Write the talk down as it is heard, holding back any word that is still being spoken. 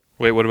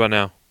Wait, what about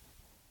now?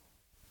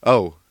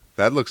 Oh,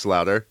 that looks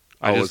louder.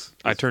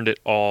 I turned it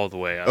all the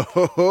way up.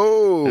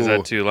 Oh, Is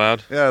that too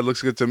loud? Yeah, it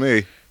looks good to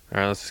me. All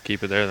right, let's just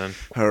keep it there then.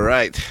 All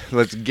right,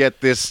 let's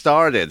get this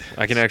started.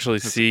 I can actually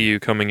see you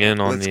coming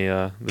in on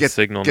the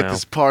signal now. Get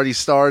this party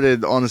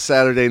started on a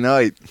Saturday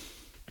night.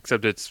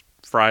 Except it's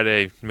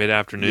Friday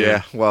mid-afternoon.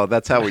 Yeah, well,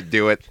 that's how we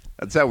do it.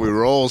 That's how we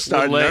roll.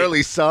 Starting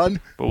early, son.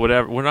 But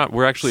whatever,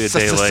 we're actually a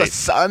day late.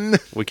 Son.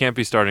 We can't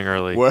be starting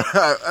early.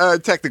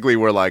 Technically,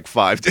 we're like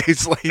 5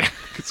 days late.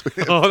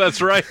 Oh,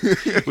 that's right.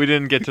 We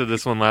didn't get to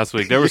this one last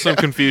week. There was some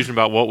confusion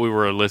about what we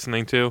were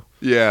listening to.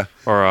 Yeah.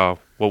 Or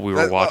what we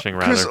were watching,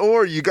 rather. Chris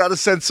Orr, you got to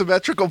send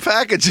symmetrical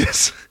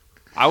packages.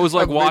 I was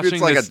like watching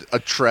maybe it's this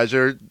like a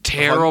treasure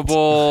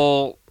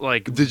terrible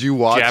hunt. Did you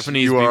watch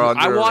Japanese You Are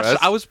Under Arrest?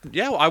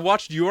 I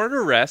watched You Are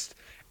Under Arrest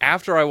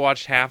after I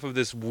watched half of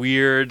this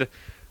weird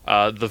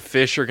The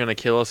Fish Are Gonna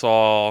Kill Us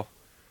All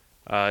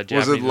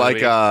Japanese Was it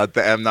like movie.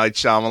 the M. Night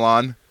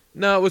Shyamalan?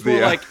 No, it was more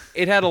like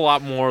it had a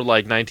lot more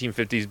like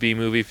 1950s B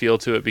movie feel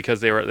to it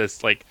because they were at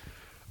this like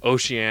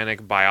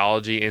Oceanic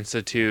Biology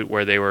Institute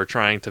where they were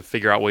trying to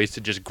figure out ways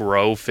to just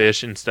grow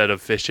fish instead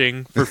of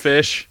fishing for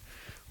fish,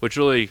 which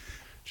really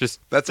just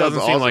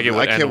doesn't seem like it would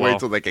I can't end wait well.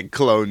 till they can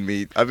clone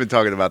meat. I've been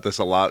talking about this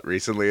a lot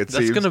recently.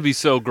 That's going to be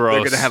so gross.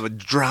 They're going to have a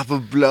drop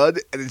of blood,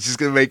 and it's just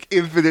going to make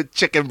infinite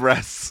chicken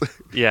breasts.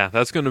 Yeah,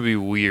 that's going to be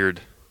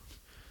weird.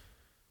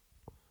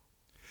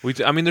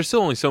 I mean, there's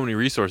still only so many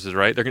resources,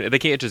 right? They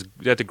can't just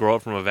have to grow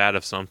up from a vat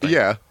of something.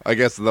 Yeah, I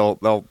guess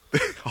they'll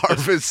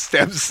harvest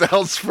stem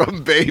cells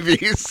from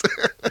babies.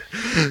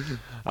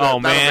 Oh,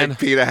 man. That'll make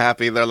PETA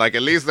happy. They're like,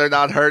 at least they're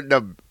not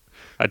hurting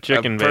a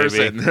chicken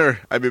person. baby.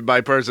 I mean,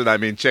 by person, I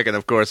mean chicken,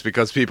 of course,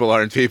 because people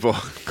aren't people.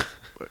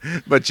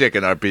 But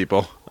chicken are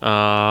people.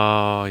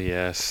 Oh,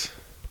 yes.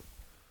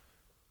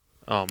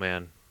 Oh,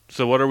 man.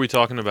 So what are we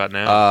talking about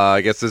now?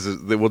 I guess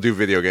we'll do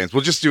video games.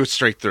 We'll just do it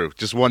straight through.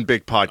 Just one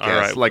big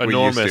podcast like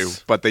enormous. We used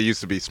to. But they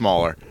used to be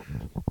smaller.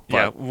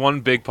 Yeah,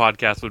 one big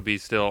podcast would be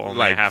still only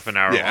like, half an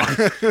hour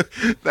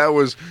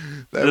long.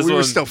 We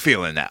were still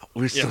feeling that.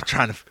 We were still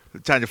trying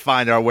to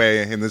find our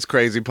way in this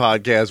crazy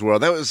podcast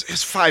world.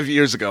 It's 5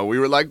 years ago. We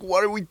were like,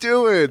 what are we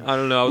doing? I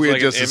don't know. We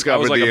had just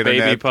discovered the internet.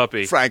 Baby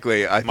puppy.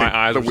 Frankly, I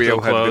think the wheel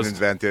had been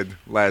invented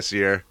last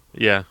year.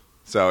 Yeah.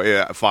 So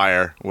yeah,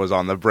 fire was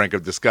on the brink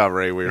of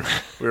discovery. We were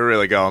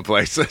really going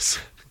places.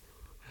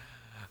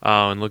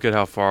 Oh, and look at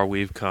how far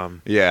we've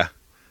come. Yeah.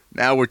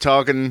 Now we're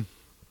talking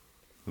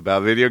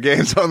about video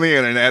games on the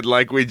internet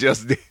like we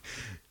just did.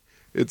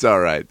 It's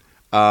all right.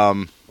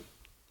 So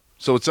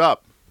what's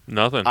up?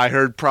 Nothing. I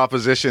heard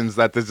propositions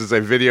that this is a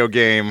video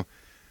game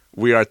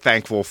we are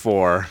thankful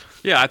for.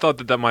 Yeah, I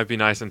thought that might be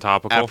nice and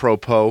topical.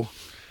 Apropos.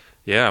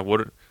 Yeah,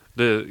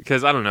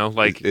 because I don't know,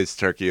 like... Is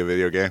Turkey a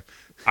video game?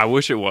 I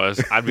wish it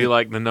was. I'd be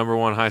like the number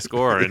one high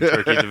scorer in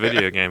Turkey, the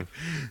video game.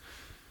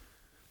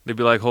 They'd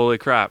be like, holy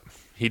crap,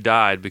 he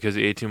died because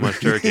he ate too much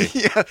turkey.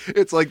 Yeah,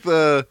 it's like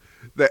the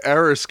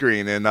error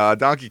screen in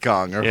Donkey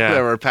Kong or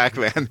whatever,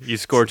 Pac-Man. You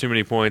score too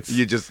many points.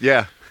 You just,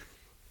 You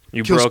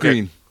kill broke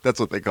screen. it. That's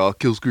what they call it.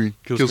 Kill screen.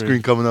 Kill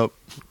screen coming up.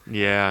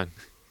 Yeah.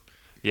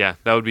 Yeah,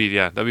 that'd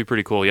be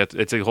pretty cool. Yeah,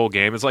 it's a whole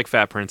game. It's like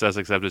Fat Princess,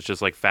 except it's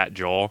just like Fat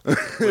Joel,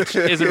 which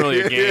isn't really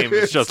a game.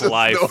 It's just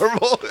life.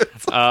 Normal.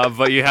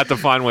 But you have to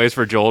find ways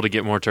for Joel to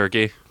get more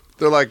turkey.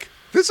 They're like,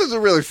 this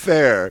isn't really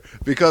fair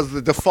because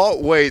the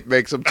default weight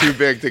makes him too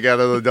big to get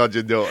out of the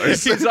dungeon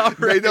doors.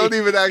 They don't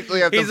even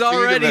actually have to feed him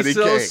any cake. He's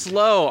already so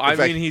slow.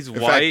 He's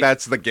white. In fact,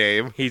 that's the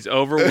game. He's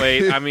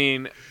overweight. I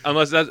mean,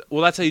 that's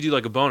how you do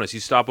like a bonus. You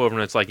stop over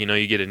and it's like,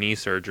 you get a knee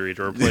surgery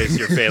to replace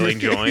your failing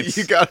joints.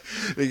 You got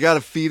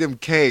to feed him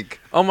cake.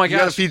 Oh my gosh. You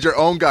got to feed your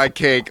own guy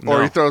cake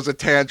or he throws a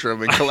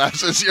tantrum and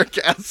collapses your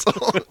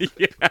castle.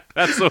 Yeah,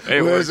 that's the way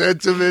it works. Where's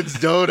Intimate's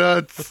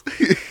Donuts?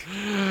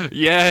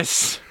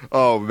 Yes.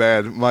 Oh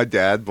man, my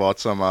dad bought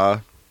some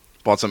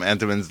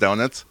Entenmann's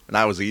donuts, and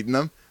I was eating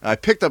them. And I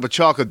picked up a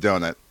chocolate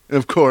donut, and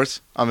of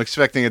course, I'm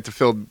expecting it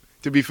to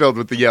be filled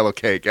with the yellow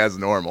cake as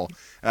normal.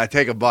 And I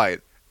take a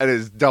bite, and it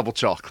is double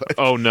chocolate.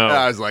 Oh no! And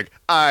I was like,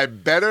 I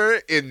better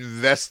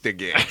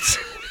investigate.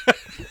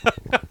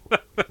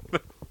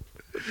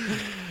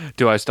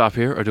 Do I stop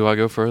here or do I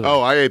go further?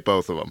 Oh, I ate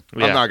both of them.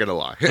 Yeah. I'm not gonna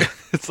lie.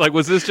 It's like,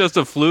 was this just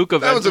a fluke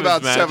of that was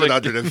about magic?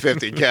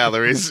 750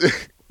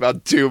 calories.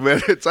 About 2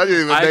 minutes. I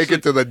didn't even make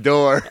it to the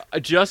door.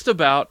 Just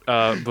about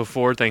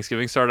before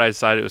Thanksgiving started, I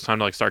decided it was time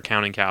to start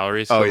counting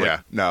calories. So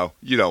No,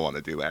 you don't want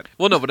to do that.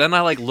 Well, no, but then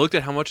I looked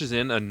at how much is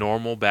in a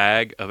normal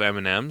bag of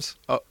M&Ms.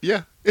 Oh,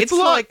 yeah. It's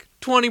like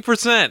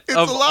 20%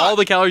 of all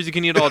the calories you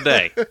can eat all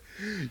day.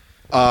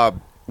 I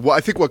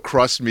think what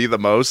crushed me the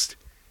most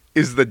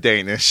is the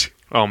Danish.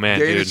 Oh, man,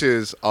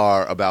 Danishes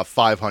are about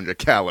 500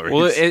 calories.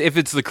 Well, if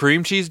it's the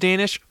cream cheese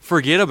Danish,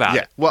 forget about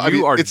it. Well,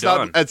 it's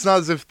done. It's not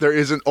as if there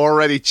isn't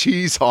already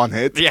cheese on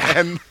it. Yeah.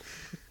 And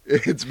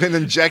it's been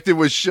injected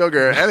with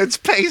sugar, and it's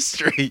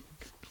pastry.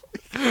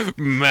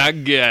 My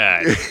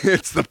God.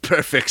 It's the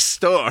perfect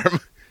storm.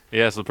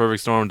 Yeah, it's the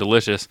perfect storm.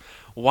 Delicious.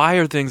 Why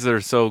are things that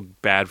are so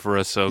bad for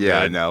us so good? Yeah,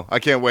 I know. I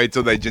can't wait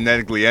till they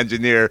genetically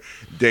engineer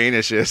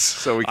Danishes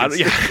so we can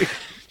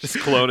Just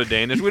clone a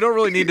Danish. We don't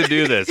really need to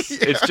do this. Yeah.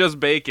 It's just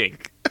baking.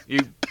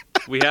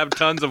 We have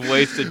tons of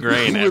wasted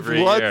grain every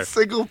year. With one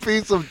single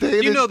piece of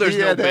Danish You know there's DNA.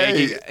 no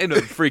baking. And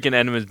freaking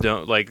Entenmann's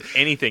don't, like,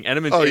 anything.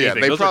 Entenmann's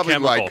anything. They Those probably are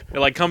chemical. It,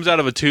 like, comes out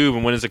of a tube,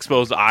 and when it's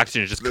exposed to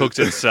oxygen, it just cooks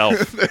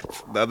itself.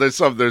 Now,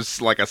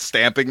 there's like a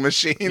stamping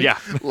machine. Yeah.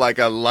 Like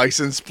a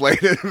license plate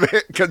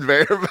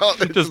conveyor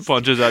belt. It just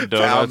punches out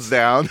donuts. Pounds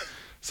down.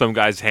 Some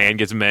guy's hand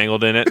gets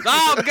mangled in it.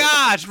 Oh,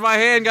 gosh, my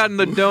hand got in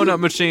the donut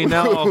machine.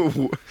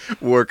 Now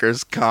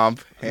Workers'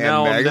 comp. Hand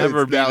now I'll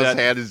never be now that.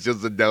 His hand is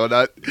just a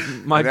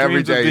donut. My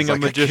dreams of being a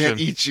magician. I can't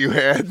eat you,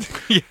 hand.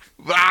 Yeah.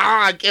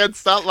 I can't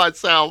stop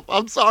myself.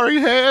 I'm sorry,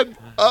 hand.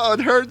 Oh,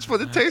 it hurts,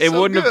 but it tastes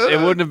so good. It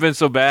wouldn't have been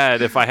so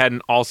bad if I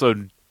hadn't also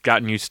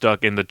gotten you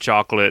stuck in the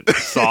chocolate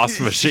sauce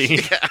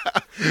machine. Yeah.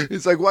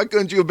 It's like, why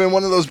couldn't you have been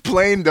one of those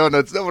plain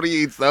donuts? Nobody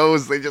eats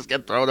those. They just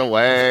get thrown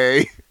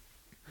away.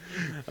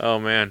 Oh,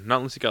 man. Not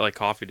unless you got, like,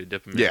 coffee to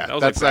dip them in. Yeah,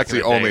 That that's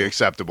the only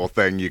acceptable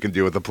thing you can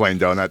do with a plain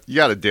donut. You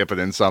got to dip it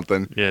in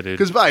something. Yeah, dude.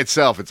 Because by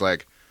itself, it's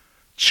like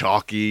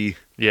chalky.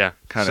 Yeah.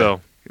 Kind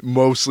of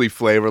mostly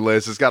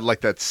flavorless. It's got,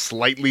 like, that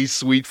slightly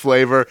sweet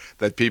flavor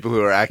that people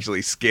who are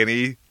actually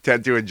skinny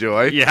tend to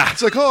enjoy. Yeah.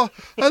 It's like, oh,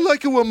 I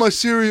like it when my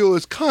cereal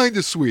is kind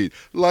of sweet,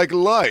 like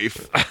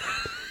life.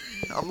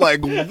 I'm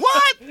like,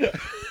 what?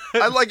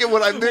 I like it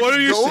when I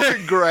mix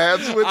Golden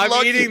Grabs with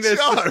Lucky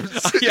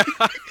Charms. Yeah,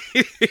 I'm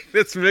eating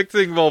this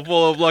mixing bowl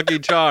full of Lucky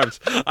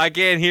Charms. I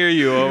can't hear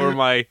you over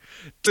my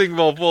mixing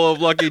bowl full of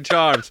Lucky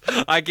Charms.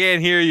 I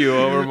can't hear you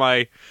over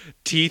my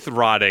teeth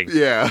rotting.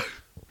 Yeah.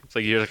 It's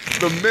like you're like,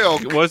 the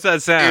milk. What's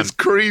that sound? It's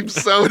cream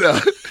soda.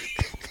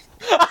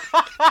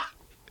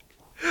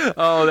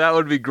 Oh, that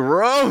would be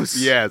gross.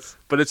 Yes.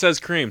 But it says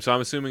cream, so I'm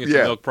assuming it's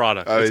a milk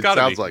product. It's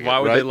gotta sounds be. like Why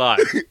it, would right? they lie?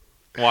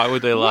 Why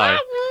would they lie?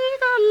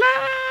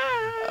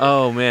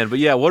 Oh, man. But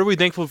yeah, what are we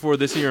thankful for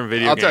this year in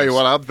video games? I'll tell you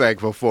what I'm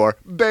thankful for.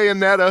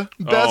 Bayonetta,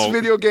 best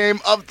video game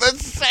of the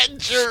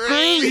century.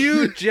 Screw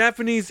you,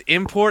 Japanese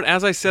import.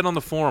 As I said on the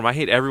forum, I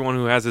hate everyone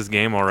who has this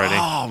game already.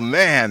 Oh,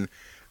 man.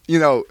 You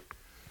know,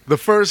 the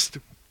first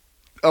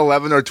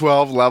 11 or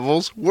 12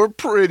 levels were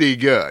pretty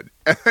good.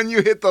 And then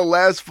you hit the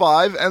last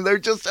 5, and they're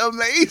just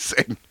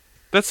amazing.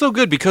 That's so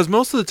good, because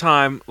most of the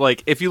time,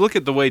 like, if you look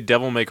at the way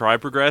Devil May Cry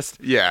progressed,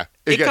 yeah,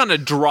 it kind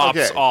of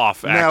drops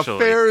off, actually. Now,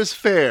 fair is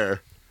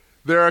fair.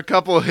 There are a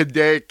couple of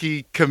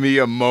Hideki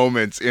Kamiya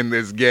moments in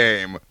this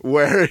game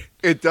where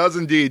it does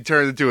indeed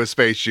turn into a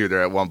space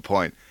shooter at one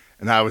point.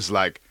 And I was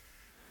like,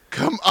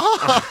 come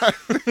on!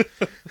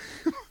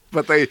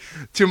 But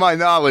to my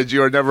knowledge,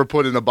 you are never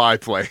put in a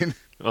biplane.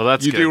 Well,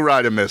 that's You good. do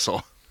ride a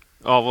missile.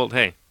 Oh, well,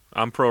 hey,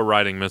 I'm pro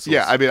riding missiles.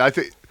 Yeah, I mean, I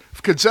think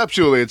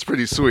conceptually it's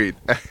pretty sweet.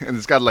 And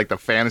it's got like the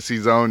Fantasy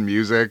Zone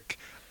music.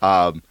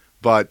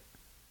 But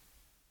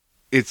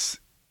it's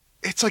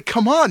like,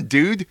 come on,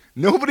 dude.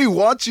 Nobody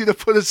wants you to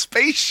put a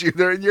space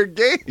shooter in your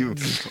game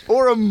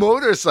or a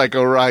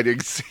motorcycle riding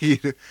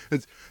scene.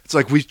 It's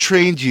like, we've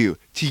trained you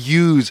to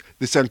use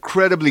this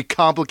incredibly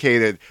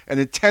complicated and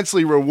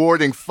intensely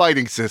rewarding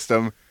fighting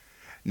system.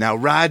 Now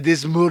ride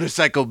this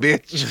motorcycle,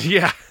 bitch.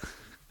 Yeah.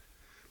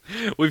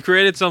 We've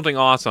created something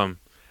awesome,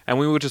 and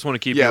we would just want to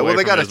keep it away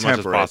they from got it to as much as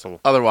temper it. possible.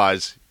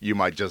 Otherwise, you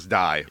might just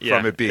die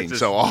from it being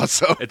so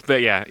awesome. It's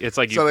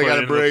like you So they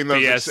got to bring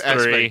those PS3.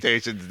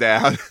 expectations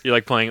down. You're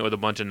like playing it with a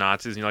bunch of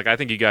Nazis, and you're like, I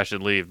think you guys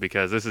should leave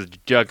because this is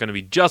going to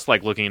be just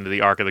like looking into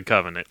the Ark of the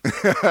Covenant.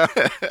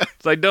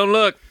 It's like, don't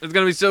look. It's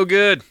going to be so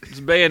good. It's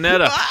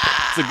Bayonetta.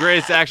 It's the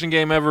greatest action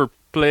game ever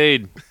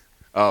played.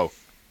 Oh,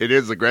 it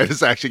is the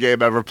greatest action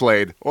game ever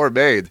played or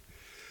made.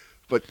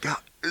 But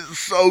God, it's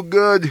so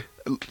good.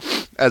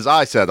 As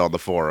I said on the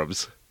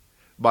forums,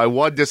 my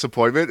one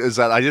disappointment is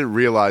that I didn't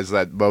realize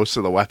that most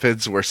of the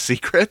weapons were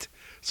secret,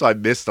 so I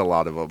missed a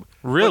lot of them.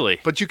 Really?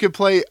 But you can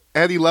play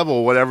any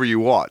level whatever you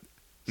want.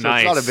 So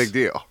Nice. It's not a big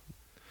deal.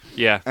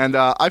 Yeah. And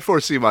I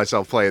foresee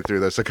myself playing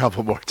through this a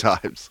couple more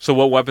times. So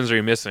what weapons are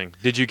you missing?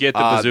 Did you get the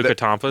bazooka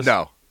Tompas?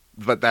 No,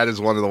 but that is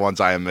one of the ones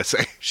I am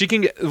missing. She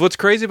can get. What's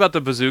crazy about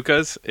the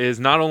bazookas is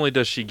not only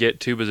does she get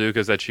 2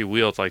 bazookas that she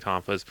wields like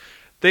Tompas,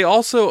 they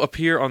also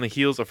appear on the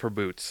heels of her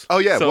boots. Oh,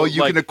 yeah. So, Well,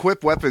 you like, can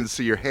equip weapons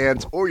to your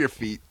hands or your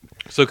feet.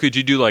 So could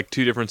you do like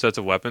 2 different sets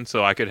of weapons?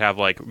 So I could have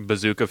like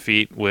bazooka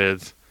feet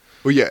with.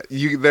 Well, yeah.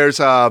 There's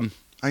I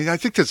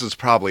think this is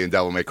probably in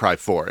Devil May Cry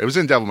 4. It was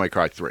in Devil May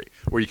Cry 3,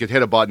 where you could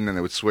hit a button and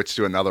it would switch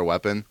to another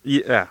weapon.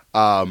 Yeah.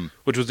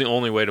 Which was the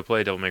only way to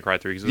play Devil May Cry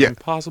 3 because it was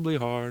impossibly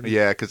hard.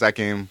 Yeah, because that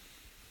game,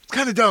 it's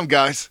kind of dumb,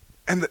 guys.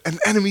 And the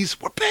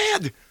enemies were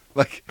bad.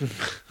 Like,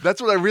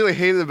 that's what I really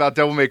hated about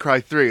Devil May Cry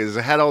 3, is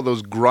it had all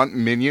those grunt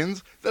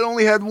minions that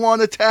only had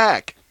one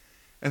attack.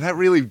 And that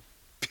really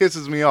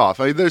pisses me off.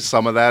 I mean, there's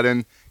some of that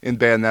in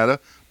Bayonetta,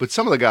 but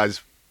some of the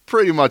guys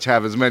pretty much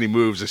have as many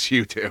moves as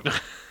you do.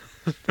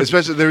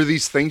 Especially, there are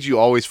these things you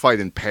always fight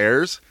in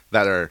pairs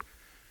they're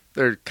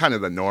kind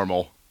of the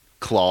normal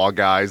claw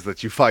guys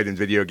that you fight in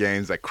video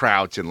games that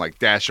crouch and like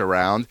dash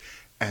around,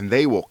 and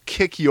they will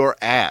kick your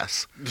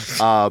ass.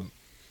 And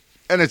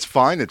it's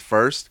fine at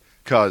first,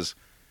 because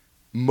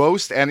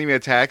most enemy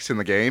attacks in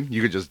the game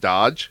you can just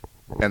dodge,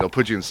 and they'll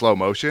put you in slow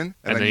motion,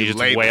 and then you just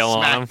lay wail the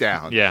on smack 'em?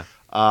 down.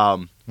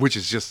 Yeah. Which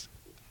is just,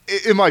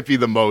 it might be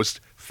the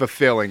most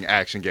fulfilling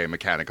action game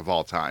mechanic of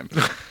all time.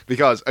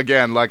 Because,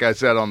 again, like I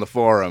said on the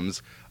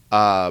forums,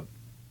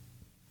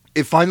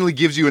 it finally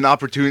gives you an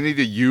opportunity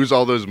to use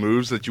all those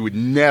moves that you would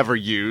never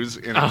use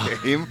in a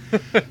game.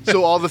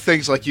 So all the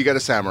things like you get a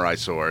samurai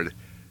sword,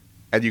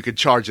 and you can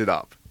charge it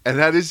up. And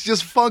that is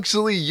just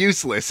functionally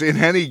useless in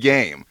any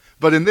game.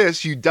 But in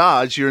this, you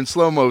dodge, you're in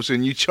slow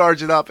motion, you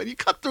charge it up, and you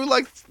cut through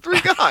like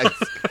 3 guys.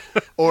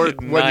 Or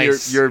when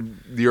Nice.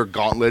 your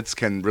gauntlets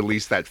can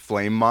release that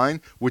flame mine,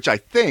 which I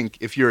think,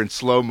 if you're in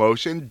slow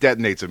motion,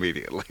 detonates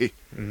immediately.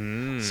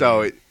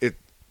 So it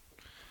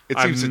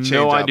I seems to have change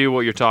no up. idea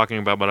what you're talking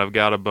about, but I've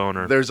got a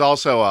boner. There's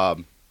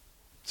also,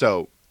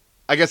 so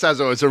I guess as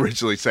I was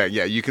originally saying,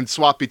 yeah, you can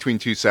swap between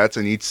 2 sets,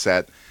 and each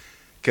set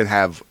can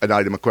have an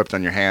item equipped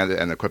on your hand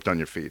and equipped on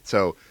your feet.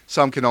 So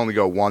some can only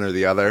go one or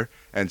the other,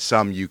 and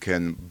some you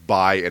can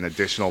buy an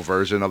additional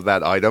version of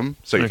that item,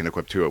 so you can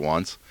equip 2 at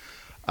once.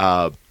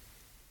 And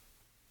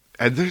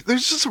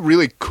there's just some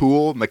really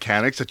cool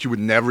mechanics that you would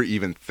never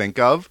even think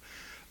of.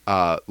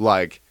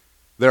 Like,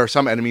 there are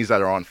some enemies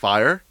that are on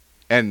fire,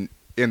 and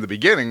in the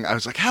beginning, I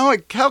was like, how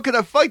can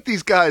I fight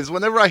these guys?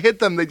 Whenever I hit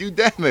them, they do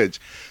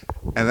damage.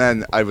 And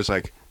then I was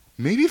like,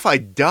 maybe if I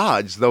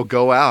dodge, they'll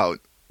go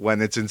out when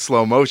it's in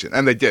slow motion.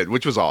 And they did,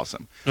 which was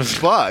awesome.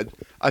 But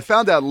I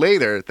found out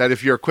later that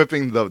if you're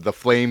equipping the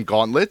flame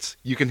gauntlets,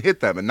 you can hit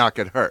them and not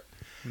get hurt.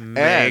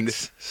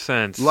 Makes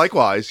sense.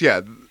 Likewise,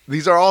 yeah,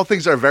 these are all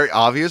things that are very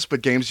obvious,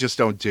 but games just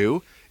don't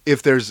do.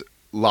 If there's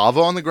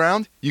lava on the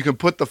ground, you can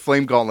put the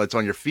flame gauntlets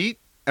on your feet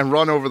and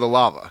run over the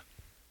lava.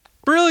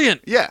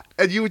 Brilliant. Yeah,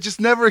 and you would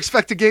just never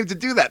expect a game to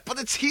do that, but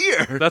it's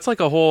here. That's like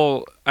a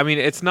whole. I mean,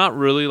 it's not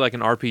really like an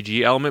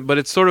RPG element, but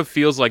it sort of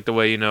feels like the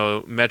way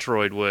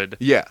Metroid would.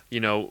 Yeah,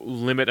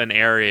 Limit an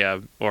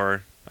area,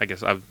 or I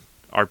guess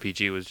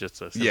RPG was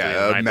just a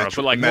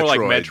Metro- but like more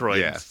like Metroid, Metroid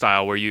yeah.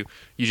 style, where you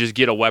just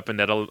get a weapon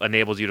that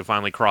enables you to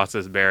finally cross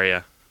this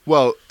barrier.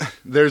 Well,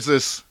 there's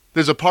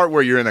a part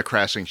where you're in a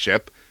crashing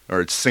ship,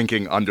 or it's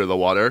sinking under the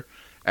water,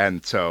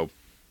 and so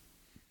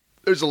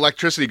there's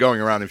electricity going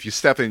around. If you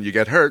step in, you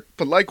get hurt.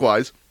 But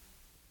likewise,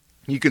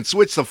 you can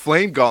switch the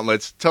flame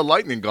gauntlets to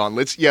lightning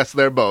gauntlets. Yes,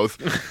 they're both.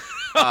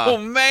 Oh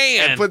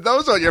man, And put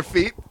those on your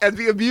feet and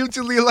be immune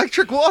to the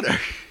electric water.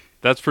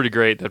 that's pretty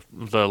great. That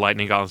the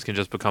lightning gauntlets can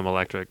just become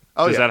electric.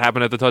 Oh, Does yeah. that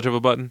happen at the touch of a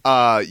button?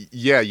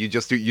 Yeah, you do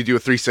a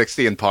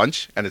 360 and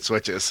punch, and it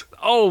switches.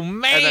 Oh And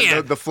man,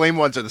 then the flame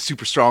ones are the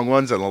super strong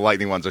ones, and the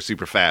lightning ones are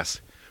super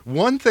fast.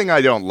 One thing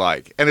I don't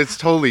like, and it's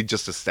totally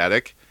just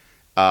aesthetic,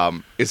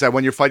 is that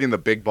when you're fighting the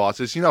big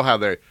bosses, you know how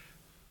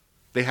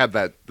they have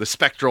the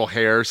spectral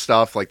hair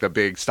stuff, like the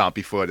big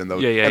stompy foot and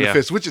the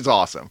fist, which is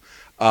awesome.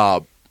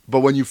 But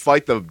when you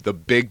fight the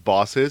big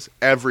bosses,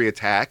 every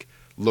attack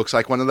looks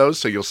like one of those.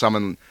 So you'll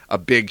summon a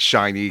big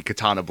shiny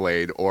katana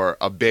blade or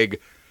a big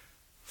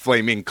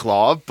flaming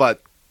claw,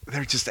 but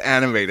they're just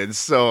animated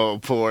so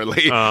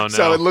poorly. Oh, no.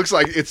 So it looks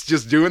like it's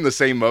just doing the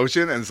same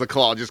motion, and it's the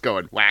claw just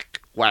going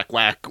whack, whack,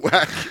 whack,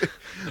 whack.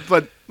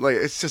 But like,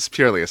 it's just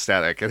purely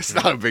aesthetic, and it's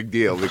not a big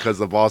deal because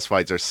the boss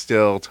fights are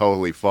still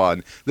totally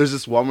fun. There's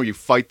this one where you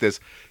fight this.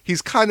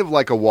 He's kind of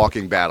like a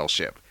walking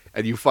battleship,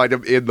 and you fight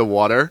him in the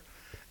water,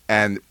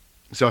 and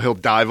so he'll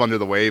dive under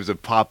the waves and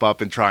pop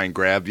up and try and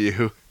grab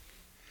you.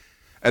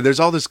 And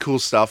there's all this cool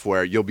stuff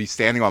where you'll be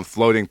standing on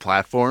floating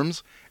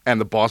platforms, and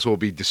the boss will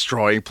be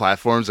destroying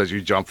platforms as you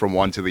jump from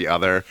one to the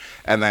other,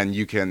 and then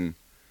you can,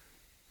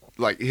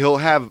 like, he'll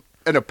have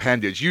an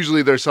appendage.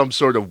 Usually there's some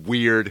sort of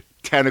weird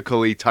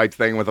tentacle-y type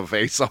thing with a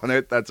face on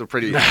it. That's a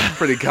pretty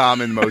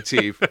common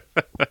motif.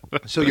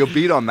 So you'll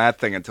beat on that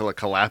thing until it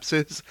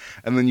collapses,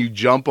 and then you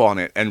jump on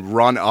it and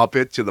run up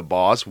it to the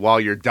boss while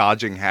you're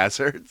dodging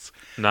hazards.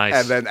 nice.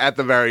 And then at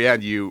the very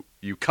end, you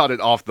cut it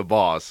off the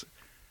boss.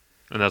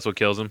 And that's what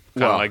kills him,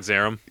 kind of Well, like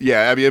Zerum.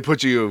 Yeah, I mean, it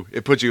puts you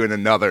in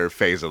another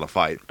phase of the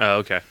fight. Oh,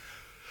 okay.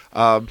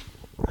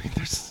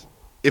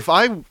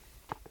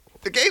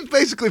 The game's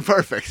basically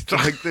perfect.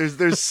 Like,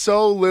 there's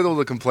so little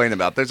to complain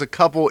about. There's a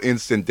couple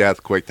instant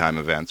death QuickTime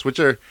events, which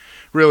are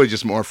really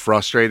just more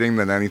frustrating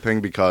than anything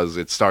because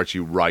it starts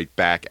you right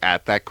back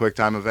at that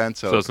QuickTime event.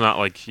 So it's not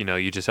like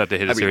you just have to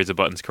hit a series of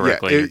buttons yeah,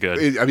 correctly and you're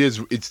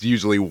good. It's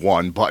usually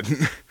one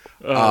button.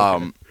 Oh,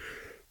 okay.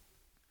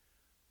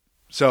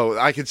 So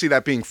I can see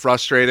that being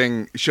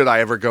frustrating. Should I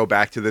ever go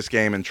back to this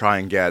game and try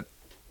and get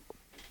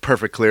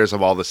perfect clears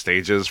of all the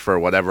stages for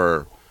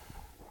whatever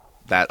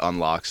that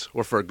unlocks,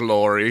 or for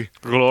glory?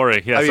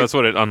 Glory, yes, that's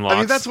what it unlocks. I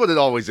mean, that's what it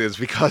always is,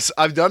 because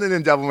I've done it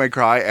in Devil May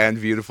Cry and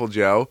Beautiful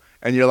Joe,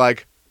 and you're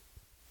like,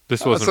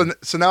 this wasn't.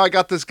 so now I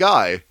got this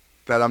guy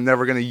that I'm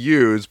never going to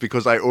use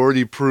because I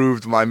already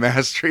proved my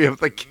mastery of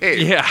the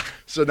game. Yeah.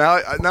 So now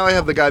I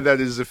have the guy that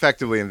is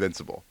effectively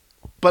invincible.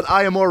 But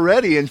I am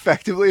already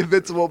effectively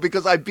invincible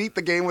because I beat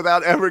the game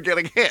without ever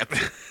getting hit.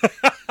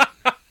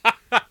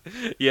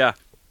 Yeah.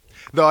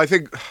 Though I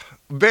think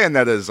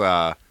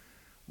Bayonetta's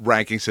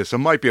ranking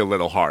system might be a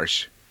little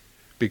harsh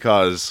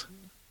because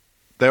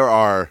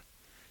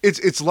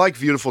it's like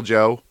Beautiful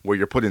Joe, where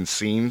you're put in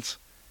scenes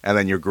and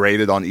then you're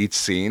graded on each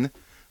scene.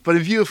 But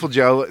in Beautiful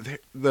Joe,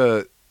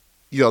 the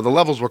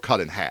levels were cut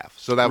in half,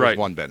 so that was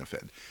one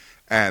benefit.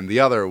 And the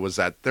other was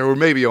that there were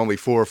maybe only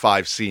 4 or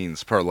 5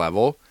 scenes per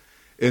level.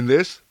 In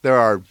this, there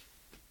are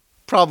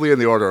probably in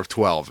the order of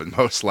 12 in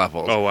most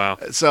levels. Oh, wow.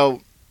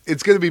 So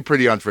it's going to be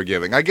pretty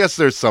unforgiving. I guess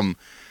there's some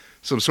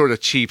sort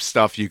of cheap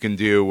stuff you can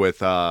do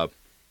with,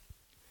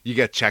 you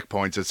get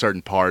checkpoints at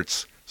certain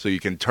parts, so you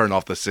can turn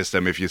off the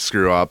system if you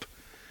screw up.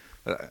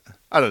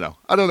 I don't know.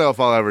 I don't know if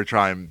I'll ever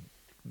try and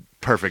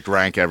perfect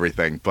rank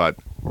everything, but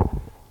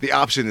the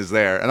option is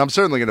there, and I'm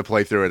certainly going to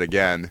play through it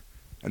again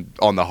and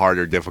on the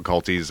harder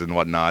difficulties and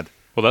whatnot.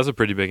 Well, that's a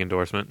pretty big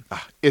endorsement.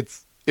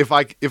 It's if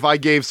I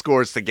gave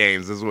scores to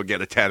games, this would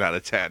get a 10 out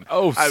of 10.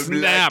 Oh, I'd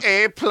snap! Be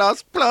like,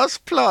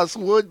 A+++,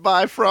 would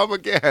buy from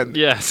again.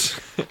 Yes.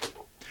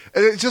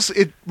 And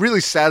it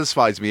really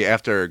satisfies me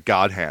after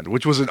God Hand,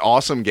 which was an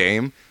awesome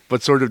game,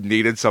 but sort of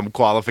needed some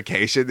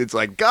qualification. It's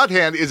like, God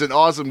Hand is an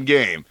awesome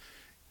game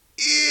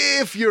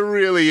if you're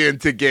really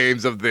into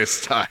games of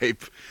this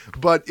type.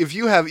 But if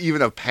you have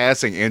even a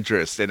passing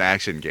interest in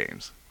action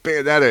games,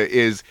 Bayonetta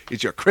is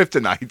your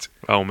kryptonite.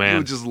 Oh, man. You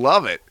would just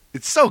love it.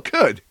 It's so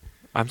good.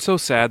 I'm so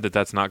sad that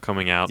that's not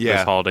coming out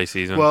this holiday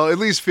season. Well, at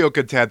least feel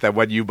content that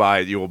when you buy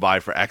it, you will buy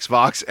for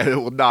Xbox, and it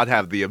will not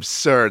have the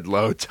absurd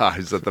load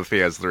times that the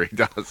PS3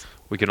 does.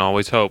 We can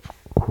always hope.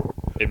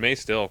 It may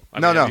still.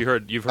 No. You've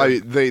heard.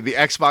 The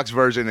Xbox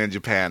version in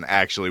Japan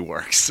actually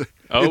works.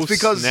 Oh, it's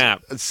because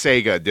snap.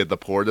 Sega did the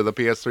port of the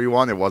PS3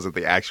 one. It wasn't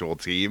the actual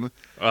team.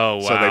 Oh,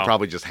 wow. So they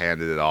probably just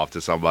handed it off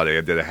to somebody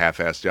and did a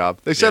half-assed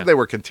job. They said they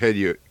were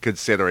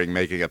considering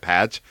making a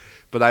patch,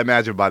 but I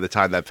imagine by the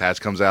time that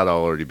patch comes out, I'll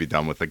already be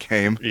done with the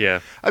game. Yeah.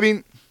 I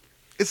mean,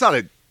 it's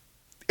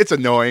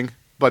annoying,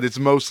 but it's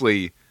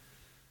annoying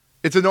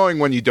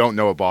when you don't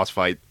know a boss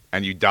fight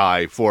and you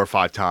die 4 or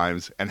 5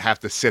 times and have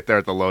to sit there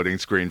at the loading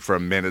screen for a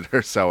minute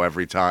or so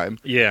every time.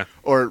 Yeah.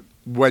 Or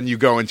when you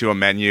go into a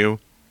menu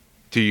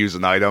to use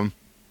an item,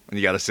 and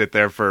you got to sit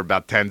there for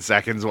about 10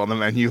 seconds while the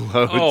menu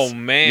loads. Oh,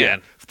 man. Yeah.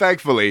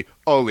 Thankfully,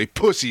 only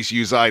pussies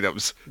use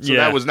items, so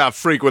that was not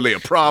frequently a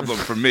problem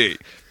for me.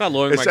 Not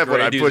lowering except my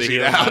when I grade push due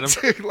to it healing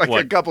out. item. Like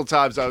What? a couple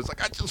times, I was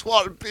like, I just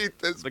want to beat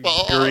this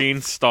boss. Green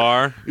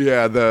star.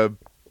 Yeah, the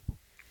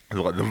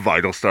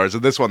vital stars.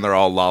 And this one, they're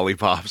all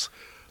lollipops.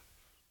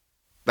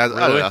 I don't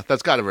know.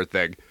 That's kind of her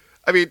thing.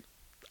 I mean,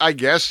 I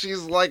guess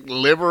she's like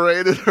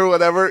liberated or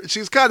whatever.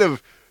 She's kind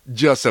of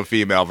just a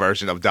female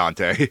version of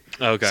Dante.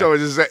 Okay. So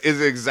it is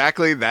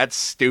exactly that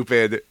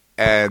stupid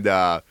and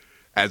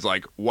as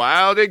like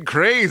wild and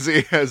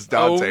crazy as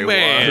Dante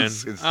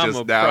was. It's I'm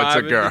just now it's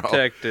a girl.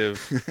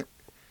 Detective.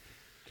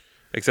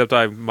 Except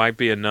I might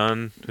be a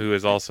nun who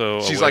is also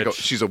a witch.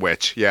 She's a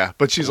witch, yeah.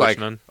 But she's A witch like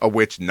nun? a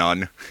witch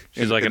nun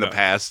She's like in the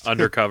past.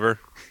 Undercover.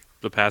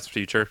 The past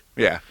future.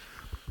 Yeah.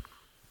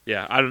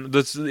 Yeah, I don't.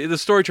 The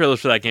story trailers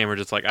for that game are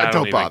just like I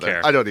don't even bother.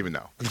 care. I don't even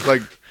know.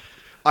 Like,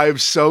 I am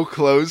so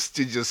close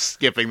to just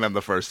skipping them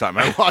the first time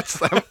I watch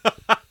them.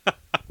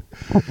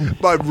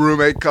 My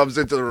roommate comes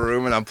into the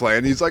room and I'm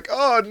playing. He's like,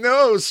 "Oh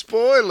no,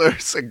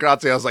 spoilers!" And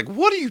Grazio's like,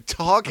 "What are you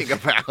talking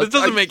about? This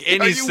doesn't make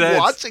any sense. Are you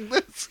watching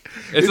this?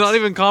 It's not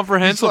even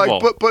comprehensible."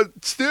 Like,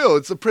 but still,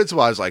 it's the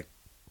principle. I was like,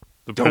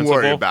 "Don't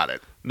worry about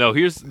it." No,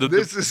 here's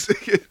this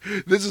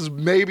is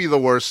maybe the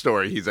worst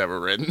story he's ever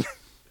written.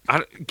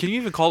 Can you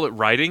even call it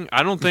writing?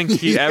 I don't think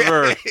he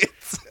ever.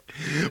 It's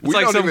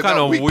like some kind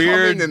of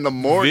weird in the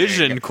morning,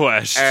 vision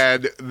quest.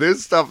 And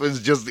this stuff is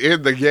just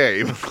in the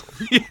game.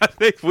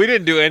 Yeah, we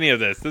didn't do any of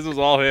this. This was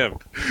all him.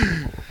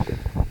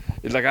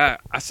 It's like,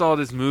 I saw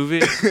this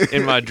movie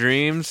in my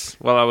dreams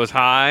while I was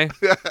high.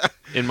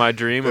 In my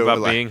dream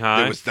about being high.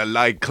 There was the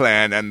Light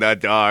Clan and the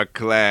Dark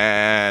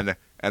Clan.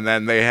 And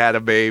then they had a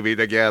baby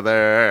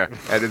together.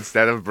 And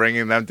instead of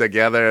bringing them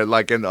together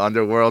like in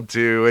Underworld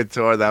 2, it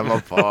tore them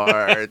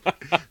apart.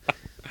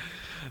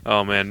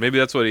 Oh, man. Maybe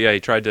that's what he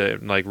tried to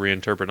like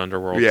reinterpret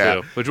Underworld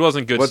 2. Which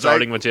wasn't good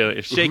starting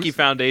material. Shaky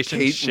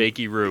foundation,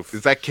 shaky roof.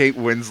 Is that Kate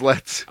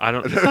Winslet?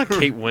 It's not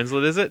Kate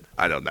Winslet, is it?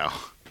 I don't know.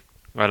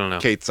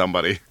 Kate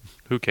somebody.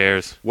 Who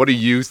cares? What are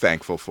you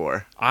thankful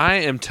for? I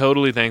am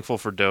totally thankful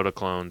for Dota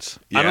clones.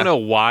 Yeah. I don't know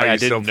why I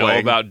didn't know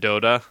about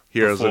Dota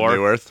Heroes before. of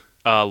New Earth?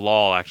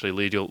 LOL, actually,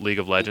 League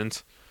of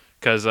Legends.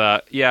 Because,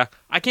 I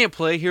can't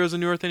play Heroes of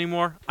New Earth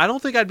anymore. I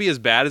don't think I'd be as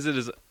bad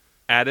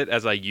at it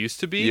as I used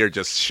to be. You're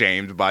just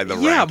shamed by the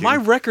ranking. Yeah, my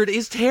record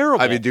is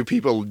terrible. I mean, do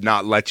people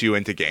not let you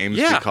into games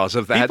because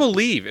of that? People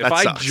leave. If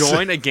I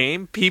join a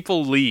game,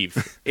 people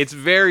leave. It's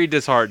very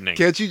disheartening.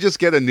 Can't you just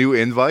get a new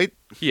invite?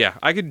 Yeah,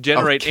 I could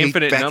generate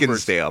infinite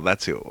numbers. Beckinsale,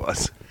 that's who it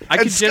was. I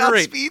could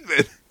generate... Scott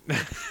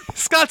Speedman.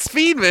 Scott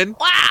Speedman.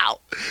 Wow.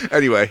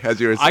 Anyway,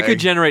 as you were saying, I could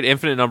generate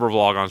infinite number of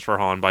logons for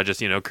Han by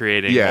just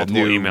creating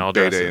multiple email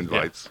addresses. Beta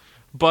invites. Yeah.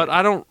 But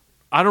I don't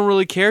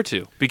really care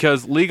to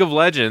because League of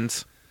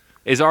Legends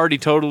is already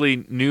totally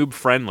noob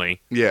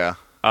friendly. Yeah.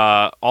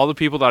 All the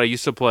people that I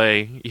used to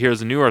play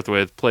Heroes of New Earth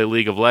with play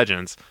League of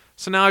Legends.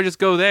 So now I just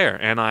go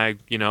there and I,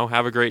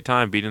 have a great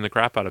time beating the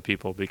crap out of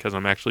people because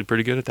I'm actually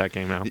pretty good at that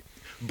game now.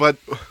 But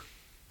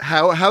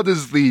how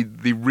does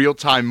the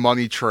real-time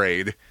money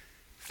trade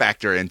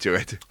factor into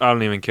it? I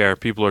don't even care.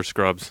 People are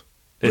scrubs.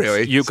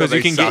 Really? So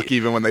they suck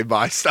even when they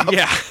buy stuff?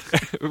 Yeah.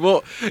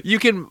 Well, you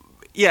can...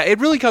 Yeah, it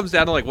really comes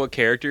down to like what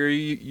character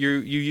you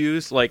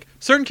use. Like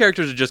certain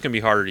characters are just going to be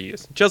harder to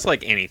use, just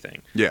like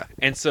anything. Yeah.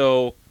 And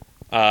so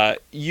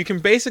you can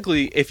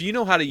basically, if you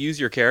know how to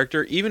use your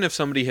character, even if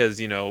somebody has,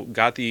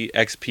 got the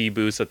XP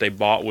boost that they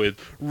bought with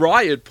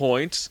riot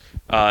points,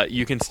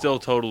 you can still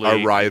totally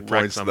Our riot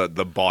wreck points, them.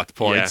 the bot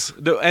points.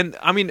 Yeah. And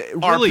I mean,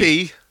 really,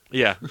 RP.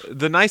 yeah.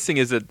 The nice thing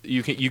is that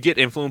you get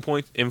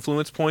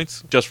influence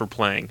points just for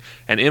playing,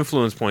 and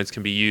influence points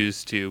can be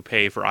used to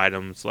pay for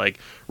items like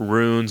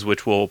runes,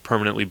 which will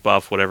permanently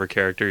buff whatever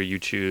character you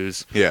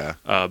choose. Yeah.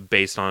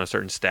 Based on a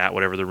certain stat,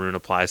 whatever the rune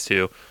applies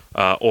to,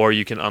 or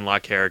you can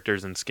unlock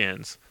characters and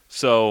skins.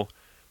 So,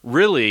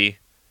 really,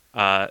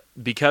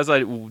 because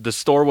the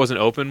store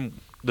wasn't open,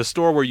 the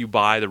store where you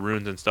buy the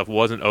runes and stuff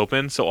wasn't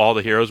open, so all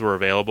the heroes were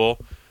available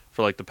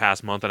for like the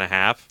past month and a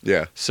half.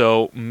 Yeah.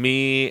 So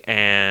me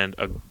and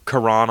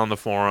Karan on the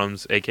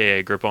forums,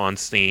 aka Grippa on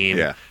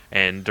Steam,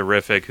 and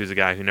Derific, who's a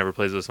guy who never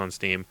plays this on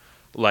Steam,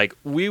 like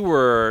we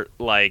were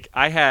like,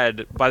 I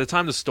had, by the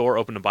time the store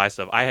opened to buy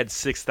stuff, I had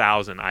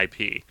 6,000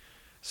 IP.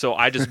 So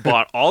I just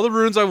bought all the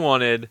runes I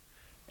wanted,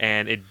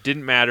 and it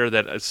didn't matter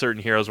that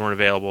certain heroes weren't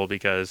available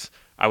because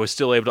I was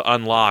still able to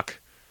unlock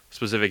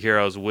specific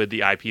heroes with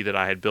the IP that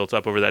I had built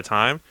up over that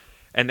time.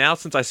 And now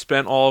since I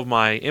spent all of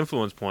my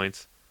influence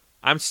points,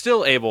 I'm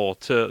still able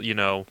to,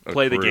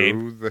 play the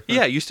game.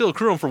 Yeah, you still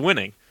accrue them for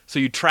winning. So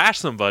you trash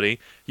somebody,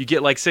 you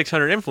get like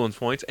 600 influence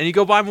points, and you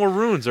go buy more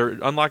runes or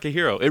unlock a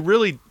hero. It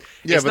really,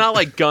 it's not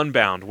like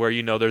Gunbound, where,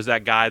 there's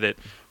that guy that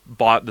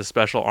bought the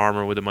special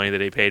armor with the money that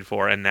he paid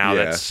for, and now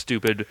that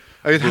stupid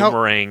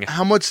boomerang.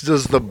 How much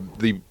does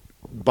the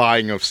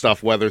buying of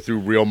stuff, whether through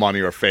real money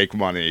or fake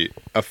money,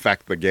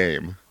 affect the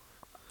game?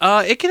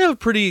 It can have a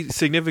pretty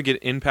significant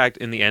impact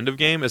in the end of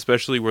game,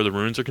 especially where the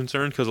runes are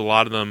concerned, because a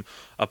lot of them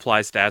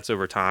apply stats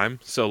over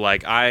time. So,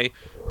 like, I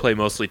play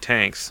mostly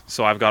tanks,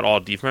 so I've got all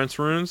defense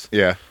runes.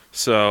 Yeah.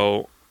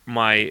 So,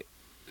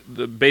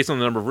 based on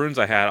the number of runes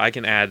I had, I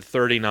can add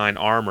 39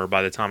 armor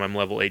by the time I'm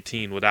level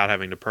 18 without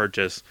having to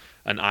purchase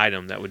an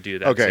item that would do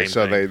that same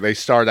so thing. they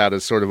start out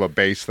as sort of a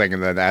base thing,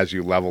 and then as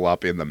you level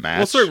up in the match...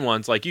 Well, certain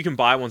ones, like, you can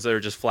buy ones that are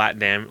just flat.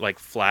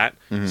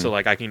 Mm-hmm. So,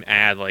 like, I can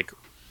add, like,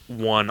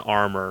 1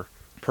 armor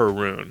per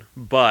rune,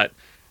 but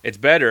it's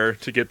better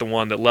to get the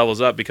one that levels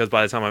up, because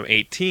by the time I'm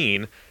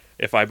 18,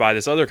 if I buy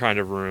this other kind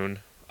of rune,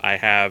 I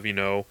have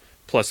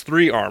plus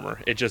 3 armor.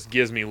 It just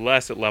gives me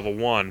less at level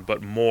 1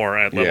 but more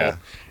at level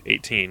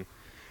 18.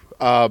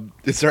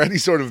 Is there any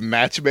sort of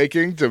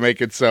matchmaking to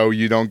make it so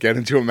you don't get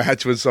into a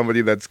match with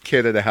somebody that's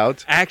kitted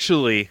out?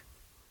 Actually,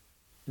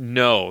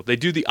 no, they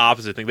do the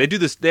opposite thing. They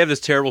have this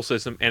terrible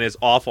system, and it's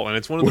awful. And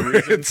it's one of the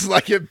reasons it's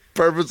like it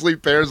purposely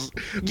pairs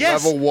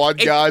level 1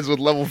 guys with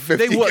level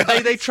 50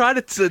 guys. They try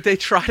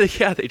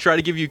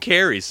to give you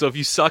carries. So if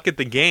you suck at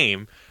the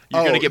game,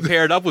 you're going to get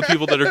paired up with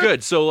people that are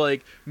good. So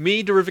like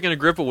me, Derific, and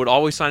Agrippa would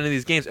always sign into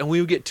these games, and we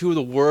would get 2 of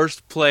the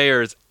worst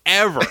players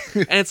ever.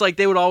 And it's like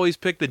they would always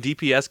pick the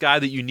DPS guy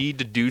that you need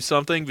to do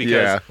something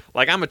because,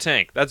 like, I'm a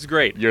tank. That's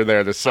great. You're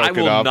there to soak it up.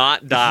 I will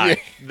not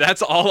die.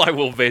 That's all I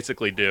will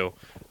basically do.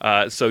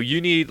 So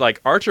you need,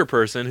 like, Archer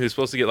person who's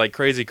supposed to get, like,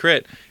 crazy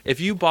crit. If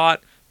you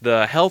bought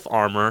the health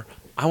armor,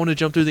 I want to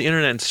jump through the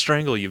internet and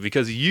strangle you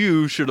because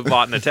you should have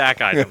bought an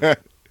attack item.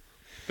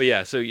 But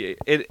yeah, so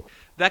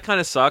that kind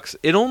of sucks.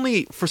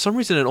 For some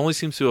reason, it only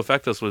seems to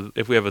affect us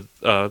if we have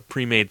a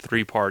pre-made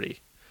 3 party.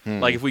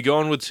 Like, if we go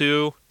in with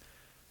 2,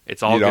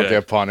 it's all good. You don't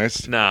get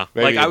punished? No.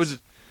 Like, I was,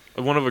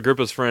 one of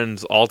Agrippa's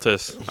friends,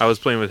 Altus, I was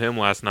playing with him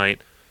last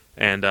night,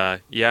 and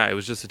it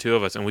was just the 2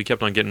 of us, and we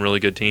kept on getting really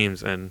good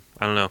teams, and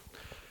I don't know.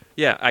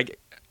 Yeah,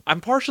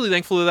 I'm partially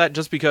thankful to that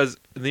just because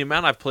the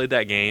amount I've played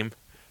that game,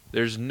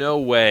 there's no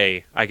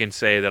way I can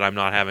say that I'm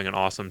not having an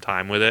awesome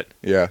time with it.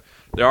 Yeah.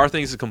 There are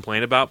things to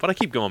complain about, but I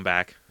keep going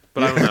back.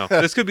 But I don't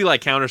know. This could be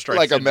like Counter-Strike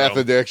like syndrome. a meth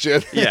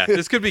addiction. Yeah,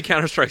 this could be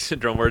Counter-Strike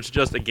syndrome where it's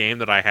just a game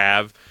that I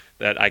have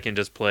that I can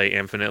just play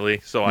infinitely.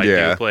 So I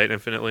do play it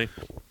infinitely.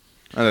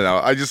 I don't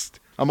know.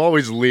 I'm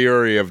always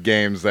leery of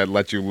games that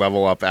let you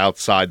level up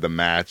outside the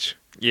match.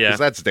 Yeah. Because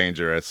that's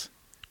dangerous.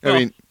 I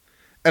mean,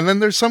 and then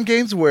there's some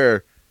games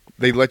where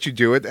they let you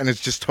do it, and it's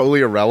just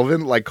totally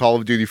irrelevant, like Call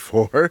of Duty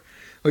 4.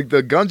 Like,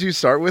 the guns you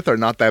start with are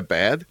not that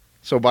bad.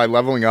 So by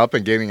leveling up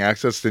and gaining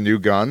access to new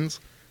guns,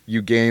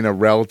 you gain a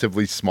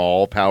relatively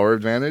small power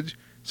advantage.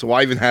 So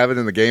why even have it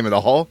in the game at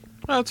all?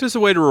 Well, it's just a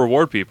way to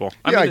reward people.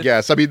 I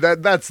guess. I mean,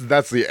 that's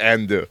the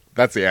end.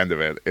 That's the end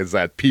of it. Is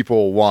that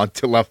people want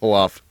to level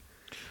up.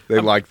 They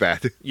like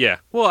that. Yeah.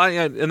 Well,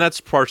 and that's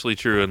partially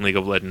true in League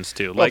of Legends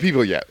too. Well,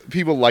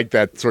 people like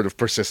that sort of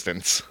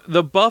persistence.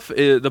 The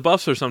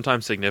buffs are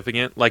sometimes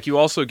significant. Like, you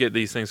also get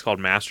these things called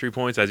mastery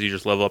points as you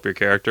just level up your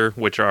character,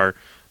 which are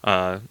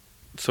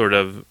sort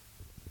of,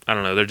 I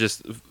don't know, they're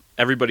just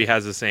everybody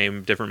has the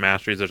same different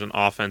masteries. There's an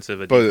offensive,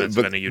 a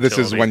defensive, and a utility.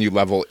 This is when you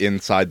level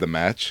inside the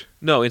match?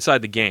 No,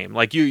 inside the game.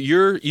 Like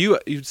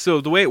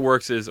so the way it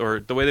works is, or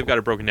the way they've got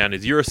it broken down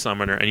is, you're a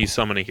summoner and you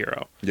summon a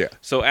hero. Yeah.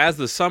 So as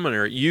the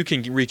summoner, you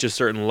can reach a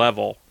certain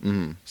level.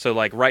 Mm-hmm. So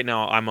like right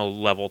now, I'm a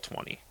level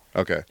 20.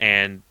 Okay.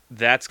 And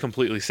that's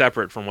completely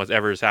separate from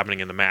whatever is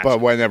happening in the match.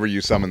 But whenever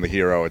you summon the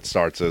hero, it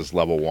starts as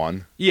level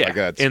 1.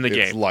 Yeah, in the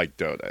game. It's like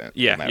Dota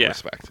in that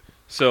respect.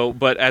 So,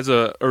 but as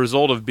a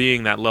result of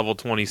being that level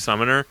 20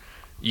 summoner,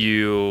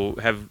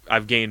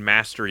 I've gained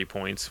mastery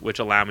points, which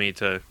allow me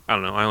to, I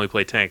don't know, I only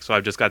play tank, so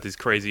I've just got these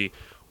crazy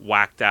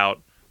whacked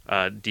out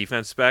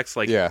defense specs.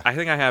 Like, I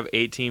think I have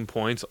 18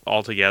 points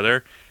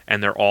altogether,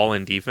 and they're all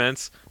in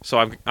defense. So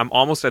I'm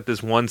almost at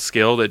this one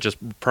skill that just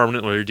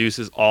permanently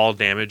reduces all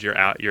damage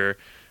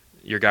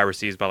your guy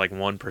receives by like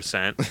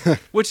 1%,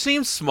 which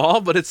seems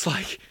small, but it's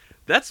like,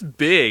 that's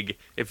big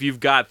if you've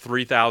got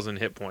 3,000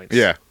 hit points.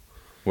 Yeah.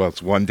 Well,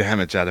 it's 1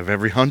 damage out of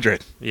every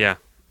 100. Yeah.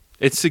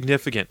 It's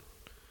significant.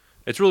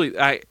 It's really,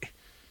 I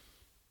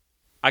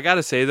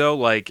gotta say though,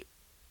 like,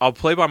 I'll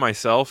play by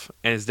myself,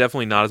 and it's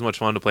definitely not as much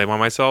fun to play by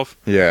myself.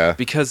 Yeah.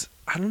 Because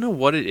I don't know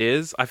what it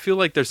is. I feel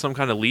like there's some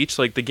kind of leech.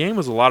 Like, the game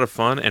was a lot of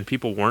fun, and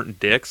people weren't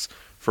dicks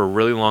for a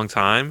really long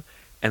time,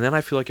 and then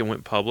I feel like it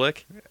went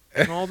public,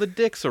 and all the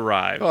dicks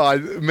arrived. Well,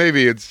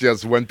 maybe it's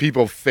just when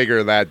people figure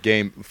a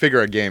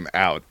game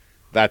out,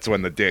 that's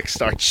when the dicks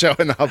start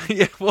showing up.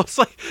 Yeah, well, it's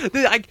like,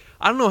 I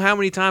don't know how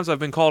many times I've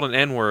been called an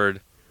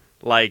N-word.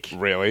 Like,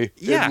 really?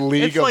 Yeah, in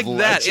League it's of like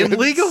Legends? that. In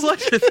League of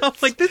Legends, I'm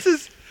like, this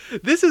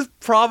is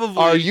probably...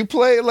 Are you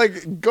playing,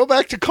 like, go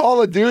back to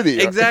Call of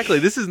Duty. Exactly.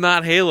 This is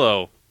not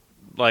Halo.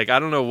 Like, I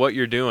don't know what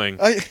you're doing.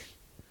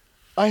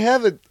 I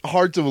have it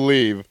hard to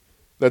believe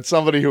that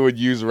somebody who would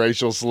use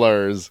racial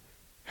slurs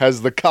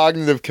has the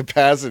cognitive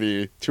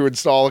capacity to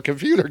install a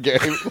computer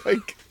game.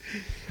 Like,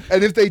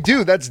 and if they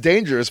do, that's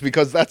dangerous,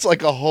 because that's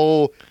like a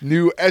whole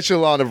new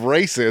echelon of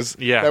racists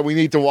that we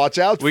need to watch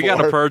out for. We got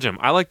to purge them.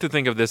 I like to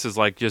think of this as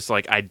like just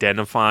like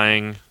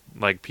identifying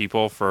like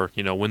people for,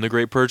 when the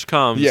Great Purge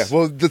comes. Yeah,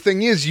 well, the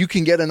thing is, you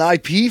can get an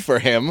IP for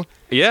him.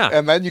 Yeah.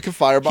 And then you can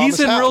firebomb his house. He's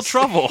in real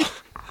trouble.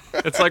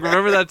 It's like,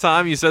 remember that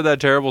time you said that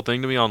terrible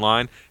thing to me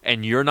online,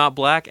 and you're not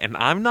black, and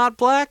I'm not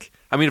black?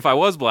 I mean, if I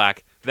was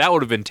black, that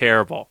would have been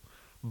terrible.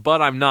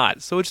 But I'm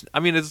not. So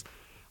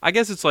I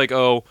guess it's like,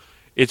 oh,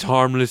 it's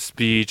harmless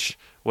speech,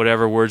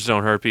 whatever, words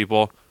don't hurt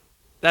people.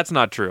 That's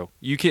not true.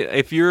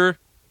 If you're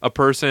a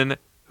person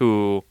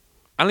who,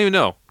 I don't even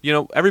know,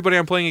 everybody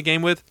I'm playing a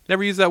game with,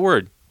 never use that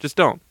word. Just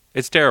don't.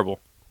 It's terrible.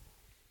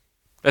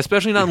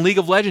 Especially not in League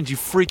of Legends, you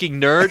freaking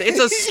nerd. It's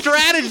a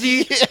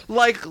strategy,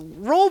 like,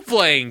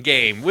 role-playing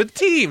game with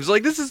teams.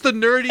 Like, this is the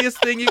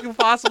nerdiest thing you can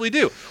possibly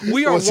do.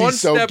 We are was one he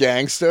so step...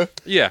 gangster?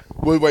 Yeah.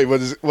 Wait,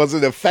 was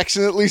it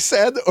affectionately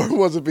said, or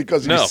was it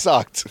because he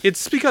sucked?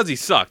 It's because he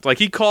sucked. Like,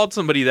 he called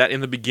somebody that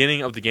in the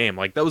beginning of the game.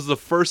 Like, that was the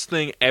first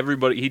thing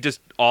he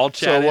just all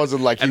chatted. So it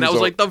wasn't like that was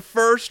like the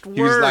first word.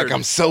 He was like,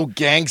 I'm so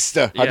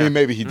gangster. Yeah. I mean,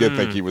 maybe he did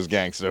think he was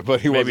gangster, but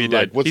he wasn't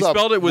like, what's up? He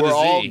spelled it with We're a Z.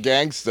 all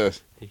gangster.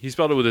 He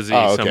spelled it with a Z,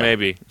 okay. so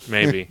maybe.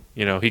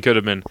 He could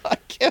have been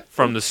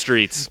from the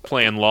streets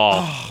playing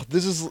law. Oh,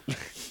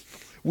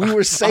 we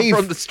were safe.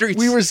 From the streets.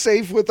 We were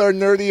safe with our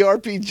nerdy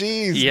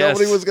RPGs. Yes.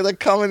 Nobody was going to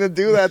come in and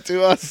do that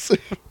to us.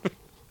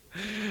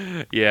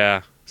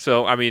 Yeah.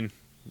 So, I mean,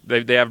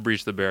 they have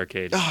breached the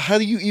barricade. Oh, how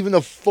do you even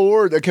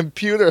afford a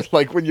computer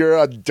like when you're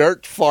a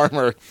dirt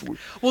farmer?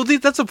 Well,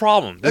 that's a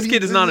problem. This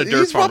kid is not a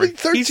dirt farmer. He's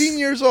probably 13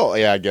 years old.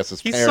 Yeah, I guess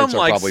his parents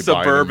are probably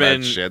suburban buying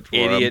him that shit for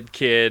idiot him.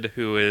 Kid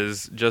who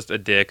is just a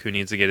dick who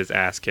needs to get his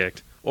ass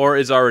kicked. Or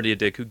is already a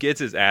dick who gets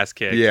his ass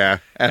kicked. Yeah,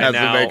 and has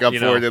now, to make up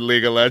for it in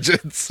League of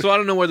Legends. So I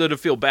don't know whether to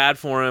feel bad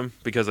for him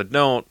because I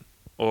don't,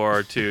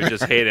 or to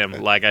just hate him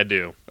like I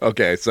do.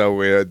 Okay,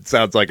 so it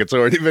sounds like it's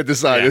already been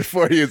decided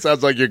for you. It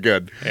sounds like you're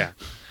good. Yeah.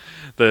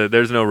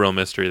 There's no real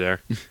mystery there.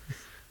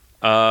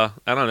 I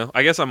don't know.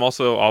 I guess I'm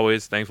also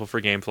always thankful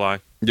for GameFly.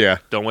 Yeah.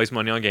 Don't waste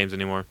money on games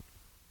anymore.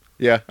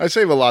 Yeah, I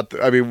save a lot.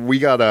 I mean, we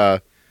got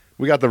the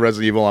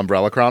Resident Evil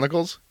Umbrella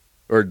Chronicles,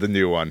 or the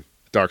new one,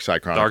 Dark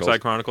Side Chronicles. Dark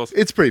Side Chronicles?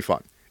 It's pretty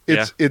fun.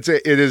 It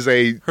is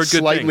a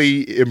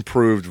slightly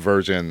improved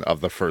version of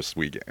the first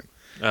Wii game.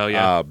 Oh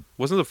yeah.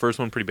 Wasn't the first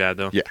one pretty bad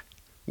though? Yeah.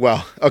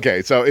 Well,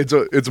 okay, so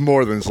it's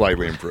more than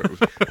slightly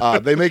improved.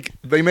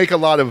 They make a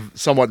lot of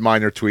somewhat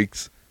minor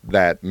tweaks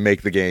that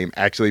make the game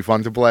actually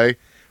fun to play,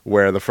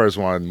 where the first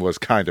one was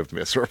kind of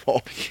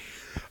miserable.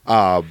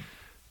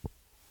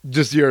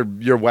 Just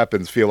your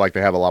weapons feel like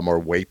they have a lot more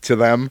weight to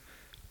them.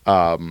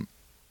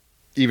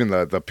 Even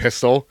the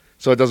pistol,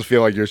 so it doesn't feel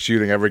like you're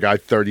shooting every guy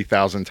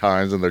 30,000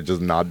 times and they're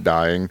just not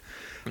dying.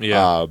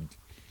 Yeah.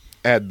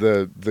 And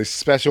the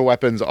special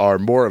weapons are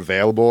more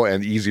available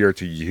and easier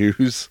to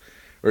use,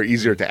 or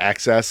easier to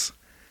access.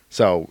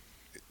 So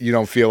you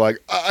don't feel like,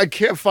 I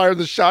can't fire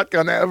the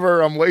shotgun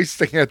ever, I'm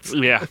wasting it.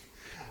 Yeah.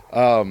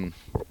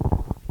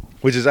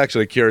 Which is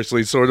actually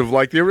curiously sort of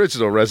like the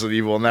original Resident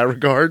Evil in that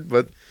regard,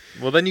 but...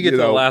 Well, then you get to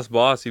the last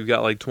boss, you've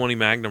got like 20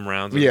 Magnum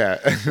rounds. Yeah.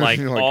 Like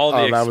all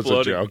the that exploding...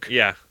 was a joke.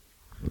 Yeah.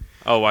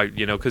 Oh,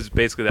 because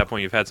basically at that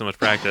point you've had so much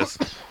practice.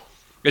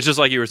 It's just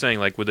like you were saying,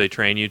 like, would they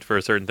train you for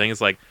a certain thing?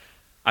 It's like,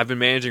 I've been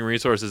managing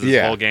resources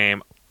this whole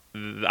game.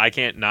 I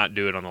can't not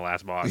do it on the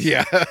last boss.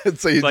 Yeah.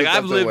 So you like, just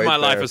I've have to lived wait my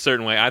life there. a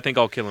certain way. I think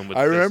I'll kill him with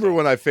I remember pistol.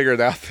 when I figured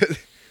out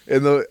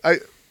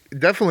that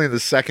definitely in the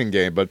second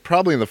game, but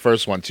probably in the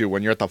first one too,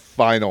 when you're at the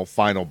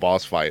final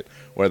boss fight,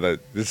 where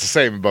it's the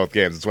same in both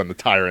games. It's when the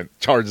tyrant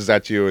charges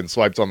at you and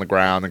swipes on the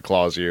ground and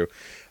claws you.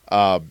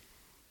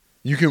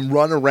 You can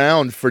run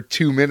around for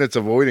 2 minutes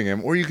avoiding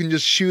him, or you can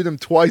just shoot him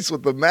twice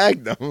with the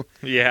Magnum.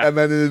 Yeah. And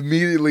then it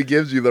immediately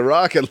gives you the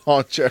rocket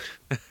launcher.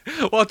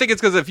 Well, I think it's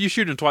because if you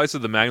shoot him twice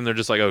with the Magnum, they're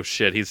just like, oh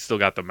shit, he's still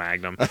got the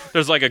Magnum.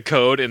 There's like a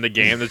code in the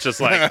game that's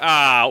just like,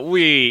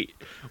 we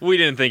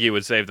didn't think he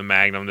would save the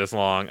Magnum this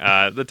long.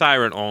 The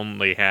Tyrant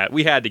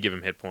we had to give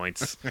him hit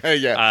points.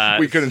 Yeah,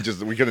 we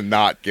couldn't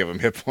not give him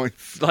hit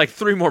points. Like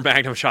 3 more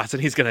Magnum shots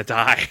and he's gonna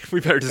die.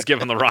 We better just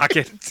give him the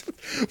rocket.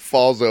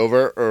 Falls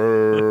over.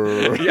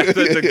 Yeah,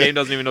 the game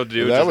doesn't even know what to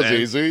do. That was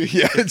easy.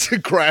 Yeah,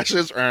 it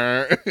crashes.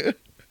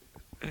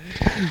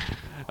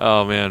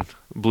 Oh man,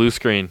 blue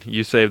screen.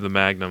 You saved the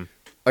Magnum.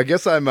 I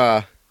guess I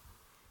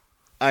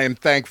am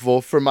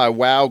thankful for my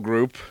WoW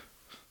group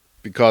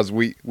because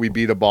we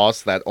beat a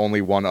boss that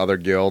only one other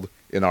guild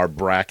in our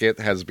bracket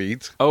has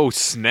beat. Oh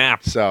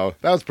snap! So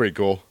that was pretty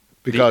cool.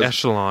 Because the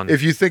echelon.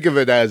 If you think of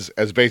it as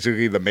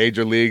basically the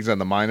major leagues and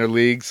the minor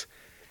leagues,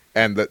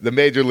 and the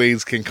major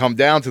leagues can come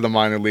down to the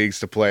minor leagues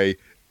to play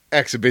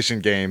exhibition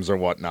games or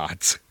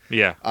whatnot.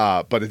 Yeah.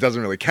 But it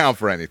doesn't really count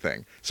for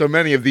anything. So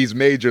many of these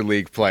major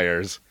league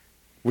players,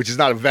 which is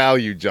not a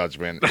value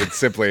judgment, it's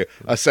simply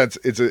a sense.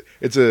 It's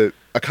a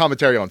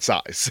commentary on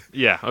size.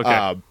 Yeah.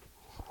 Okay.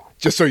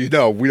 Just so you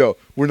know,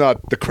 we're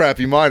not the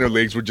crappy minor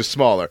leagues. We're just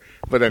smaller.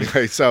 But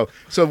anyway, so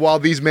while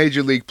these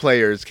major league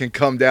players can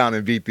come down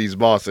and beat these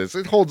bosses,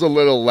 it holds a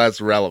little less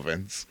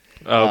relevance.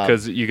 Oh,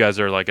 because you guys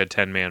are like a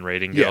 10-man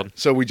rating guild. Yeah,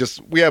 so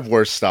we have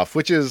worse stuff,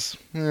 which is,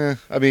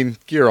 I mean,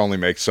 gear only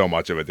makes so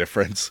much of a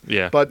difference.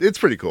 Yeah. But it's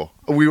pretty cool.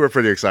 We were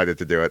pretty excited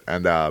to do it,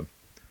 and I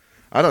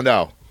don't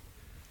know.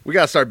 We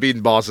got to start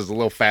beating bosses a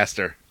little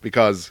faster,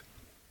 because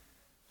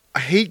I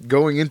hate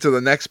going into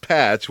the next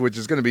patch, which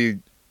is going to be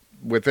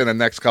within the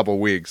next couple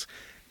weeks,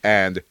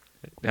 and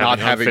not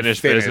having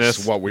finished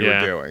business. What we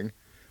were doing.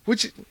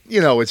 Which,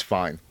 it's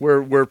fine.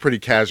 We're a pretty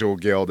casual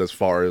guild as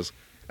far as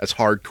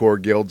hardcore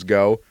guilds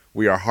go.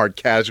 We are hard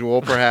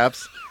casual,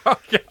 perhaps.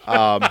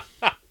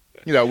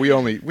 We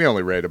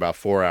only raid about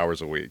 4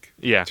 hours a week.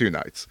 Yeah. 2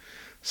 nights.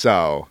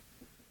 So,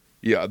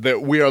 yeah,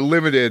 we are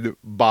limited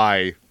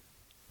by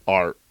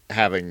our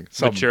having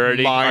some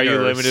maturity. Minor are you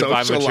limited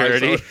by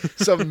maturity?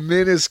 Some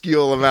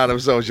minuscule amount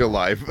of social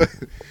life.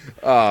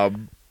 I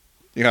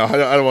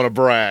don't want to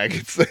brag.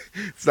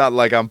 It's not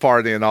like I'm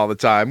partying all the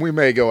time. We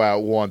may go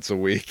out once a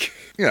week.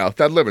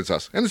 That limits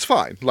us, and it's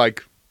fine.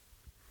 Like,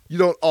 you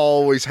don't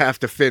always have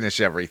to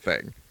finish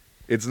everything.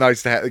 It's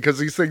nice to have, because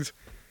these things,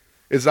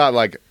 it's not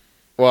like,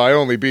 well, I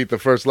only beat the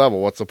first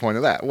level. What's the point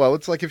of that? Well,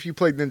 it's like if you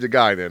played Ninja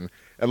Gaiden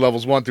and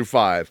levels 1 through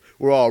 5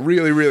 were all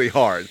really, really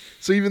hard.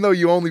 So even though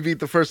you only beat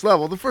the first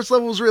level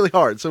was really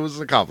hard. So it was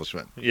an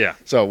accomplishment. Yeah.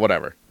 So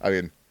whatever. I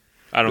mean,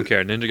 I don't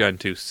care. Ninja Gaiden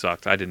 2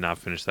 sucked. I did not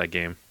finish that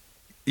game.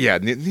 Yeah,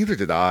 neither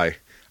did I.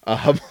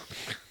 I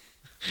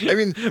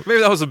mean, maybe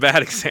that was a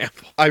bad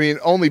example. I mean,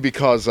 only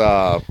because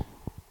I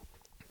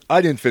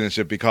didn't finish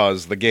it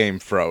because the game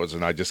froze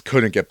and I just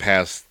couldn't get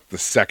past the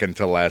second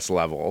to last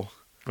level.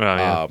 Oh,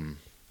 yeah.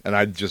 And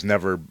I just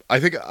never. I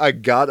think I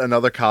got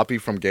another copy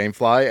from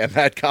GameFly, and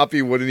that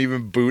copy wouldn't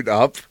even boot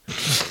up.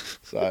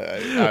 So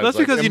that's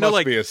because it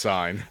must be a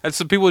sign. And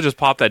so people would just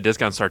pop that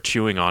disc out and start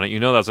chewing on it.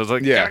 That. So it's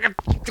like,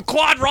 the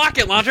quad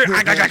rocket launcher. Oh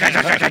my God,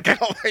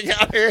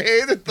 I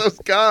hated those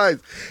guys,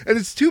 and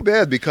it's too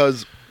bad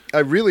because I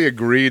really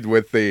agreed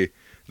with the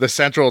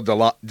central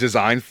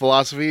design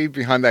philosophy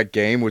behind that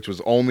game, which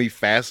was only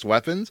fast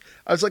weapons.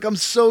 I was like, I'm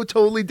so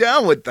totally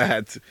down with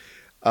that.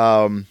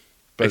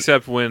 But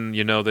except when,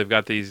 they've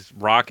got these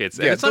rockets.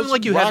 And it's not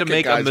like you had to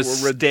make a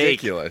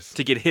mistake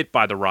to get hit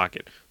by the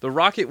rocket. The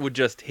rocket would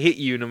just hit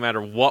you no matter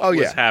what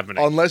was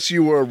happening. Unless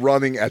you were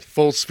running at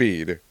full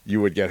speed, you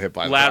would get hit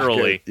by the rocket.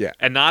 Laterally. Yeah.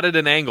 And not at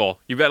an angle.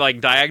 You bet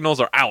like diagonals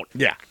are out.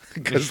 Yeah.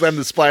 Because then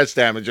the splash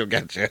damage will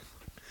get you.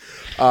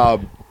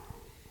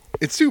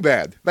 It's too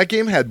bad. That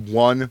game had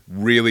one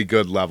really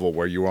good level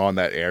where you were on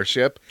that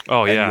airship.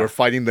 Oh, yeah. And you were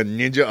fighting the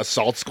ninja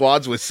assault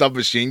squads with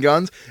submachine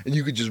guns. And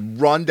you could just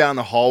run down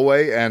the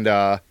hallway and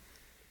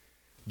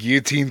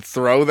guillotine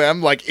throw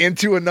them like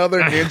into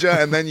another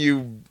ninja. And then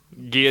you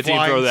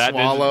guillotine throw that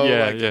swallow.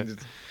 Ninja. Yeah.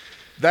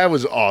 That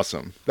was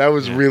awesome. That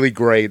was really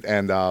great.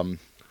 And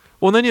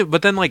well,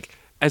 then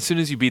as soon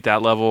as you beat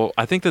that level,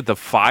 I think that the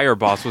fire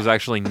boss was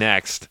actually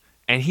next.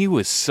 And he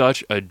was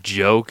such a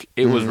joke.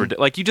 It was ridiculous.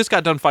 Like, you just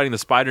got done fighting the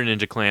Spider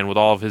Ninja Clan with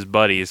all of his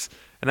buddies,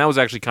 and that was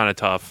actually kind of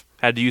tough.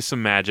 Had to use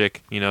some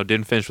magic.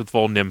 Didn't finish with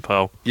full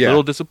Nimpo. Yeah. A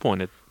little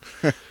disappointed.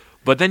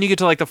 But then you get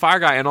to, the fire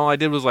guy, and all I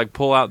did was,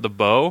 pull out the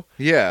bow.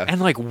 Yeah.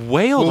 And,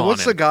 wailed on him.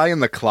 What's the guy in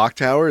the clock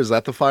tower? Is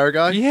that the fire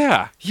guy?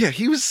 Yeah. Yeah,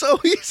 he was so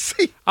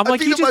easy. I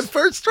beat him my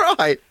first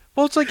try.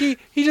 Well, it's like he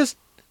just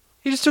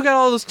He just took out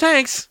all those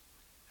tanks,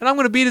 and I'm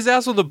going to beat his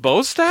ass with a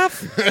bow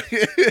staff?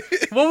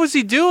 What was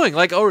he doing?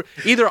 Like, or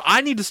either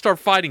I need to start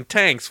fighting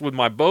tanks with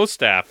my bow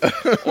staff,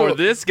 or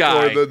this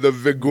guy... Or the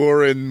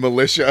Vigoran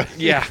militia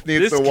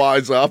needs to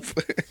wise up.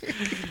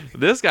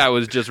 This guy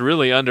was just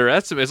really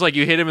underestimated. It's like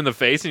you hit him in the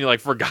face and you,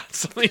 like, forgot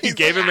something. You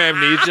gave him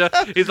amnesia.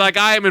 He's like,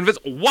 I am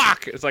invincible.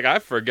 Whack! It's like, I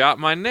forgot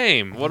my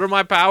name. What are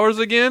my powers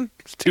again?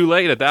 It's too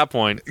late at that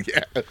point.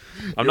 Yeah.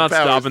 I'm not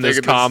stopping this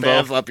combo.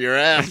 The staff up your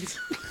ass.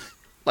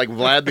 Like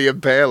Vlad the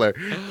Impaler.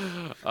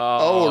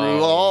 Oh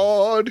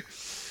Lord!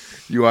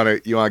 You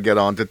wanna get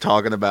on to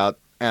talking about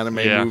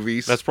anime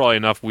movies? That's probably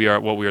enough.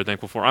 What we are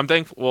thankful for. I'm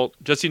thankful. Well,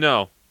 just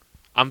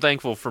I'm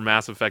thankful for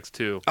Mass Effect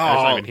 2.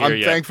 I'm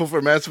thankful for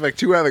Mass Effect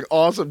 2 having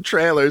awesome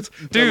trailers.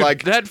 Dude,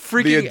 like that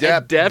freaking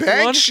adept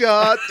one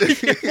shot.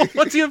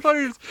 What's even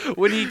funny is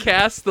when he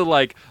casts the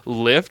like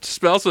lift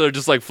spell, so they're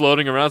just like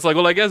floating around. It's like,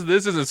 well, I guess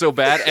this isn't so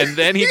bad, and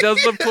then he does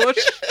the push.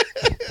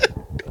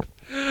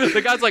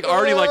 The guy's like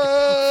already like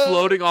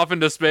floating off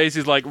into space.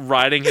 He's like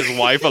writing his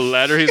wife a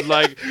letter. He's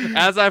like,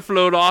 as I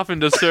float off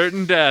into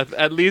certain death,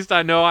 at least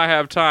I know I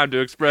have time to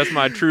express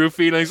my true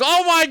feelings.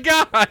 Oh my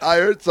God! I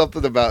heard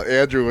something about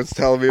Andrew was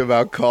telling me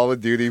about Call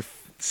of Duty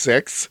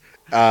 6,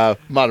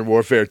 Modern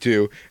Warfare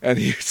 2, and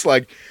he's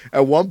like,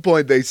 at one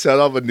point they set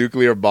off a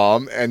nuclear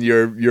bomb, and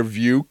your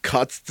view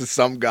cuts to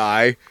some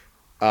guy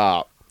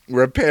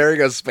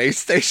repairing a space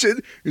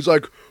station. He's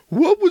like,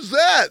 what was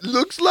that?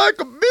 Looks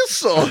like a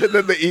missile. And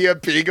then the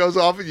EMP goes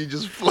off and you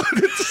just float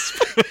into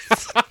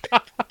space.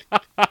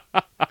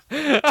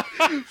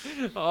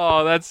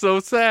 Oh, that's so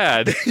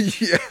sad.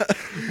 Yeah.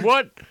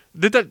 What?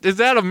 Is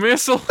that a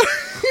missile?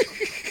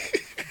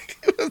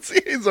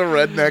 He's a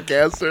redneck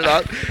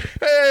astronaut.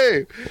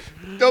 Hey,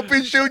 don't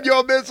be shooting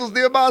your missiles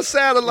near my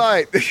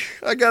satellite.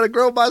 I gotta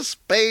grow my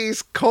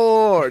space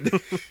cord.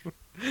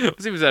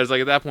 What's even sad is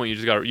like at that point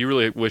you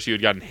really wish you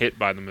had gotten hit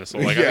by the missile.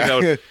 Like, yeah,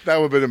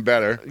 that would have been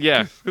better.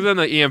 Yeah, because then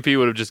the EMP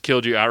would have just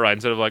killed you outright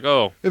instead of like,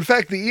 oh. In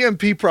fact, the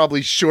EMP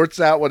probably shorts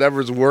out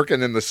whatever's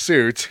working in the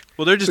suit.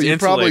 Well, they're just so you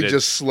insulated. Probably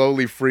just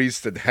slowly freeze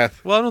to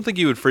death. Well, I don't think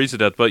you would freeze to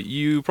death, but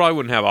you probably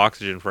wouldn't have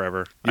oxygen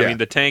forever. Yeah. I mean,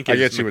 the tank is... I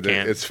guess you would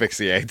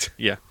asphyxiate.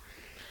 Yeah.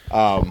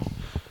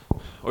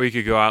 Or you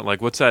could go out,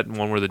 like, what's that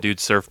one where the dude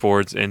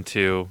surfboards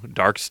into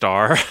Dark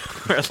Star?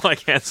 Where it,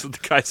 like, ends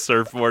with the guy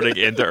surfboarding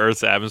into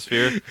Earth's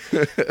atmosphere.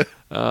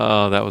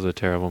 Oh, that was a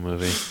terrible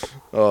movie.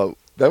 Oh,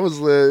 it was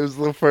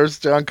the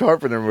first John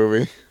Carpenter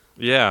movie.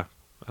 Yeah.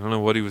 I don't know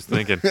what he was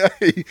thinking.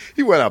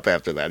 he went up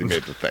after that. He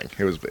made the thing.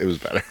 It was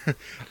better.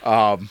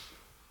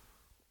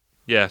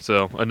 Yeah,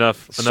 so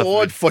enough.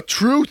 Sword for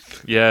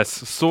Truth. Yes,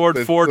 Sword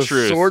for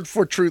Truth. Sword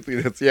for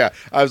Truth. Yeah,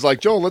 I was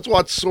like, Joel, let's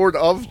watch Sword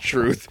of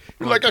Truth.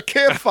 You're like, I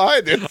can't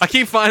find it. I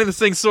keep finding this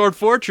thing Sword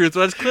for Truth,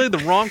 but that's clearly the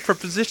wrong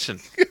preposition.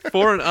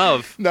 For and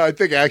of. No, I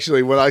think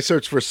actually when I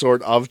searched for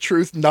Sword of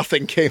Truth,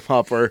 nothing came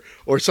up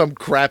or some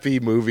crappy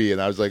movie, and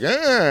I was like,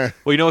 eh.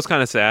 Well, you know what's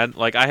kind of sad?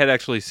 Like, I had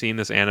actually seen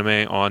this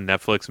anime on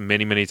Netflix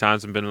many, many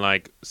times and been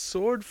like,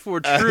 Sword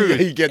for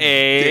Truth. You get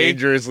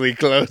dangerously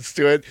close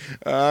to it.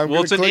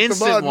 Well, it's an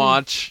instant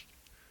watch.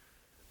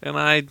 And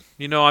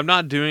I'm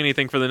not doing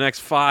anything for the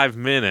next 5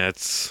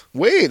 minutes.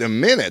 Wait a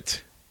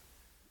minute.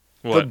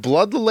 What? The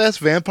Blood the Last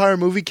Vampire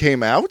movie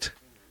came out?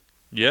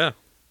 Yeah.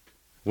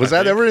 Was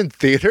that ever in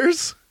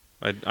theaters?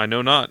 I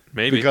know not.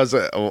 Maybe. Because,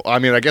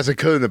 I guess it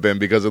couldn't have been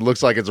because it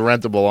looks like it's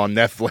rentable on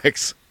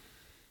Netflix.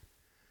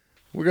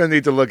 We're going to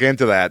need to look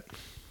into that.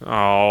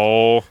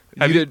 Oh.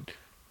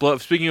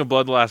 Speaking of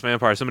Blood the Last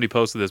Vampire, somebody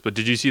posted this, but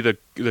did you see the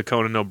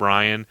Conan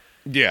O'Brien?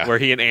 Yeah. Where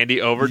he and Andy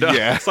overdosed?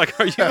 Yeah. It's like,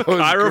 are you a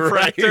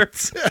chiropractor?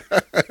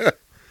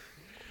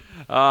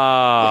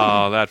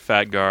 Oh, that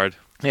fat guard.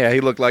 Yeah,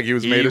 he looked like he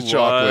was made of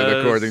chocolate,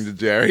 according to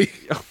Jerry.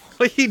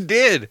 He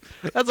did.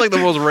 That's like the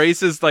most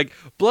racist, like,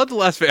 Blood the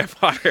Last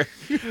Vampire.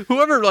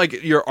 Whoever,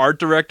 like, your art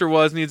director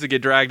needs to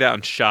get dragged out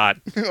and shot.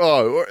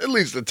 Oh, or at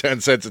least a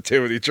 10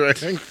 sensitivity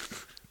training.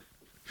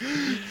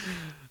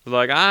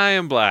 Like, I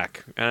am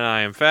black, and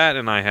I am fat,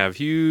 and I have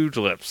huge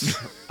lips.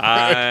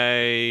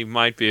 I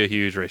might be a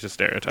huge racist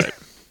stereotype.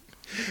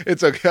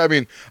 It's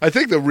okay. I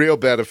think the real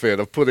benefit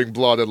of putting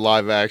Blood in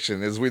live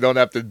action is we don't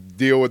have to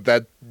deal with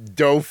that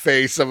dough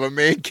face of a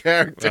main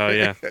character. Oh,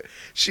 yeah.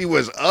 She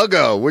was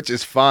uggo, which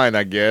is fine,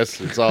 I guess.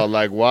 It's all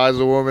like, why is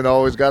a woman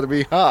always got to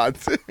be hot?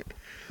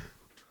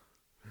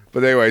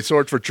 But anyway,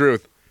 Sword for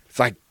Truth. It's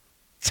like,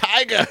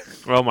 Tiger.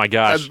 Oh my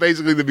gosh. That's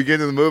basically the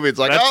beginning of the movie. It's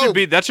like,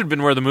 that should have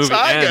been where the movie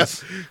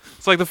ends.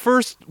 It's like the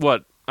first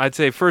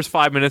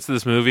 5 minutes of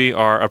this movie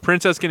are a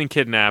princess getting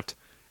kidnapped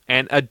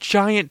and a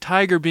giant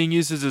tiger being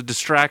used as a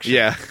distraction.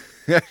 Yeah.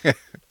 And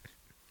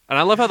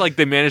I love how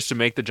they managed to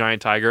make the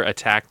giant tiger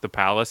attack the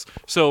palace.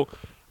 So,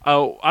 I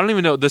don't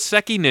even know. The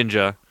Seki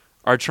ninja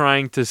are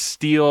trying to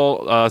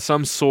steal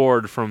some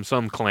sword from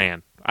some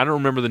clan. I don't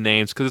remember the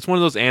names because it's one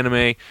of those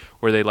anime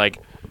where they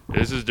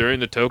this is during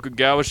the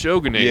Tokugawa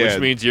shogunate, which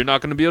means you're not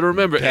going to be able to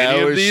remember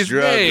any of these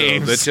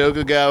names. The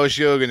Tokugawa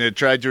shogunate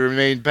tried to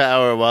remain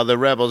power while the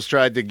rebels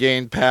tried to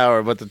gain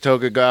power, but the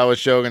Tokugawa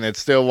shogunate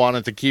still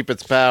wanted to keep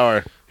its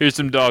power. Here's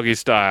some doggy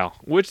style,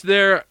 which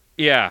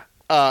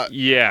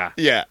Yeah.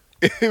 Yeah.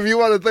 If you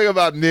want to think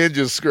about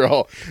Ninja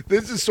Scroll,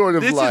 this is sort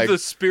of This like... is the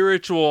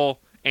spiritual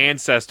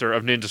ancestor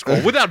of Ninja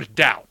Scroll, without a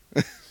doubt.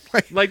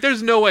 Like,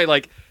 there's no way,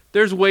 like,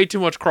 there's way too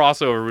much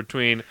crossover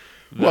between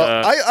the...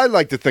 Well, I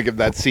like to think of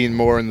that scene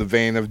more in the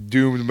vein of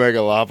Doomed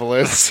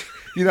Megalopolis.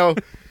 You know,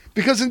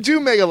 because in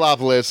Doomed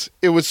Megalopolis,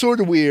 it was sort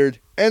of weird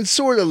and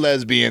sort of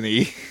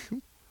lesbian-y.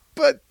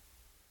 But...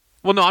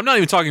 Well, no, I'm not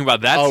even talking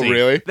about that scene. Oh,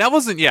 really? That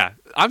wasn't, yeah.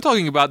 I'm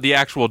talking about the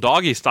actual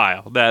doggy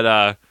style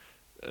that,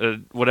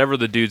 whatever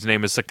the dude's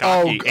name is,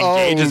 Sakaki,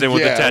 engages in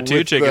with the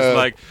tattoo chick. It's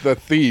like... The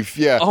thief,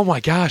 yeah. Oh,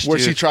 my gosh, Where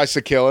dude. she tries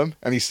to kill him,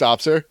 and he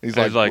stops her. He's And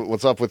like, he's like,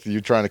 what's up with you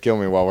trying to kill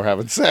me while we're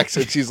having sex?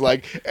 And she's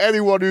like,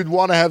 anyone who'd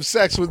want to have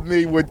sex with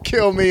me would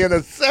kill me in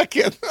a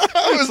second.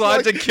 I was So I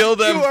had to kill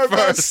them you are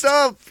first. messed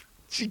up.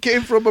 She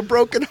came from a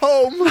broken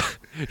home.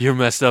 You're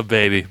messed up,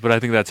 baby, but I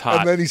think that's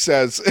hot. And then he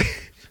says,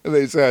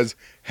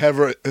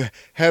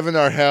 heaven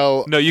or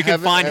hell. No, you can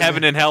find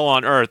heaven and hell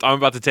on earth. I'm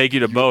about to take you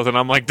to both. And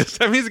I'm like, does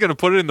that mean he's going to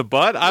put it in the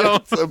butt? I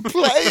don't... It's a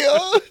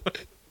player.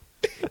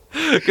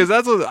 Because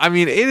that's what... I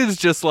mean, it is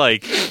just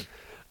like...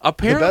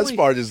 Apparently... The best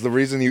part is the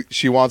reason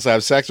she wants to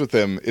have sex with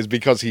him is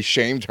because he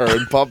shamed her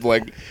in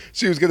public.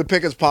 She was going to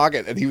pick his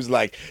pocket, and he was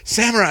like,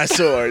 samurai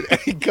sword. And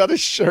he cut his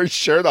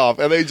shirt off,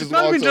 and then he just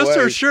Not walks even just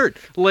away. her shirt.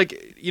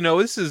 Like, you know,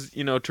 this is,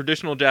 you know,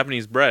 traditional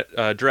Japanese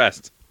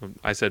dressed.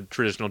 I said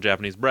traditional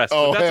Japanese breast.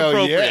 Oh, but that's hell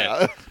appropriate.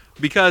 yeah.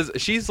 Because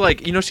she's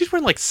like, you know, she's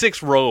wearing like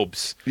 6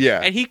 robes. Yeah.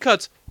 And he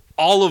cuts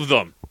all of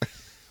them.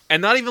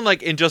 And not even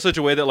like in just such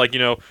a way that, like, you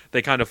know,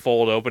 they kind of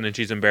fold open and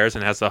she's embarrassed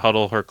and has to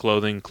huddle her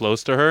clothing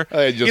close to her.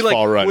 They just he, like,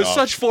 fall right with off.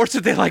 such force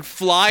that they like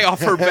fly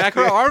off her back.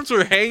 Her arms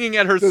were hanging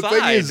at her The side.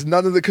 thing is,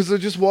 none of the... Because they're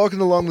just walking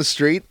along the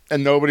street,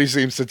 and nobody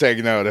seems to take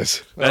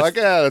notice. They're like,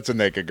 that's a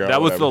naked girl. That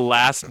was whatever. the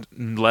last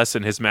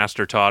lesson his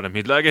master taught him.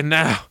 He's like, and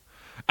now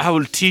I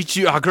will teach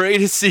you our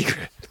greatest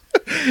secret.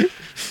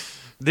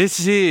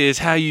 This is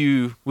how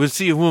you will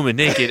see a woman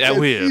naked at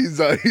will. He's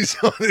on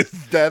his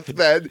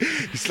deathbed.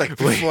 He's like,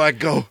 before I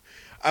go,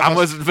 I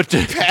must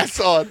pass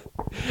on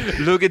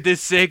Look at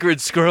this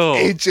sacred scroll.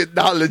 ancient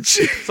knowledge.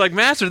 It's like,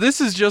 Master,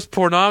 this is just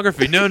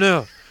pornography.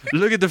 No.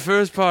 Look at the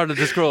first part of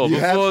the scroll. You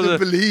have to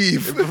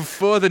believe.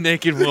 Before the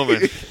naked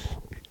woman.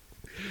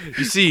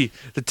 You see,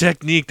 the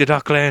technique that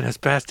our clan has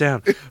passed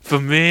down for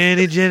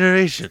many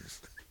generations.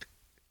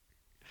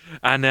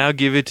 I now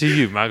give it to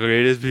you, my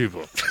greatest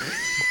people.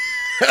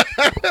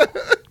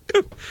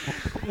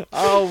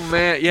 Oh,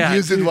 man. Yeah.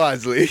 Use it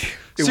wisely.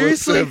 It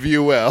Seriously? will serve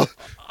you well.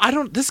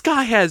 This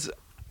guy has...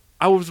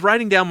 I was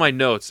writing down my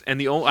notes,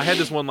 and I had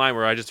this one line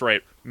where I just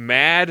write,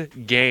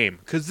 mad game.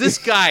 Because this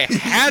guy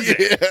has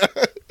it.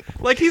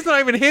 Like, he's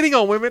not even hitting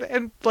on women,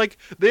 and, like,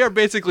 they are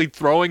basically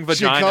throwing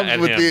vagina She comes at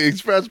with him. the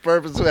express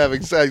purpose of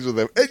having sex with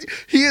him. And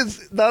he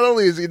is, not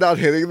only is he not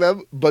hitting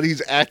them, but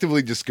he's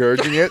actively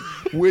discouraging it,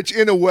 which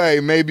in a way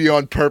may be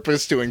on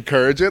purpose to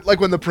encourage it. Like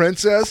when the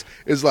princess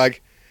is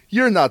like,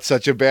 you're not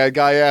such a bad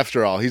guy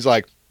after all. He's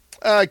like,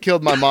 I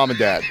killed my mom and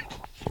dad.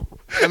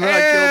 And then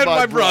I killed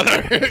my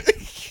brother.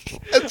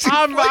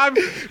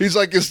 He's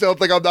like, you still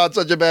think I'm not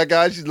such a bad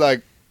guy? She's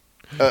like,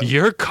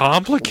 You're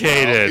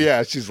complicated. well,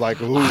 yeah, she's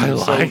like, ooh, I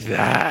so like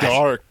that.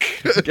 dark.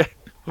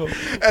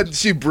 And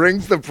she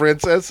brings the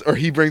princess, or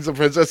he brings the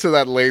princess to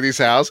that lady's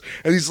house,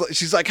 and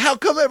she's like, how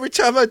come every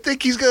time I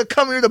think he's gonna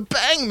come here to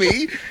bang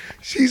me,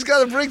 she's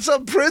gotta bring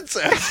some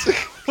princess?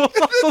 And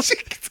then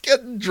she's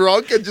getting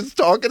drunk and just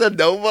talking to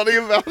nobody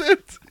about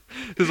it.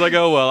 He's like,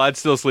 oh, well, I'd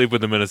still sleep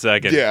with him in a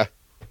second. Yeah,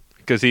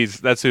 Because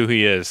that's who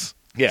he is.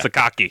 Yeah.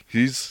 Sakaki.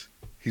 he's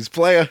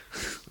player.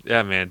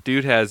 Yeah, man.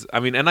 Dude has... I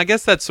mean, and I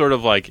guess that's sort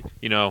of like,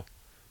 you know,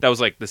 that was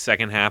like the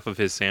second half of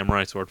his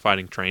samurai sword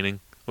fighting training,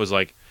 was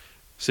like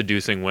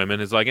seducing women.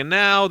 It's like, and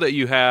now that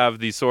you have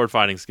these sword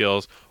fighting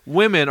skills,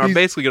 women are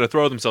basically going to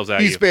throw themselves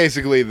at He's you.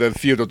 basically the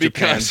feudal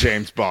Japan Because-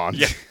 James Bond.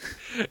 Yeah.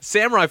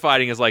 Samurai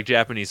fighting is like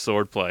Japanese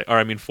sword play, or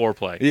I mean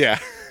foreplay. Yeah.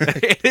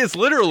 It is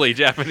literally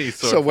Japanese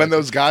sword So when fighting.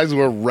 those guys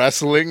were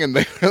wrestling and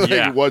they were like,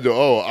 Yeah.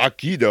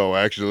 Aikido,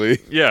 actually.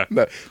 Yeah.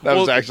 That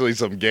was Well- actually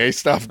some gay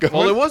stuff going on.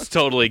 Well, it was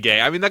totally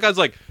gay. I mean, that guy's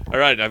like, all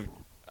right,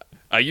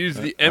 I use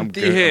the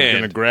empty hand.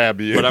 I'm gonna grab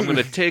you. But I'm going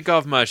to take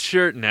off my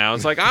shirt now.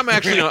 It's like, I'm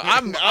actually,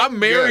 I'm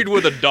married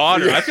with a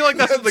daughter. Yeah, I feel like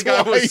that's what the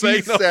guy why was he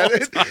saying the said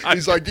whole it. time.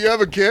 He's like, do you have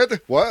a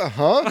kid? What?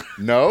 Huh?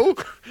 No?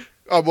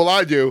 Well,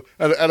 I do.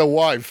 And a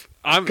wife.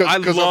 I 'Cause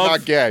love I'm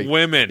not gay.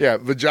 women. Yeah,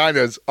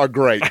 vaginas are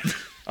great.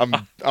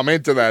 I'm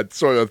into that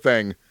sort of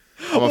thing.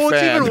 I'm a Well, what's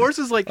fan even worse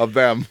is like, of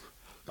them.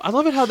 I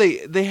love it how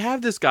they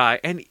have this guy,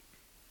 and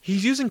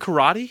he's using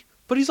karate,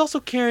 but he's also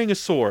carrying a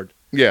sword.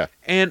 Yeah.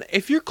 And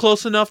if you're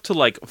close enough to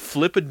like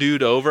flip a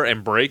dude over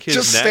and break his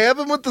Just neck, stab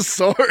him with the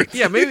sword.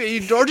 yeah,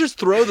 maybe, or just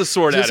throw the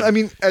sword at him. I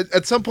mean,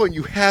 at some point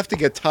you have to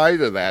get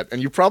tired of that,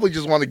 and you probably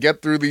just want to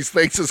get through these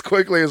things as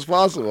quickly as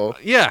possible.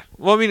 Yeah.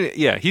 Well, I mean,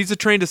 yeah, he's a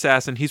trained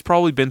assassin. He's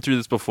probably been through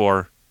this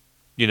before.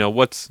 You know,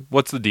 what's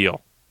the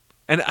deal?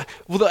 And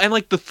and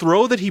like the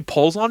throw that he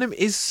pulls on him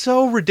is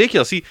so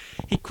ridiculous. He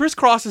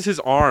crisscrosses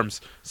his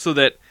arms so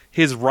that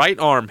his right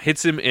arm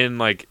hits him in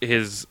like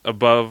his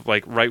above,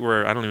 like right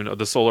where I don't even know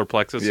the solar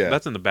plexus. Yeah.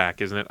 That's in the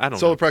back, isn't it? I don't know.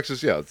 Solar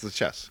plexus, yeah, it's the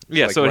chest. It's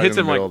Yeah, like so it right hits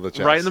in the him middle like of the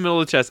chest. right in the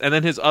middle of the chest, and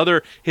then his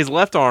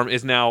left arm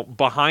is now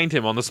behind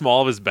him on the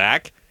small of his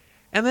back,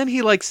 and then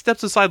he like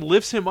steps aside,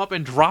 lifts him up,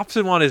 and drops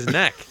him on his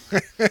neck.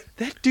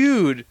 That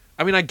dude.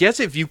 I mean, I guess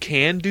if you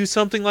can do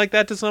something like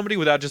that to somebody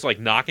without just like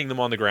knocking them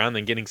on the ground and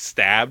then getting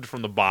stabbed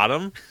from the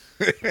bottom.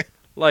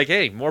 Like,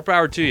 hey, more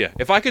power to you.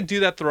 If I could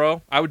do that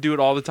throw, I would do it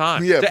all the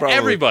time. Yeah, to probably.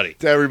 everybody.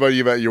 To everybody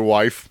you met, your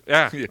wife.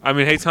 Yeah. I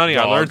mean, hey, honey,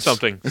 I learned Dogs.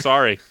 something.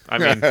 Sorry. I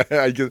mean,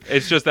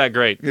 it's just that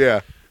great.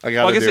 Yeah, I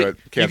gotta Well, I guess do it.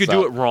 you Can't could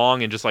stop. do it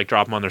wrong and just like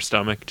drop them on their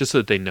stomach, just so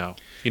that they know.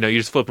 You know, you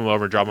just flip them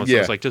over and drop them on their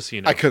Yeah. stomach, like just so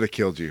you know. I could have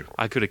killed you.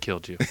 I could have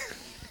killed you,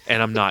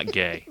 and I'm not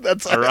gay.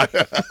 That's all right.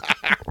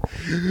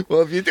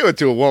 Well, if you do it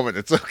to a woman,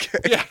 it's okay.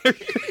 Yeah.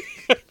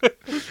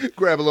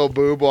 Grab a little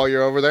boob while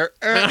you're over there.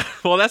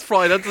 Well, that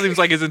seems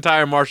like his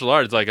entire martial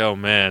art. It's like, oh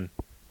man,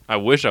 I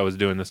wish I was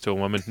doing this to a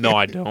woman. No,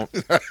 I don't.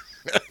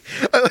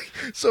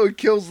 So he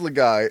kills the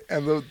guy,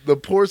 and the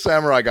poor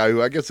samurai guy,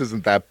 who I guess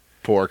isn't that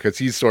poor, because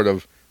he's sort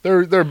of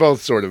they're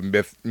both sort of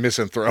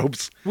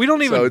misanthropes. We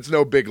don't even. So it's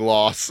no big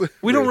loss.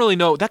 We don't really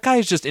know. That guy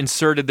is just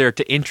inserted there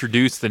to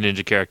introduce the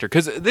ninja character,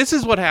 because this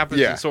is what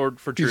happens in Sword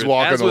for Truth. He's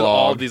walking As with along.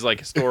 all of these like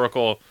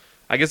historical.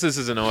 I guess this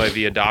is an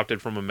OAV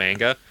adopted from a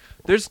manga.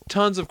 There's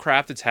tons of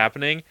crap that's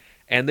happening,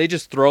 and they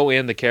just throw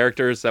in the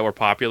characters that were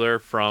popular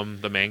from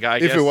the manga, I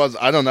guess. If it was,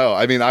 I don't know.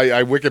 I mean,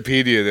 I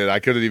Wikipedia'd it. I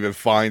couldn't even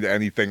find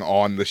anything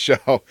on the show.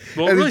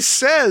 Well, and really- it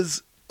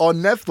says on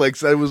Netflix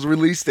that it was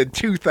released in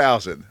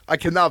 2000. I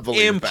cannot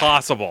believe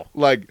Impossible. that.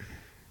 Like,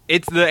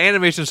 It's the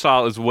animation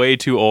style is way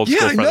too old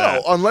school yeah, I for know.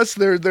 that. Unless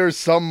there's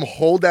some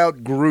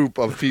holdout group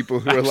of people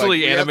who are like Actually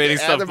 "We have to animating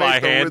stuff animate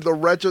by hand." The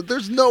retro.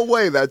 There's no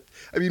way that.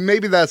 I mean,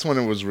 maybe that's when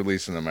it was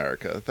released in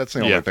America. That's the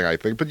only Yeah. thing I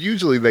think. But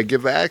usually they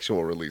give the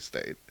actual release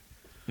date.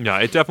 No,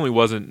 it definitely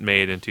wasn't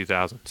made in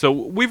 2000. So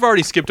we've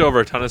already skipped over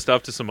a ton of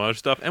stuff to some other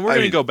stuff, and we're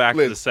going to go back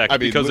to the second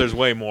because there's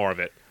way more of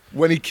it.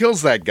 When he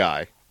kills that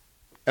guy,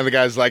 and the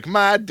guy's like,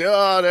 "My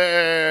daughter,"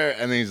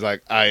 and then he's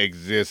like, "I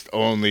exist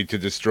only to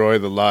destroy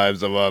the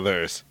lives of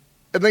others."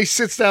 And then he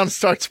sits down and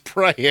starts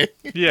praying.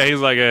 Yeah, he's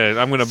like,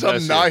 I'm going to bless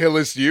Some you.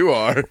 nihilist you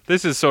are.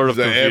 This is sort of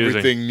That confusing.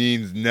 everything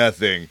means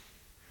nothing.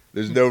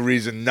 There's no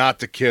reason not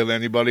to kill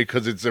anybody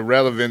because it's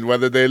irrelevant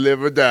whether they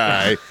live or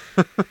die.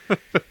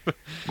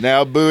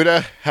 Now,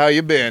 Buddha, how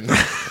you been?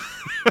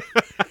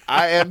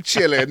 I am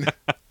chilling.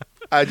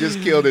 I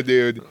just killed a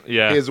dude.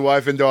 Yeah. His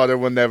wife and daughter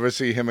will never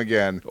see him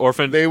again.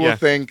 Orphan. They will yeah.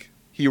 think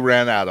he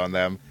ran out on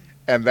them,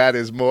 and that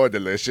is more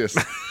delicious.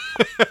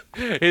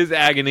 His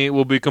agony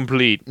will be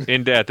complete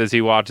in death as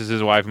he watches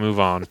his wife move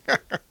on.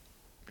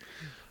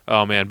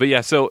 Oh, man. But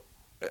yeah, so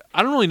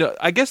I don't really know.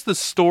 I guess the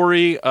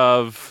story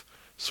of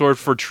Sword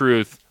for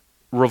Truth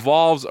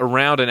revolves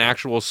around an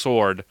actual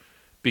sword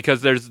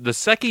because there's the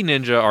Seki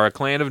ninja are a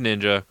clan of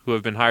ninja who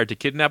have been hired to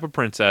kidnap a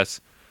princess,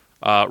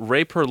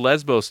 rape her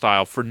lesbo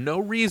style for no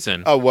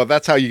reason. Oh, well,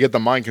 that's how you get the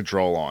mind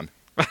control on.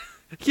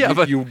 Yeah,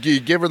 but You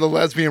give her the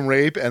lesbian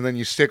rape, and then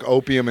you stick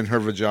opium in her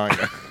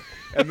vagina.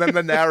 And then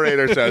the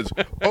narrator says,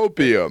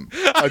 "Opium,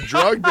 a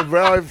drug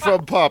derived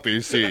from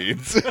poppy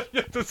seeds."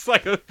 it's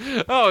like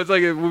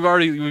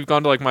we've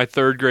gone to like my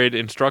third grade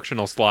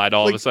instructional slide.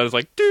 All of a sudden, it's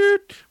like, dude,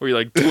 where you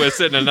like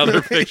twist it and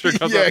another picture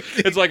comes Yeah. up.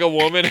 It's like a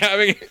woman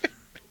having.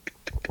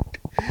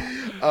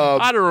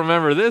 I don't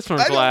remember this from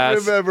I class.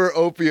 don't remember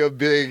opium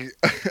being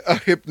a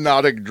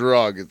hypnotic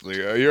drug. It's like,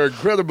 you're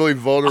incredibly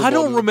vulnerable. I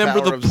don't to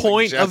remember power the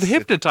point of suggestion.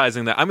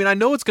 hypnotizing that. I mean, I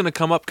know it's going to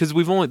come up because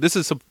this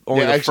is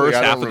only the Actually, first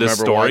I half don't of this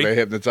remember why story. they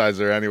hypnotized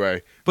her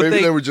anyway. But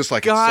Maybe they were just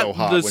like, it's got so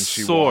hot the when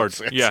she sword.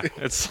 walks. Yeah,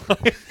 it's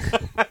like,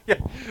 yeah.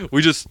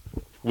 We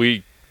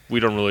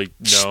don't really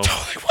know.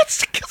 Totally wants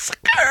to kiss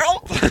a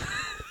girl.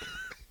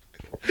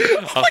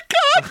 Oh my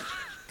god!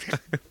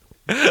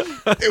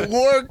 It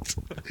worked.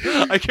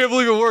 I can't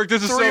believe it worked.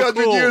 This is so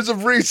 300 cool. years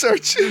of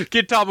research.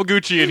 Get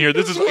Tamaguchi in here.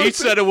 This is each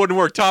said it wouldn't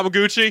work.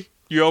 Tamaguchi,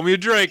 you owe me a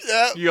drink.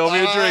 Yeah. You owe me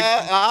a drink.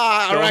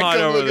 All Go right, hide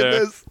come over look there. at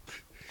this.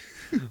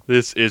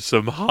 This is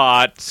some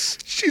hot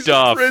She's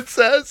stuff. a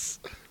princess.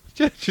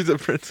 She's a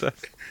princess.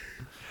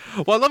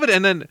 Well, I love it.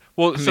 And then,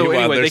 so Meanwhile,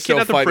 anyway, they're they still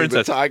kidnap the fighting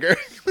princess. The tiger.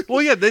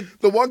 Well, yeah,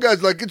 The one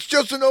guy's like, it's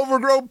just an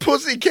overgrown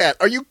pussycat.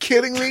 Are you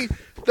kidding me?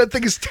 That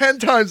thing is 10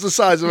 times the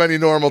size of any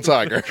normal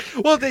tiger.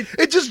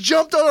 It just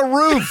jumped on a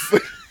roof.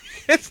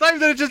 It's not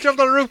even that it just jumped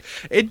on a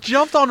roof. It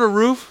jumped on a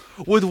roof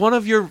with one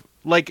of your,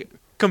 like,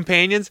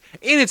 companions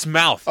in its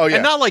mouth. Oh, yeah.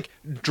 And not, like,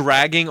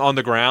 dragging on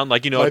the ground.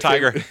 Like, My a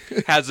tiger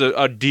favorite. has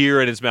a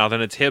deer in its mouth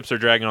and its hips are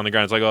dragging on the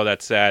ground. It's like, oh,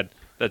 that's sad.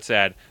 That's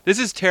sad. This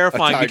is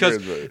terrifying A tiger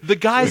because is the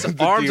guy's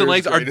the arms and deer's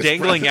legs are greatest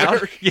dangling out.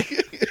 predator. Yeah.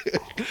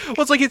 Well,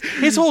 it's like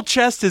his whole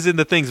chest is in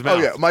the thing's mouth.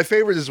 Oh, yeah. My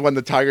favorite is when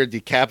the tiger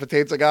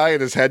decapitates a guy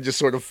and his head just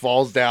sort of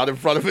falls down in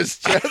front of his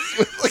chest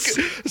with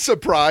like a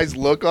surprised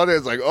look on it.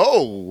 It's like,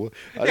 oh.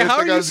 I didn't How are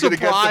think I you was gonna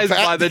get surprised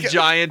bat by the together.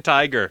 giant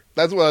tiger?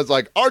 That's when I was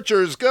like,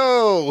 archers,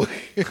 go.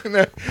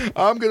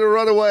 I'm going to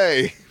run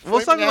away. Well,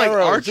 it's not Flaming even like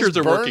arrows. archers Just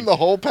are burn working. the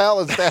whole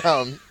palace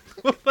down.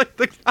 Like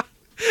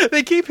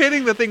They keep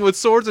hitting the thing with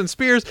swords and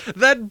spears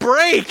that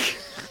break.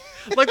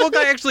 Like, one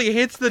guy actually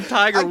hits the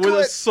tiger with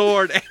a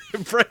sword and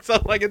it breaks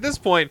up. Like, at this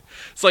point,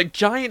 it's like,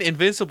 giant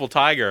invincible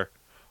tiger.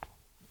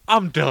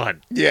 I'm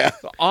done. Yeah.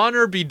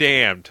 Honor be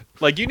damned.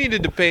 Like, you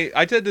needed to pay.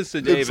 I said this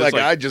to Dave. It's like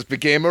I just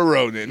became a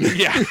Ronin.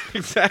 Yeah,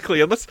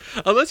 exactly.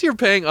 Unless you're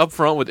paying up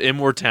front with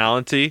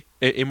immortality,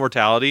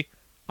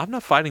 I'm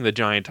not fighting the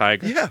giant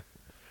tiger. Yeah.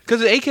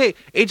 Because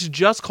it's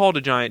just called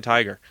a giant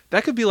tiger.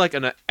 That could be like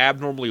an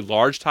abnormally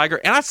large tiger,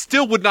 and I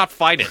still would not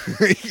fight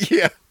it.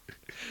 Yeah.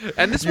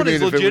 And this one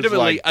is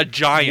legitimately a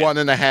giant.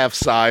 1.5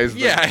 size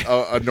than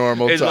a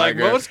normal it's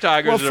tiger. Like most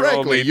tigers well,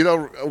 frankly,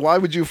 why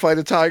would you fight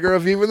a tiger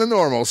of even the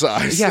normal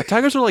size? Yeah,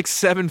 tigers are like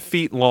 7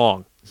 feet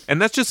long.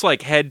 And that's just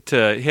like head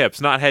to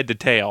hips, not head to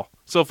tail.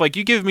 So if like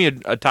you give me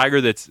a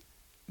tiger that's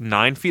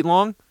 9 feet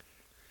long,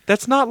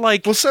 that's not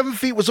like... Well, 7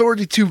 feet was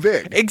already too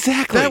big.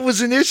 Exactly. That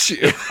was an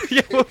issue.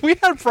 Yeah, we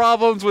had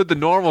problems with the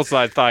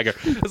normal-sized tiger.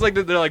 It's like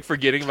they're like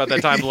forgetting about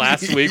that time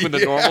last week when the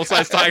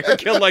normal-sized tiger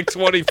killed like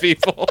 20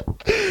 people.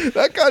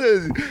 That kind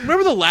of...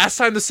 Remember the last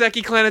time the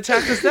Seki clan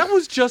attacked us? That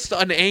was just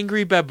an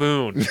angry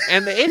baboon.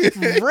 And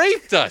it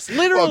raped us,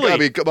 literally. Well, I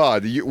mean, come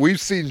on. We've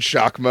seen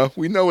Shakma.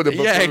 We know what a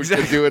baboon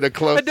can do in a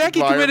close environment.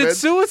 Hideki committed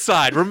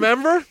suicide,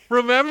 remember?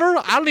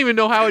 I don't even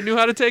know how it knew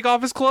how to take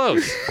off his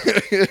clothes.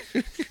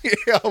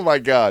 Oh, my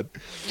God.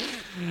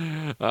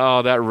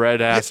 Oh, that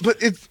red ass.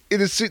 But it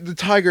is the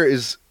tiger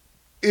is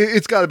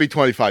it's got to be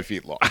 25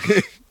 feet long.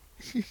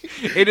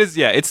 It is,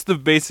 yeah. It's the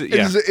basic.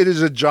 Yeah. It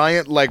is a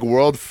giant like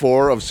World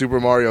 4 of Super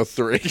Mario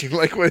 3.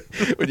 Like when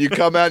you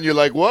come out and you're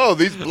like, whoa,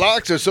 these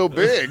blocks are so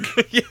big.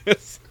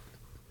 Yes.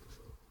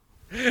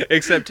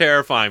 Except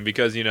terrifying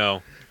because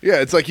Yeah,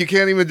 it's like you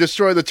can't even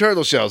destroy the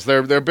turtle shells.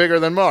 They're bigger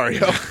than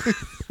Mario.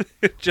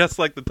 Just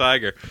like the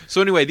tiger.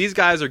 So anyway, these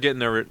guys are getting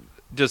their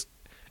just.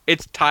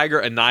 It's tiger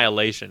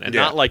annihilation, and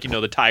not like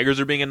the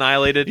tigers are being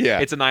annihilated. Yeah,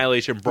 it's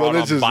annihilation brought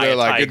on by a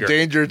like tiger.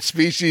 Endangered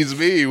species,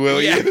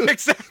 will you?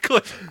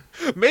 Exactly.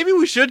 Maybe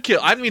we should kill.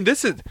 I mean,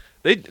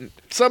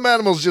 some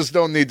animals just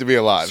don't need to be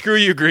alive. Screw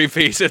you,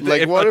 Greenpeace. If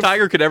a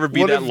tiger could ever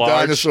be that large,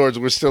 dinosaurs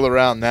were still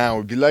around now,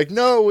 we'd be like,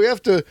 no, we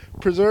have to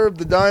preserve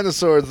the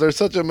dinosaurs. They're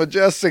such a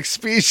majestic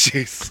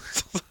species.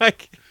 It's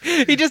like.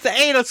 He just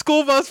ate a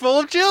school bus full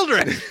of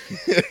children.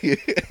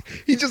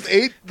 He just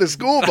ate the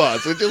school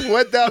bus. It just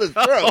went down his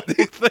throat.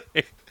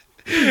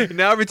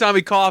 Now every time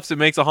he coughs, it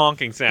makes a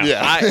honking sound.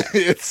 Yeah,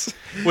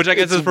 which I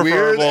guess is preferable.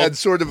 Weird and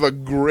sort of a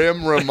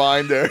grim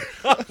reminder.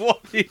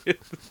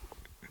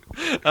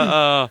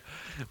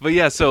 But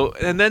yeah, so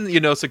and then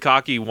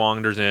Sakaki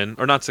wanders in,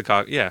 or not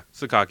Sakaki,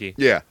 Sakaki.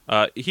 Yeah,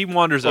 he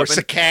wanders or up. Or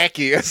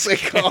Sakaki, as they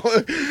call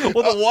it.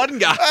 Well, the one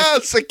guy. Oh,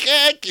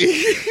 Sakaki.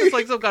 It's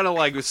like some kind of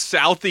like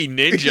Southie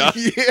ninja.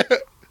 Yeah.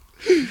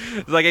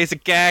 It's like, hey,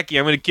 Sakaki,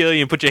 I'm going to kill you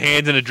and put your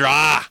hands in a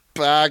drawer.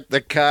 Park the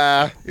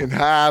car in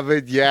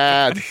Harvard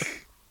Yard.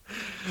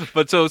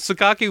 But so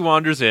Sakaki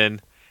wanders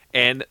in,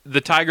 and the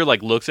tiger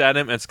like looks at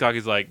him, and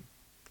Sakaki's like,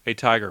 hey,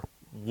 tiger.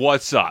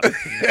 What's up?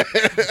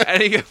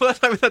 And he goes,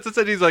 that's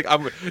what he's like,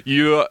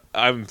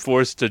 I'm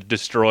forced to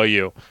destroy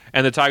you.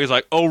 And the tiger's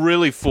like, oh,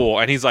 really, fool?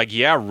 And he's like,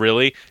 yeah,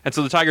 really? And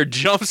so the tiger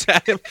jumps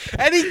at him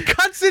and he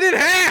cuts it in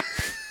half.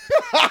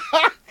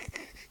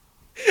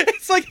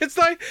 It's like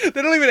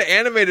they don't even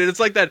animate it. It's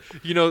like that,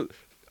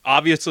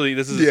 obviously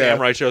this is a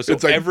samurai show, so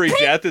like, every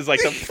death is like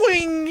a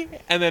fling,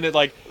 and then it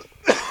like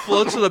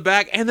floats to the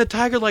back, and the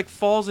tiger like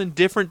falls in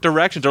different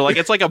directions, or like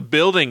it's like a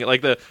building,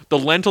 like the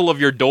lintel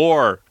of your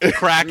door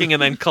cracking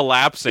and then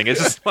collapsing.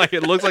 It's just like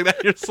it looks like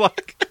that. You're just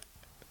like,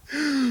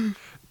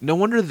 no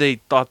wonder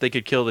they thought they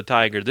could kill the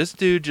tiger. This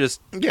dude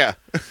just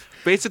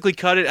basically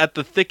cut it at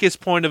the thickest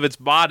point of its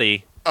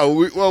body. Oh,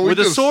 with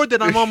a sword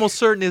that I'm almost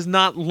certain is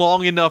not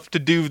long enough to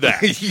do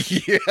that. He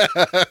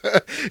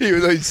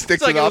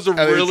sticks it up, it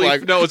was really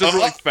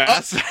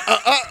fast.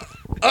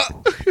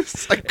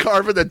 It's like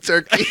carving a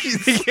turkey.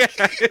 Yeah,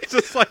 it's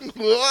just like,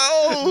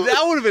 whoa.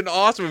 That would have been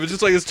awesome if it's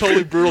just like this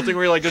totally brutal thing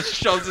where he like just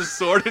shoves his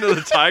sword into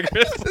the tiger.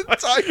 The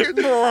tiger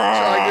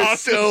trying to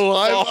still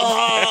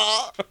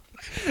alive.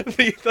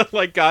 The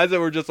like guys that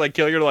were just like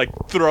killing her, like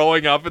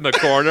throwing up in the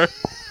corner.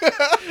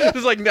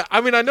 It's like,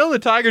 I mean, I know the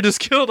tiger just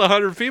killed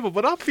 100 people,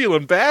 but I'm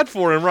feeling bad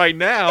for him right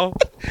now.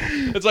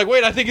 It's like,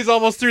 wait, I think he's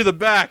almost through the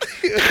back.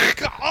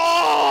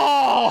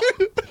 Oh!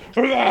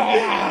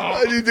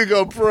 I need to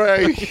go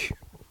pray.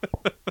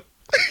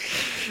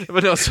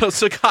 But no, so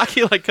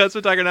Sakaki like cuts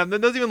the tiger in half, and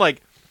then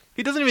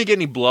he doesn't even get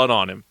any blood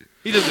on him.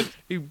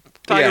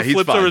 Tiger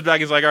flips over his back.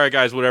 He's like, all right,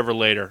 guys, whatever.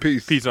 Later,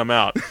 peace. I'm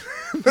out.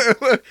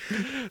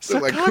 So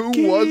like,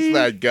 who was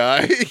that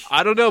guy?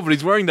 I don't know, but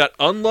he's wearing that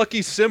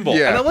unlucky symbol.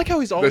 Yeah. And I like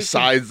how he's always the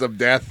size of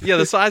death. Yeah,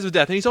 the size of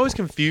death, and he's always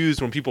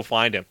confused when people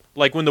find him.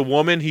 Like when the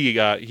woman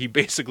he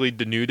basically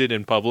denuded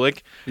in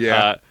public.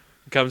 Yeah.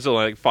 Comes to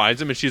like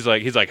finds him, and he's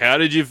like, how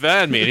did you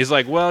find me? And he's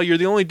like, well, you're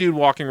the only dude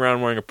walking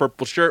around wearing a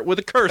purple shirt with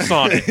a curse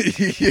on it.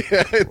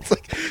 Yeah,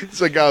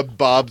 it's like a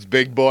Bob's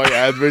Big Boy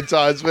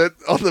advertisement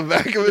on the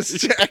back of his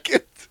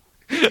jacket.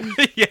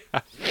 Yeah.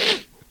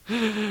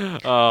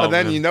 Oh, And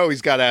then man.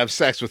 he's got to have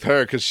sex with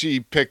her because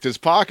she picked his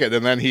pocket,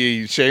 and then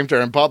he shamed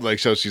her in public.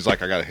 So she's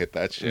like, I got to hit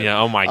that shit. Yeah,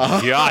 oh my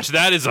gosh,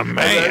 that is a And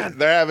man.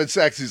 they're having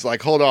sex. He's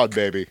like, hold on,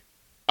 baby.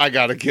 I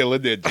got to kill a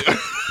ninja.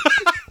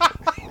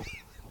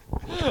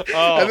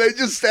 Oh. And they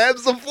just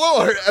stabs the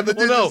floor. And the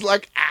ninja's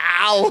like,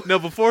 ow. No,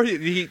 before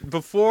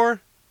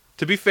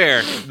to be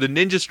fair, the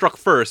ninja struck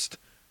first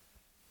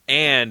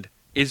and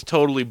is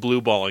totally blue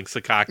balling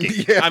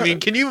Sakaki. Yeah. I mean,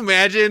 can you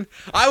imagine?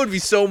 I would be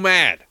so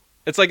mad.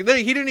 It's like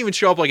he didn't even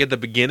show up like at the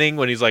beginning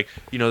when he's like,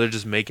 they're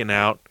just making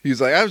out.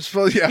 He's like, I'm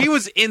supposed He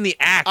was in the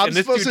act, I'm and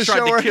this supposed dude to tried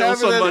show to her kill heaven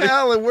somebody. and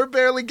hell, and we're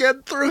barely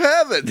getting through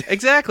heaven.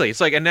 Exactly.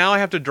 It's like, and now I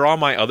have to draw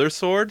my other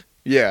sword.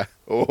 Yeah.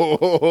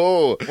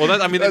 Oh. Well,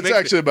 that's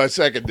actually my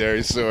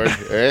secondary sword.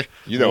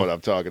 You know what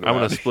I'm talking about. I'm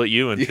going to split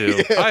you in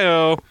two. Yeah.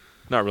 Hi-oh.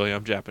 Not really.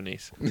 I'm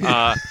Japanese.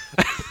 But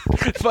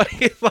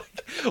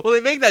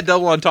they make that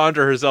double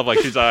entendre herself. Like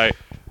she's I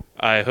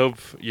hope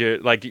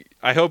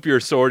your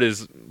sword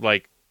is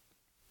like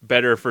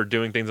better for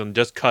doing things than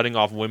just cutting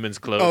off women's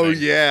clothing. Oh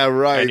yeah,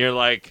 right. And you're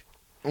like,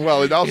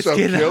 well, it also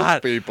getting kills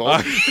hot. people.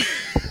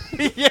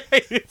 yeah,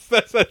 it's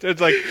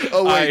like.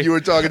 Oh wait, you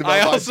were talking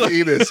about my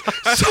penis.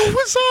 So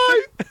was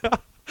I.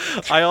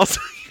 I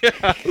also,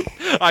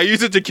 I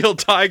use it to kill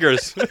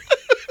tigers.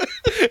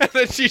 And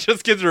then she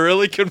just gets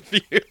really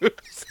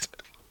confused.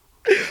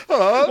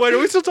 Huh? Wait, are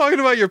we still talking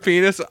about your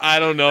penis? I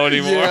don't know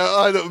anymore. Yeah,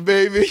 I don't.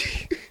 Maybe.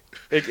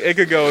 It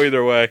could go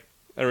either way.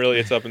 And really,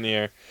 it's up in the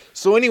air.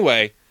 So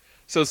anyway,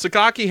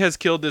 Sakaki has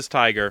killed this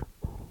tiger,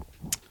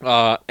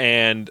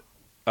 and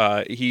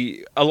a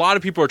lot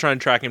of people are trying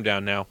to track him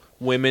down now.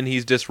 Women,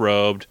 he's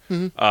disrobed.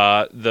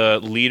 Mm-hmm. The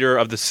leader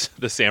of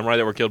the samurai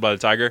that were killed by the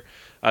tiger,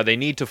 they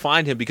need to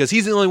find him because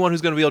he's the only one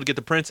who's going to be able to get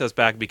the princess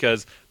back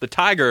because the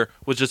tiger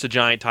was just a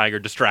giant tiger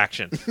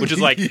distraction, which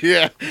is like,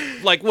 yeah,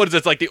 like what is it?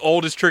 It's like the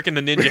oldest trick in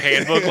the ninja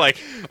handbook. Like,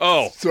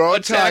 throw a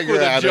attack tiger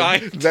with a at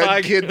giant him, then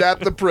tiger. kidnap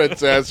the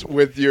princess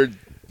with your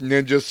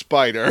ninja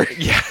spider.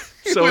 Yeah.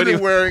 So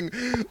anyway, wearing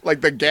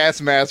like the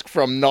gas mask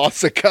from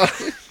Nausicaa.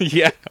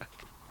 Yeah.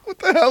 What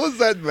the hell is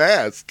that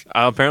mask?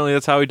 Apparently,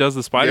 that's how he does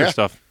the spider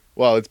stuff.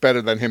 Well, it's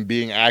better than him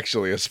being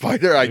actually a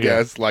spider, I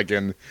guess, like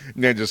in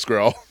Ninja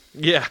Scroll.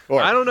 Yeah,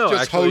 Or I don't know.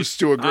 Just actually. host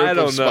to a group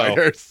of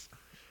spiders.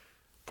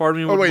 Part of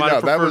me would wait, might no,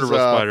 have that preferred was, a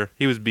real spider.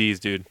 He was bees,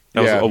 dude.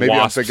 That was a maybe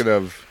wasp. I'm thinking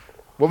of...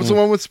 What was the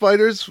one with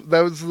spiders?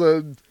 That was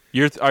the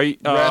Wrath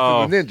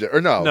of the Ninja. Or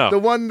no, the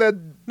one that...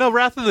 No,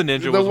 Wrath of the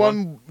Ninja was the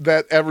one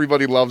that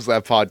everybody loves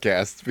that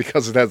podcast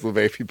because it has the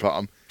baby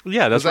bomb.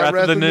 Yeah, that's Was that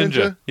Wrath of the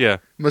Ninja. Yeah.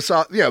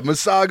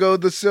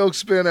 Masago the Silk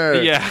Spinner.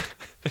 Yeah.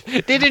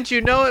 Didn't you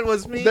know it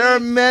was me? There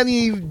are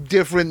many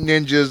different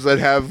ninjas that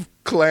have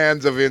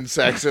clans of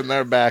insects in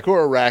their back,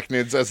 or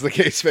arachnids, as the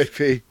case may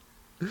be.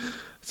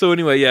 So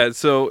anyway,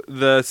 so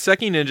the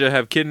Seki ninja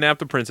have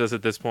kidnapped the princess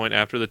at this point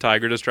after the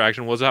tiger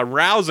distraction was a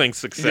rousing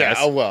success.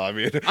 Yeah, well, I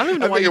mean, I don't even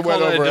know why you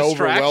call it a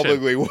distraction.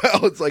 Overwhelmingly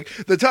well. It's like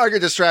the tiger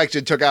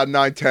distraction took out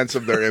 9/10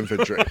 of their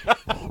infantry.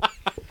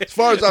 As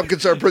far as I'm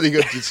concerned, pretty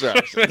good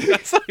distraction.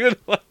 That's not even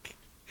like...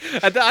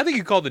 I think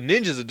you call the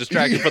ninjas a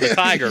distraction for the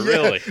tiger,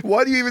 really.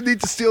 Why do you even need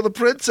to steal the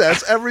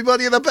princess?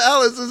 Everybody in the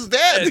palace is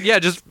dead.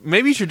 Yeah,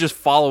 maybe you should just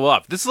follow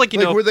up. This is like,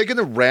 were they going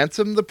to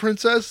ransom the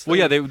princess? Well,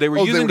 yeah, they were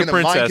using the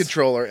princess. Mind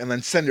control her and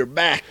then send her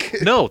back.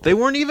 No, they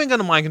weren't even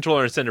going to mind control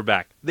her and send her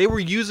back. They were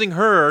using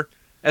her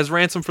as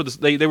ransom for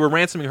the... They were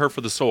ransoming her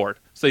for the sword.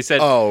 So they said...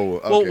 Oh,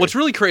 okay. Well, what's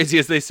really crazy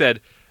is they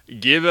said,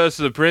 give us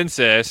the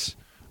princess...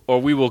 or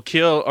we will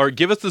kill, or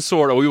give us the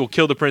sword, or we will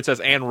kill the princess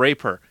and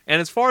rape her.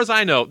 And as far as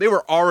I know, they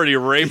were already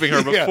raping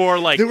her before,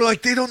 they were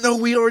like, they don't know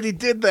we already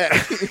did that.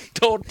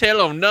 Don't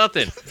tell them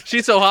nothing.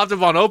 She's so hopped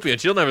up on opium,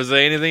 she'll never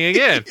say anything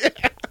again.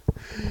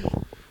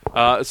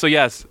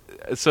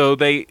 So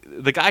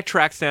the guy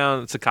tracks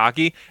down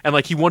Sakaki, and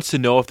like he wants to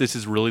know if this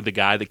is really the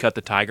guy that cut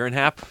the tiger in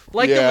half.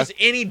 Like there was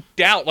any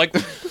doubt. Like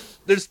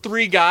there's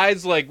 3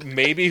 guys, like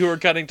maybe who are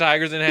cutting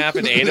tigers in half,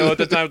 and Ado at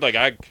the time was like,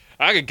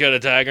 I could cut a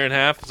tiger in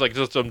half. It's like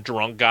just some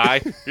drunk guy.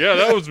 Yeah,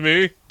 that was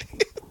me.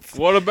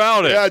 What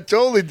about it? Yeah, I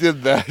totally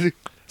did that.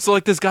 So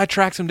like this guy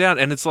tracks him down,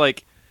 and it's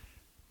like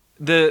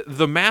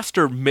the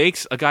master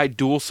makes a guy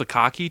duel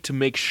Sakaki to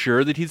make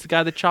sure that he's the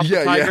guy that chopped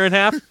the tiger in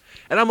half.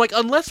 And I'm like,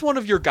 unless one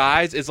of your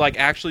guys is like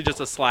actually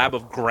just a slab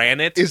of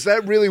granite, is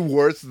that really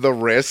worth the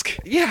risk?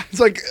 Yeah, it's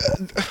like,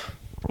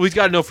 well, he's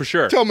got to know for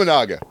sure.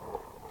 Tominaga,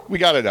 we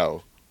got to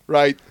know,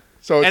 right?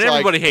 So it's and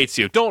everybody hates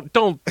you. Don't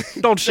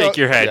shake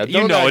your head.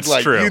 Yeah, you know it's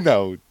like, true. You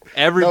know,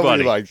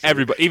 everybody likes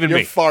everybody, even you're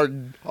me.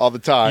 Farting all the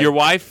time. Your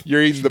wife,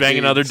 you're eating the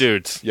banging beans. other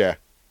dudes. Yeah,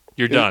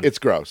 you're done. It's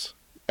gross,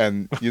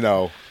 and you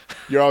know,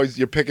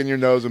 you're picking your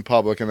nose in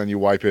public, and then you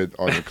wipe it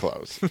on your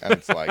clothes, and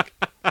it's like,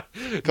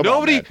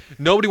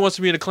 nobody wants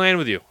to be in a clan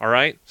with you. All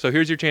right, so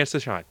here's your chance to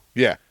shine.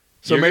 Yeah,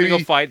 so you're maybe gonna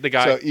go fight the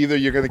guy. So either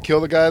you're gonna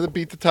kill the guy that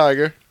beat the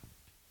tiger.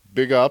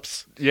 Big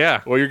ups.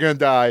 Yeah. Or you're going to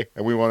die,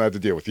 and we won't have to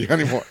deal with you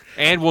anymore.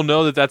 And we'll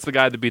know that that's the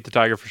guy that beat the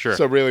tiger for sure.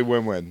 So really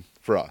win-win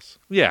for us.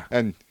 Yeah.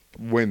 And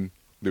win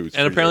News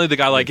And for apparently you. the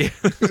guy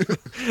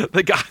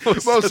the guy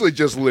was Mostly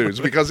just lose,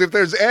 because if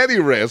there's any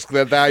risk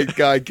that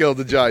guy killed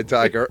a giant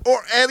tiger, or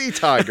any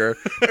tiger,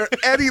 or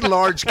any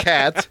large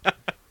cat,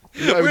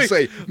 I would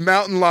say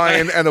mountain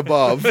lion and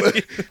above.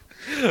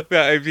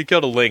 yeah, if you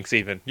killed a lynx,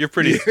 even you're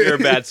a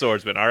bad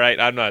swordsman. All right,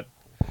 I'm not.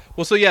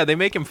 Well, so yeah, they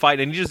make him fight,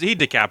 and he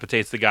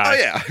decapitates the guy. Oh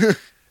yeah.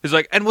 He's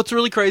like, and what's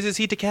really crazy is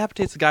he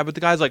decapitates the guy, but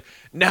the guy's like,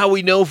 now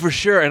we know for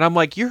sure, and I'm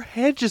like, your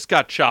head just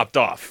got chopped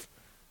off.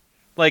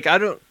 Like I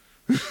don't.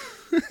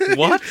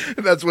 What?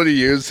 That's what he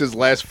used his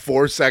last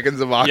 4 seconds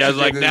of oxygen. Yeah, it's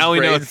like, in now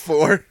his we know brain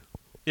for.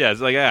 Yeah,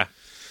 it's like, yeah.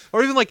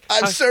 Or even like,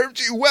 I've served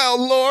you well,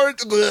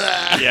 Lord.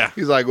 Yeah.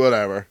 He's like,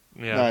 whatever.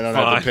 Yeah, I don't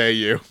fine. have to pay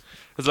you.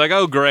 It's like,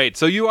 oh, great.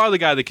 So you are the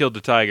guy that killed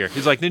the tiger.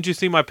 He's like, didn't you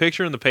see my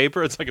picture in the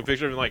paper? It's like a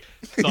picture of him, like,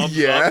 thumbs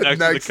up next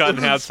to the cut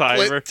in half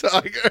tiger.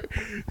 tiger.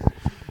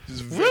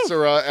 Just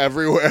viscera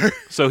everywhere.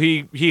 So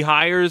he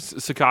hires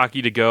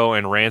Sakaki to go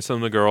and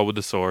ransom the girl with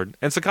the sword.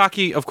 And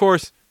Sakaki, of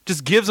course,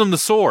 just gives him the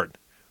sword,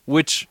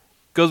 which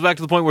goes back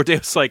to the point where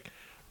Dave's like,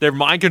 they're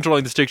mind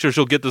controlling this chick so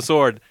she'll get the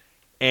sword.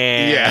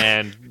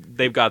 And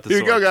they've got the Here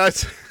sword. you go,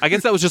 guys. I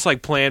guess that was just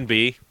like plan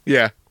B.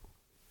 Yeah.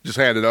 Just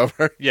hand it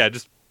over. Yeah,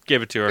 just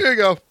give it to her. Here you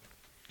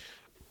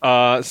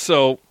go.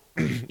 So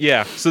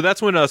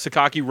that's when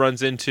Sakaki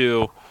runs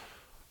into,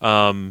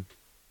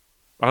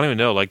 I don't even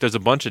know. Like, there's a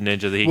bunch of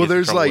ninja that he gets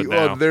in trouble with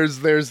now. there's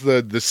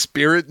the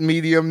spirit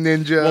medium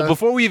ninja. Well,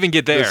 before we even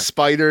get there, the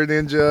spider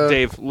ninja.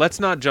 Dave, let's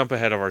not jump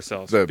ahead of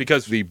ourselves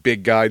because the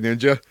big guy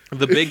ninja,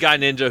 the big guy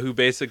ninja who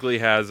basically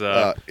has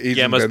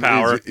Gamma's he's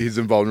power. He's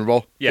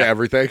invulnerable to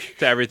everything.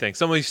 To everything.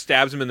 Somebody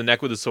stabs him in the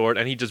neck with a sword,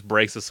 and he just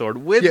breaks the sword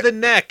with the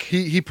neck.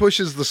 He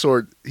pushes the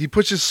sword. He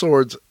pushes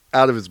swords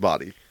out of his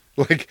body.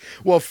 Like,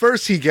 well,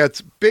 first he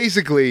gets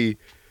basically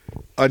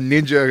a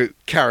ninja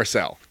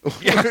carousel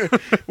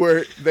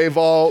where they've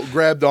all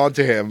grabbed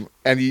onto him,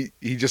 and he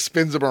just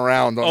spins them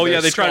around. On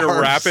they try to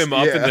wrap him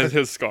up in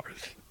his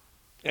scars,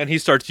 and he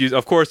starts using.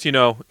 Of course,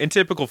 in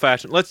typical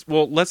fashion. Let's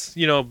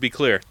be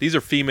clear. These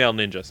are female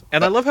ninjas,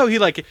 and I love how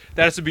that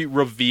has to be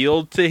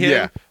revealed to him.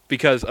 Yeah.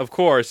 Because of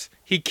course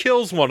he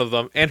kills one of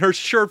them, and her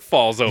shirt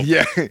falls open.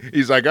 Yeah,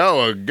 he's like,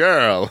 "Oh, a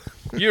girl.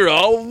 You're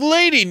all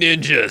lady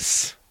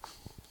ninjas."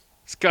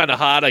 It's kind of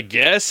hot, I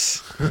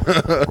guess.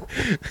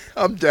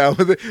 I'm down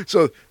with it.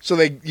 So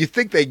you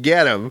think they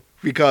get him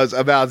because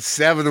about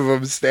 7 of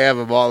them stab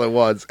him all at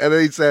once, and then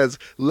he says,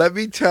 "Let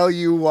me tell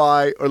you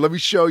why, or let me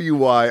show you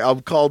why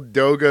I'm called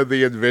Doga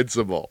the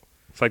Invincible."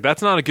 It's like,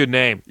 that's not a good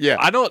name. Yeah.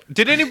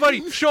 Did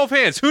anybody show of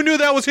hands? Who knew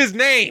that was his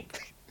name?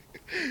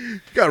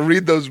 You gotta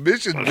read those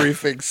mission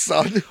briefings,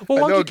 son.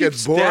 Well, I know it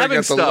gets boring at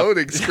the stuff?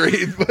 loading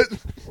screen, but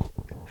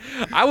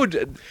I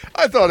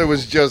I thought it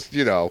was just,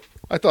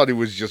 I thought he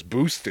was just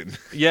boosting.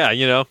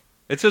 Yeah,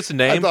 it's just a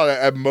name. I thought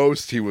at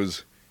most he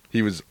was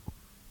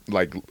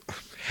like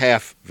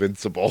half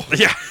vincible.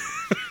 Yeah.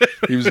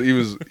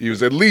 he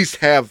was at least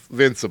half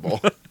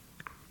vincible.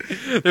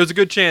 There's a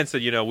good chance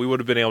that, we would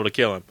have been able to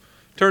kill him.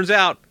 Turns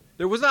out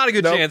there was not a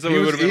good chance that we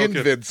would have been able to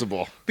kill him.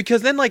 Invincible.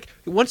 Because then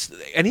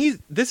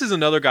this is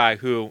another guy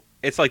who,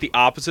 it's like the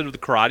opposite of the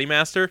karate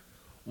master.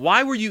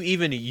 Why were you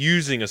even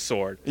using a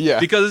sword?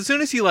 Yeah. Because as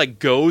soon as he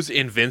goes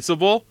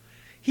invincible,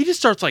 he just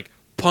starts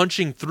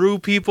punching through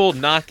people,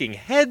 knocking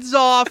heads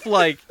off,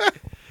 like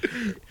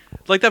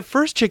that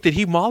first chick that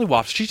he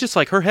mollywops. She's just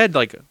her head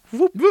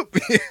whoop whoop.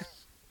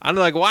 I'm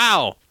like,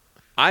 wow,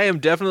 I am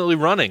definitely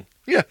running.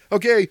 Yeah.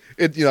 Okay.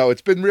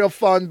 It's been real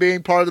fun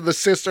being part of the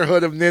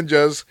sisterhood of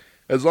ninjas.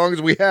 As long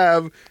as we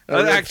have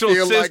an actual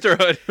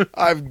sisterhood,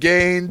 I've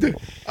gained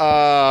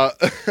a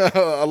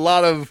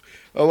lot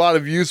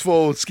of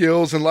useful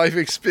skills and life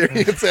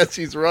experience as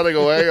she's running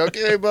away.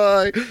 Okay,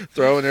 bye.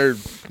 Throwing her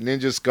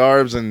ninja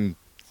scarves and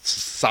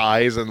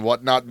size and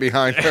whatnot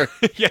behind her.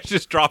 Yeah,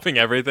 just dropping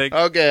everything.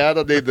 Okay, I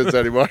don't need this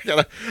anymore.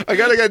 I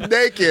gotta get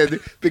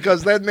naked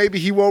because then maybe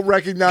he won't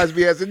recognize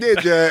me as a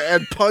ninja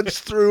and punch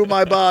through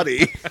my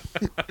body.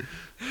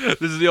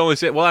 This is the only.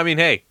 Well, I mean,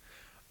 hey,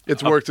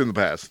 it's worked in the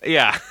past.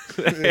 Yeah,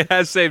 it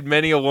has saved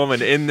many a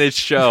woman in this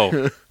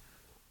show.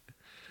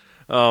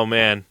 Oh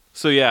man.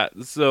 So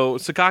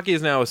Sakaki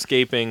is now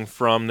escaping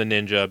from the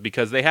ninja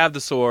because they have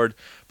the sword,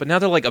 but now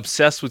they're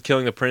obsessed with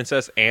killing the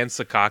princess and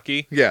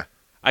Sakaki. Yeah.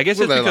 I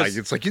guess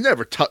it's you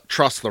never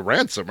trust the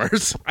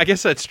ransomers. I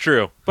guess that's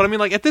true. But I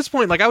mean, at this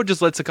point, I would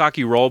just let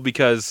Sakaki roll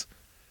because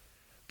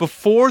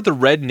before the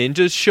red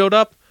ninjas showed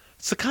up,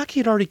 Sakaki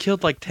had already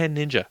killed 10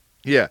 ninja.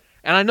 Yeah.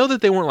 And I know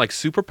that they weren't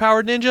super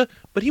powered ninja,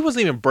 but he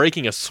wasn't even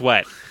breaking a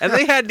sweat. And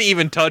they hadn't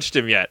even touched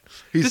him yet.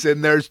 He's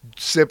sitting there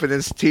sipping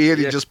his tea and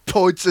he just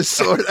points his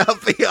sword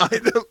out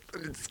behind him.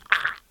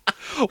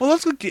 Well,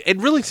 it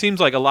really seems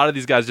like a lot of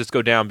these guys just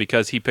go down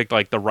because he picked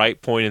the right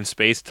point in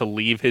space to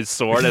leave his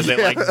sword as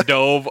it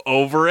dove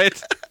over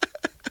it.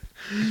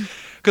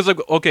 Because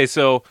okay,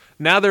 so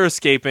now they're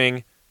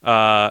escaping.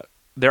 They're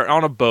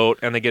on a boat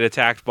and they get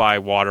attacked by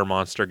a water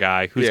monster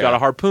guy who's got a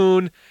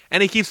harpoon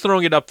and he keeps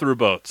throwing it up through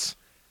boats.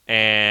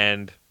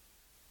 But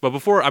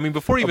before he even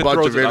throws it up, a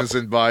bunch of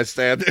innocent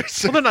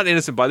bystanders. Well, they're not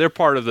innocent, but they're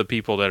part of the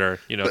people that are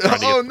trying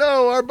to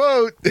no, our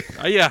boat.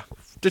 Yeah.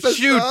 Just That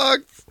shoot.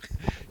 sucks.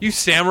 You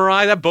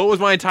samurai, that boat was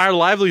my entire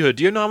livelihood.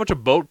 Do you know how much a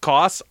boat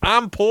costs?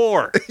 I'm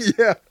poor.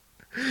 Yeah.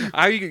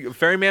 Are you a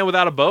ferryman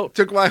without a boat?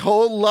 Took my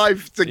whole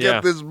life to Yeah.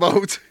 get this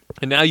boat.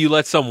 And now you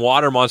let some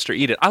water monster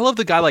eat it. I love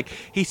the guy, like,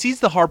 he sees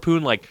the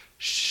harpoon, like,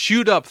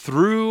 shoot up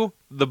through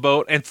the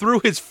boat and through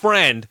his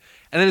friend,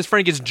 and then his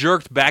friend gets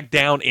jerked back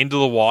down into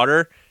the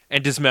water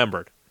and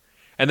dismembered.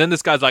 And then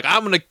this guy's like,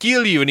 I'm going to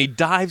kill you, and he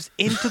dives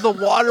into the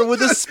water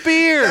with a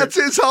spear. That's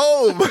his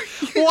home.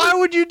 Why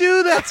would you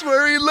do that? That's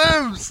where he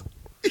lives.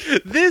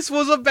 This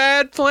was a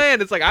bad plan.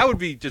 It's like I would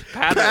be just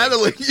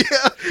paddling.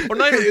 Yeah. Or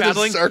not even In a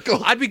paddling.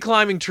 circle. I'd be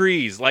climbing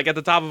trees, like at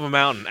the top of a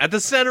mountain, at the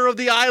center of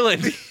the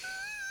island.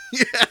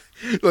 Yeah.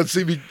 Let's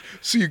see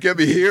you get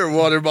me here,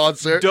 water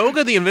monster.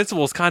 Doga the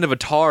Invincible is kind of a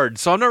tard,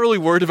 so I'm not really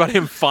worried about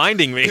him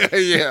finding me.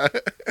 Yeah.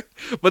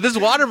 But this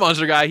water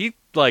monster guy,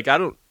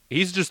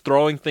 he's just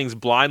throwing things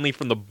blindly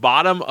from the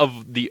bottom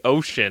of the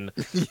ocean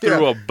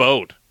through a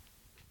boat.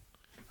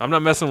 I'm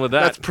not messing with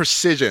that. That's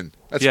precision.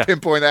 That's Yeah.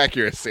 pinpoint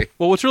accuracy.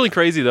 Well, what's really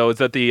crazy, though, is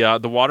that the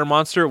water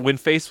monster, when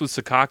faced with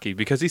Sakaki,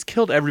 because he's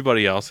killed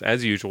everybody else,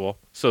 as usual,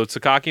 so it's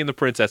Sakaki and the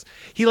princess,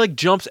 he, like,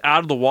 jumps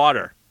out of the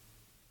water.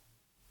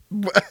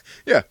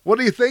 Yeah. What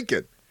are you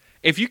thinking?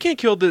 If you can't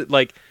kill this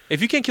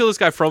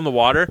guy from the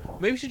water,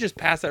 maybe you should just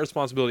pass that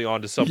responsibility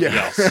on to somebody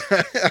else.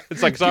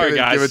 It's like, sorry,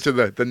 guys. Give it to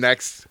the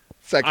next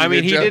second. I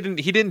mean, ninja.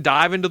 he didn't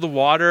dive into the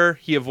water.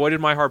 He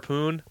avoided my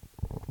harpoon.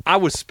 I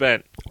was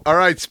spent. All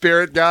right,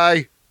 spirit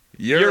guy.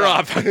 You're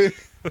up. up.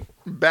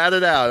 Bat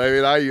it out. I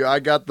mean, I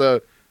got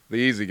the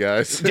easy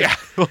guys. Yeah.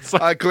 It's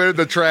like- I cleared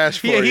the trash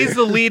for you. he's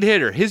the lead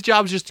hitter. His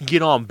job's just to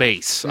get on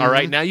base. All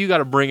right, now you got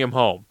to bring him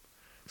home.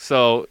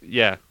 So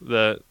yeah,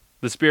 the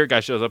spirit guy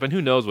shows up, and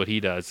who knows what he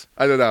does?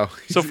 I don't know.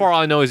 So far,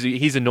 all I know is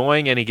he's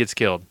annoying and he gets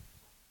killed.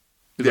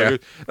 He's Yeah,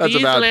 like, that's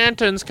these about-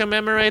 lanterns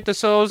commemorate the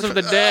souls of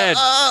the dead.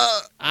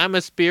 I'm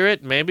a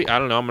spirit, maybe. I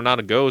don't know. I'm not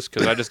a ghost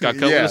because I just got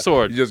cut with a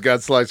sword. You just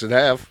got sliced in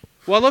half.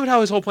 Well, I love it how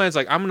his whole plan is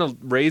like, I'm going to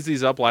raise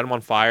these up, light them on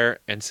fire,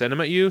 and send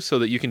them at you so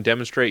that you can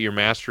demonstrate your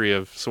mastery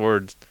of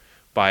swords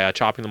by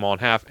chopping them all in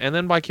half, and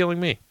then by killing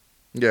me,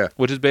 Yeah.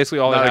 which is basically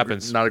all that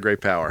happens. Not a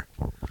great power.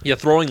 Yeah,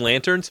 throwing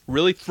lanterns?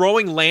 Really?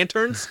 Throwing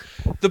lanterns?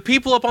 The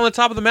people up on the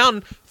top of the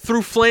mountain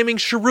threw flaming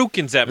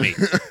shurikens at me.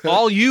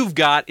 All you've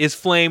got is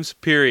flames,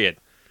 period.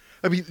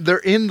 I mean, they're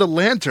in the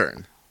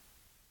lantern.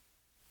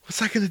 What's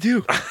that going to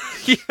do?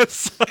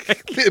 Yes.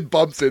 It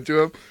bumps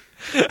into him.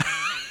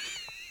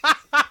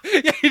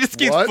 Yeah, he just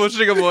keeps What?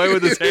 pushing him away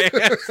with his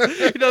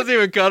hands. He doesn't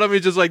even cut him.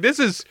 He's just like, this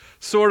is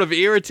sort of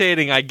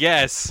irritating, I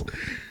guess.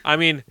 I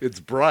mean, It's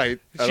bright.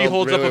 I she don't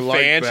holds really up a like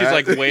fan. She's that.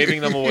 like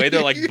waving them away.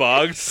 They're like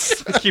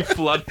bugs. Keep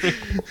fluttering.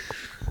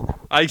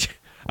 I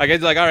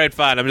guess like, all right,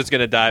 fine. I'm just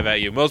gonna dive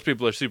at you. Most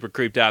people are super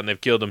creeped out and they've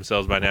killed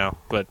themselves by now.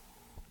 But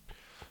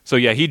so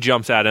yeah, he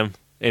jumps at him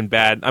in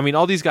bad. I mean,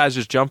 all these guys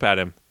just jump at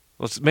him.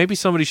 Maybe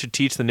somebody should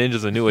teach the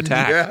ninjas a new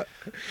attack. Yeah.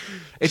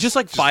 It's just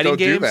like Just fighting don't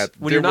do games. that.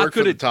 When Didn't you're not work for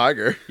good the at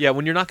tiger. yeah,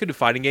 when you're not good at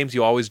fighting games,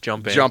 you always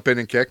jump in. Jump in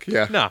and kick.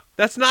 Yeah. No,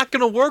 that's not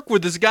going to work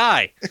with this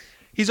guy.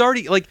 He's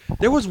already, like,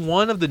 there was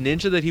one of the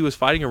ninja that he was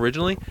fighting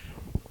originally.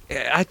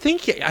 I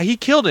think he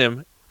killed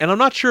him, and I'm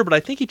not sure, but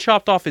I think he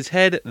chopped off his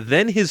head,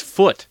 then his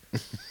foot.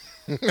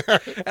 And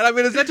I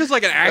mean, is that just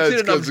like an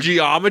accident of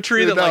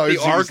geometry that, like,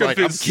 the arc of like,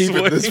 his I'm keeping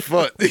swing, this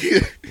foot.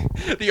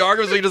 the arc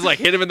of his swing just, like,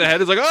 hit him in the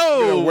head. It's like, I'm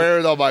gonna oh, wear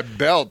it on my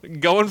belt.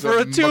 going for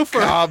a twofer.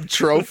 Macabre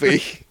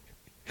trophy.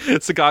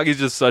 Sakagi's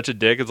just such a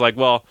dick. It's like,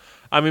 well,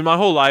 I mean, my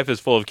whole life is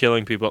full of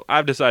killing people.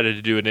 I've decided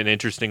to do it in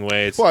interesting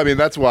ways. Well, I mean,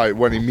 that's why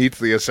when he meets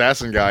the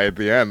assassin guy at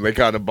the end, they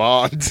kind of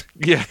bond.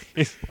 Yeah.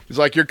 He's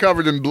like, "You're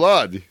covered in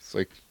blood." He's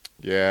like,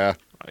 "Yeah,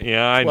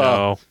 Yeah, I Well,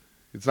 know.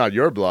 it's not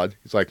your blood."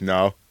 He's like,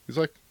 "No." He's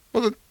like,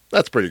 "Well,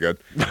 that's pretty good."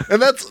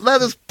 And that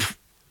is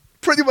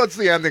pretty much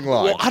the ending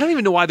line. Well, I don't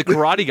even know why the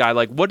karate guy,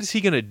 like, what is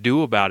he going to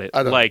do about it?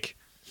 I don't- Like,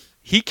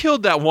 he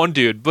killed that one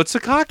dude, but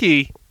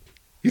Sakaki,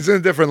 He's in a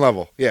different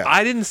level. Yeah,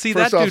 I didn't see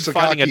First that off, dude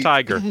fighting a Sakaki-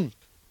 tiger.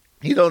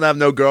 he don't have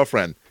no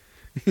girlfriend.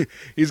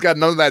 He's got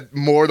none of that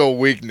mortal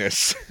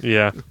weakness.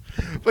 Yeah.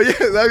 But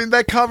yeah, I mean,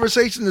 that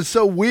conversation is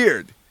so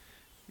weird.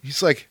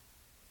 He's like,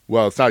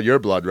 "Well, it's not your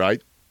blood,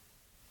 right?"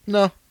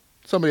 "No,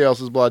 somebody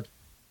else's blood."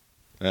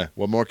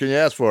 What more can you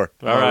ask for?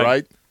 All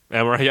right.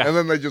 Yeah. And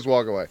then they just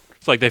walk away.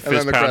 It's like they And then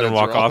fist the pound and credits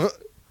walk roll. off.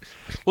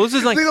 Well, this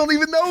is like, They don't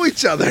even know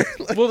each other.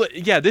 well,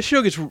 yeah, this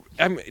show gets,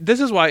 I mean, this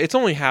is why it's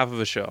only half of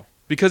a show.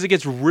 Because it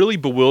gets really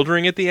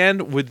bewildering at the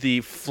end with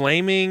the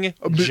flaming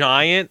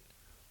giant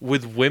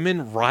with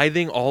women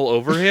writhing all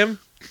over him.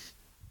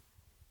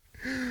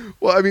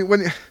 Well, I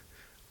mean,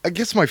 I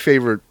guess my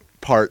favorite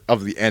part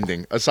of the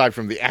ending, aside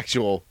from the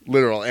actual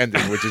literal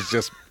ending, which is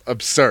just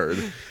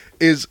absurd,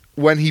 is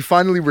when he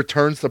finally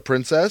returns the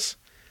princess,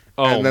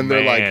 Oh, and then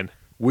they're man. like,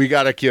 "We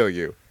gotta kill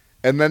you,"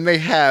 and then they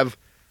have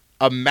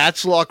a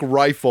matchlock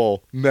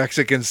rifle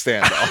Mexican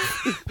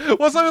standoff.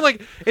 Well, something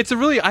like, it's a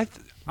really, I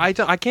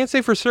can't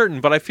say for certain,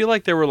 but I feel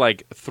like there were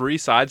like 3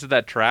 sides of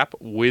that trap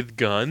with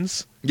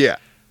guns. Yeah,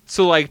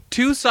 So like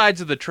 2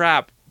 sides of the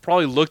trap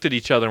probably looked at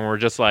each other and were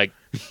just like,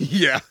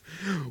 Yeah.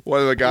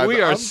 One of the guys,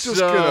 We are I'm just so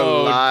going to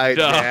lie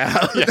dumb.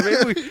 down.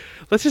 Yeah,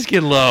 let's just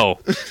get low.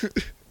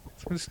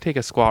 Let's take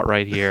a squat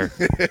right here.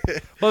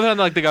 Well, then,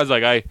 like, the guy's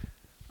like,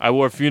 I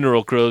wore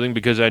funeral clothing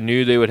because I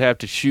knew they would have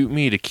to shoot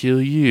me to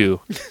kill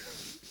you.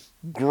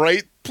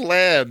 Great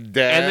plan,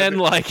 Dad. And then,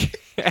 like,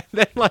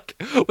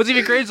 what's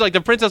even crazy is, like,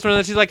 the princess,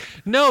 and she's like,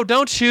 no,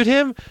 don't shoot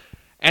him.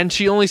 And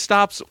she only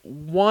stops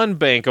one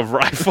bank of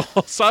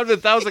rifles. So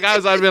if that was the guy,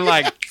 I'd have been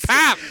like,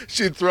 tap!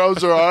 She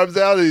throws her arms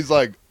out, and he's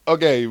like,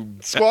 okay,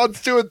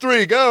 squads 2 and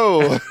 3,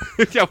 go.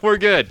 Yeah, we're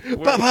good.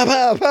 Pow, pow,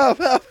 pow, pow,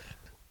 pow.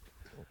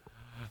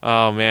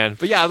 Oh, man.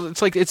 But yeah,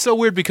 it's like, it's so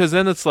weird because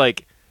then it's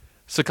like,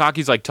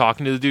 Sakaki's like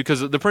talking to the dude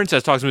because the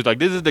princess talks to me like,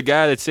 this is the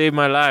guy that saved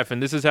my life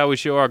and this is how we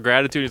show our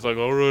gratitude. He's like,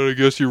 all right, I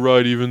guess you're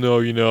right, even though,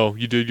 you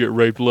did get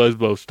raped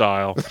lesbo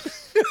style.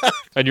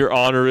 And your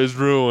honor is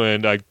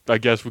ruined. I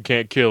guess we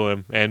can't kill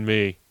him and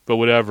me, but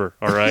whatever,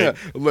 all right?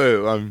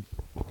 Yeah,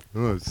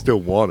 I still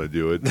want to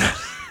do it.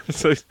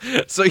 So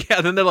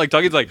yeah, then they're like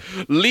talking, like,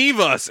 leave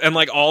us, and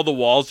like all the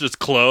walls just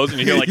close, and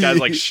you hear like guys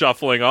like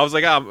shuffling. I was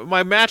like,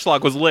 my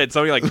matchlock was lit.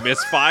 Somebody like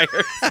misfired.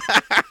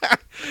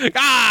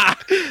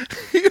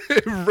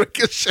 It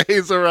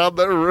ricochets around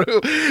the room.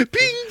 Ping,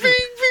 ping,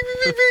 ping,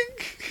 ping,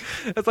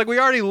 ping. It's like we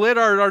already lit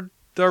our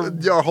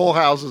Your whole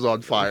house is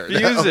on fire.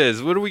 fuses.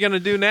 Now. What are we gonna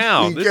do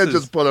now? You can't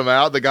just put them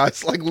out. The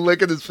guy's like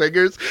licking his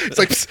fingers. It's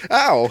like, psst,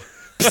 ow.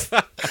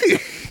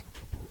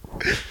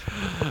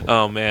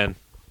 Oh man.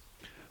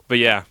 But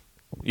yeah.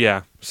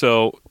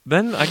 So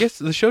then I guess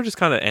the show just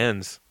kind of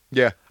ends.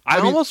 Yeah. I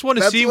almost want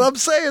to see. That's what I'm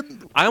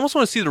saying. I almost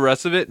want to see the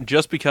rest of it,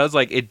 just because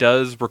like it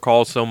does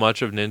recall so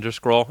much of Ninja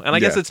Scroll, and I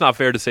guess it's not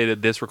fair to say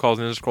that this recalls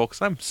Ninja Scroll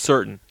because I'm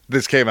certain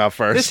this came out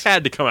first. This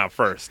had to come out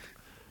first,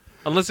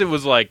 unless it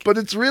was like. But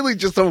it's really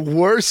just a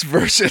worse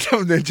version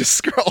of Ninja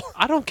Scroll.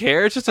 I don't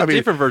care. It's just a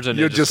different version of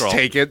Ninja Scroll. You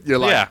just take it. You're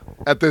like,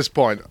 at this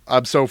point,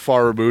 I'm so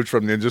far removed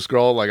from Ninja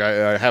Scroll. Like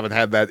I haven't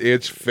had that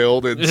itch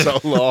filled in so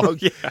long.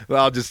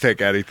 I'll just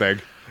take anything.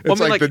 It's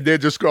like the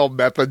Ninja Scroll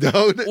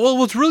methadone. Well,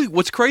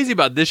 what's crazy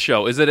about this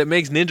show is that it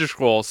makes Ninja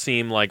Scroll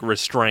seem like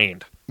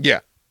restrained.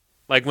 Yeah.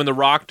 Like when the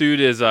rock dude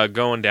is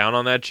going down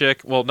on that chick.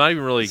 Well, not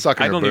even really.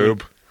 Sucking her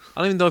boob. I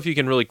don't even know if you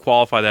can really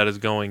qualify that as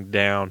going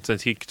down,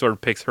 since he sort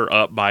of picks her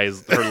up by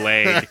her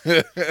leg.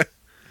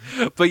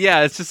 But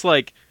yeah, it's just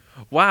like,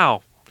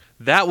 wow,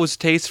 that was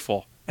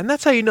tasteful. And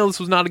that's how you know this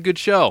was not a good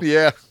show.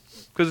 Yeah.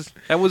 Because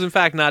that was, in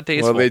fact, not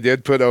tasteful. Well, they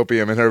did put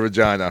opium in her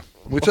vagina,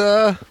 which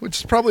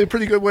is probably a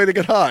pretty good way to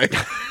get high.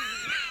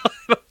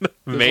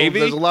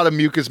 Maybe. There's a lot of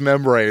mucous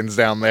membranes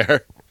down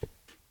there.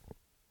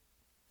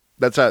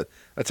 That's how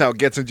it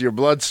gets into your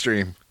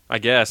bloodstream. I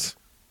guess.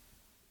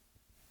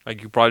 Like,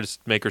 you could probably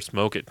just make her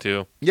smoke it,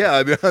 too. Yeah,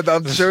 I mean,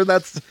 I'm sure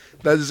that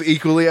is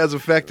equally as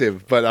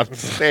effective. But I'm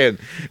saying,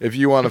 if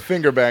you want to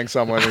finger bang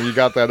someone and you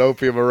got that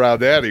opium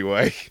around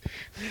anyway.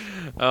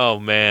 Oh,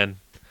 man.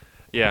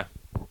 Yeah.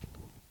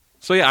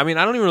 So, yeah, I mean,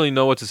 I don't even really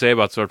know what to say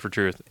about Sword for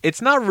Truth.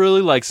 It's not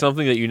really, like,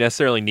 something that you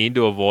necessarily need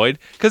to avoid.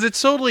 Because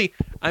it's totally...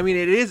 I mean,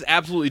 it is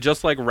absolutely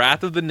just like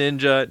Wrath of the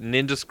Ninja,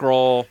 Ninja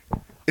Scroll.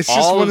 It's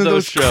just one of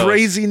those shows.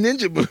 crazy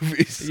ninja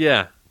movies.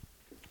 Yeah.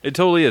 It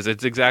totally is.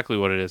 It's exactly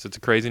what it is. It's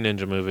a crazy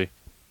ninja movie.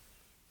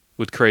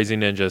 With crazy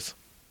ninjas.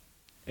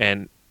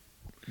 And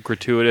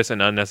gratuitous and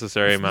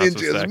unnecessary amounts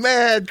of sex. Ninjas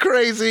mad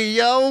crazy,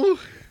 yo!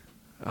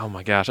 Oh,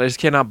 my gosh. I just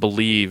cannot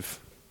believe...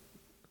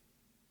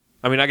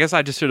 I mean, I guess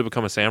I just should have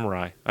become a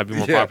samurai. I'd be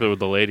more popular with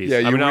the ladies.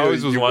 Yeah, I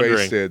always was wondering.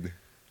 Wasted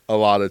a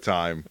lot of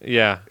time.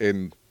 Yeah.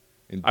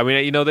 I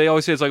mean, they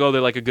always say it's like, oh, they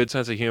like a good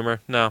sense of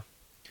humor. No.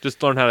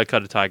 Just learn how to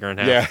cut a tiger in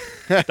half.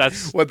 Yeah.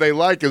 That's what they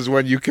like is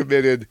when you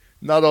committed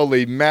not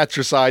only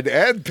matricide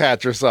and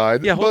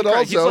patricide, but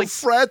also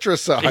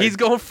fratricide. He's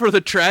going for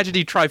the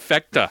tragedy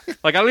trifecta.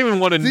 Like, I don't even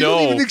want to know. They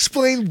don't even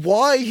explain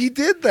why he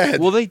did that.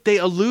 Well, they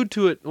allude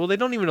to it. Well, they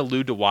don't even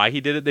allude to why he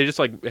did it. They just,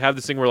 like, have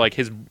this thing where, like,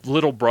 his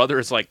little brother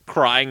is, like,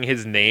 crying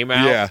his name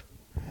out. Yeah.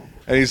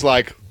 And he's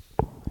like,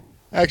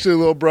 actually,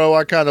 little bro,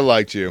 I kind of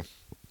liked you.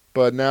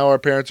 But now our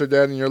parents are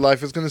dead and your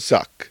life is going to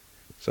suck.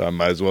 So I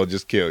might as well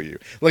just kill you.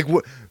 Like,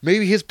 what?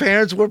 Maybe his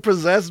parents were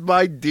possessed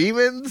by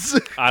demons? They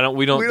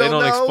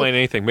don't explain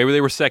anything. Maybe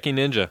they were Seki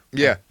Ninja.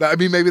 Yeah. I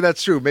mean, maybe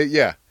that's true.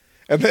 Yeah.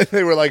 And then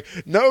they were like,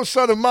 no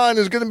son of mine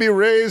is going to be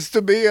raised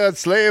to be a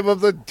slave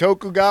of the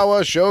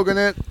Tokugawa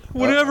shogunate.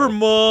 Whatever,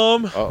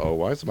 Mom. Uh-oh.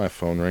 Why is my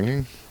phone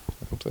ringing?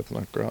 I hope that's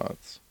not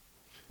Graz.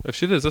 If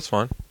she is, that's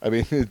fine. I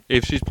mean...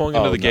 if she's pulling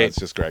into the gate. it's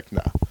just Greg.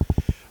 No.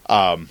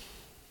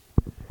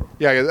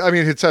 Yeah, I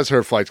mean, it says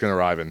her flight's going to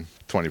arrive in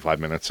 25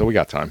 minutes, so we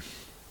got time.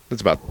 It's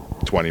about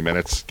 20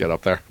 minutes. Get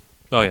up there.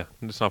 Oh, yeah.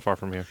 It's not far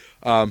from here.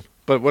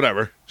 But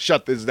whatever.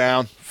 Shut this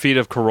down. Feet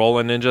of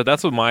Corolla Ninja.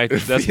 That's my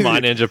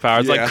ninja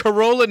power. It's like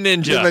Corolla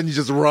Ninja. And then you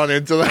just run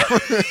into them.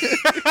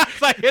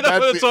 I hit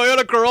up with a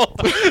Toyota Corolla.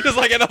 Just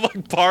like end up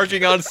like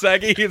parking on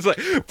Seki. He's like,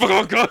 it's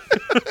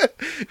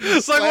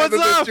like, what's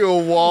up? Into a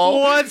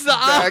wall. What's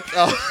up?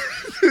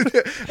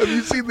 Have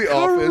you seen The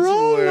Office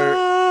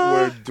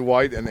where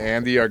Dwight and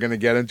Andy are going to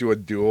get into a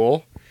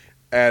duel?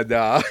 And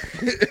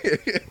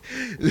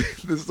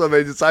so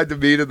they decide to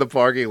meet in the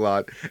parking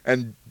lot,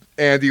 and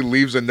Andy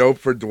leaves a note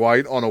for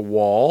Dwight on a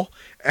wall,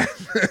 and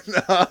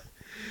then,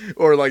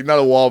 or like not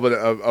a wall, but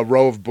a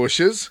row of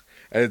bushes.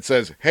 And it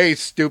says, "Hey,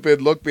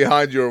 stupid, look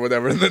behind you," or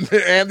whatever. And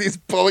then Andy's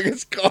pulling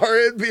his car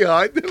in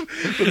behind him.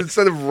 But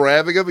instead of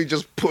ramming him, he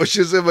just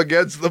pushes him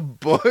against the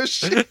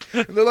bush. And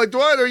they're like,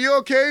 "Dwight, are you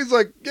okay?" He's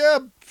like, "Yeah,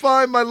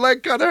 fine. My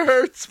leg kind of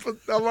hurts, but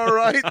I'm all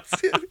right."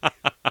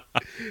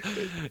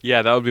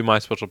 Yeah, that would be my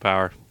special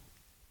power.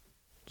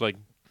 Like,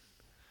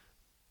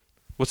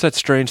 what's that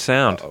strange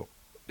sound? Uh-oh.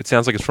 It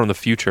sounds like it's from the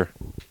future.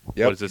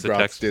 Yep, What is this, a Brock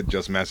text? did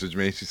just message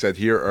me. She said,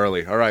 "Here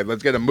early." All right,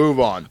 let's get a move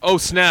on. Oh,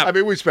 snap. I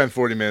mean, we spent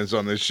 40 minutes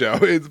on this show.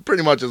 It's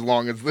pretty much as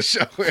long as the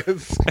show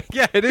is.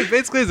 Yeah, it is.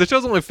 Basically, the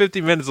show's only 50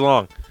 minutes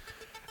long.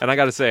 And I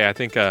got to say, I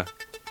think our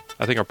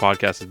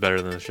podcast is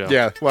better than the show.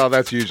 Yeah, well,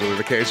 that's usually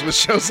the case with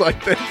shows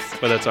like this.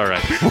 But that's all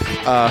right.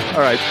 All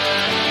right.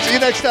 See you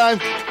next time.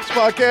 This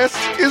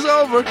podcast is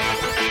over.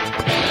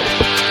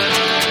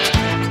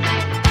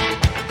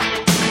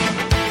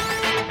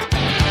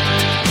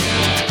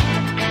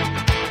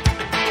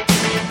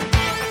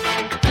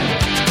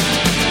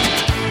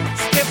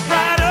 Step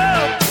right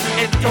up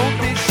and don't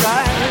be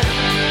shy,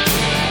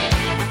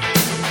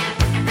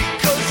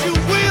 because you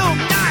will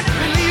not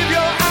believe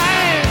your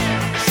eyes.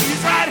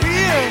 She's right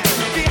here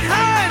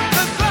behind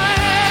the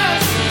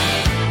glass.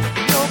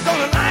 You're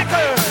gonna like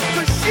her,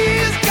 'cause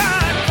she's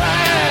got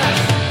class.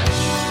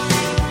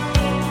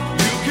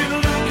 You can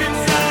look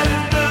inside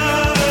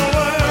another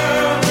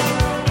world.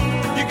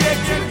 You get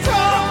to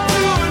talk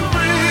to a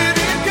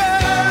pretty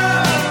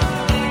girl.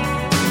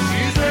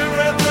 She's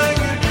everything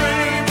you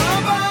dream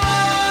about.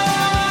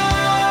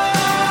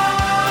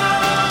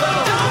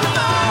 Don't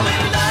fall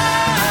in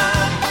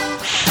love.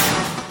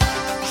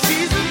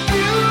 She's a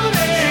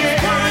beauty. She's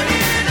one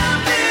in a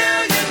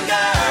million,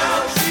 girl.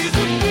 She's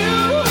a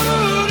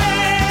beauty.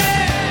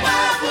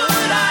 Why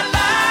would I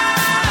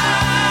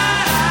lie?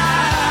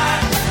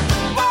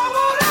 Why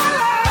would I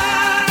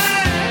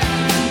lie?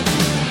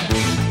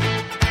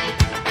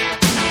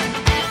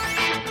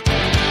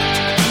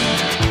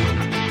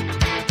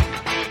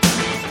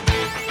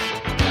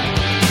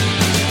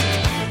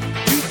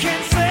 You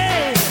can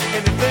say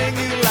anything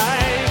you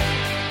like.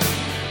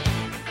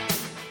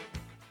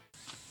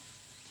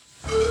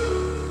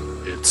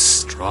 It's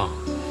strong.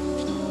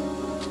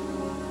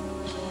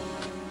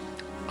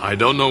 I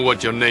don't know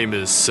what your name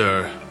is,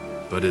 sir,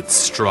 but it's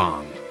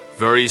strong.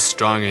 Very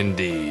strong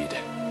indeed.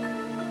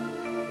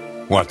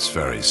 What's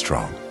very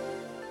strong?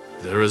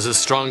 There is a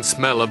strong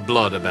smell of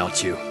blood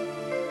about you.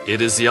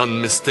 It is the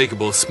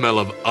unmistakable smell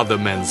of other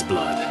men's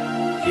blood.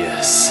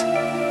 Yes.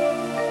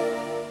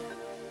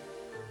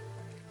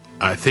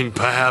 I think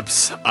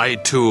perhaps I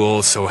too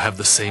also have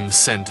the same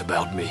scent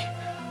about me,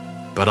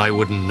 but I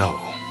wouldn't know.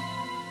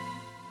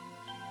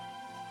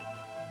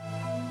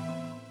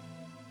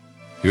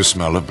 You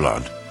smell of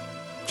blood.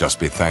 Just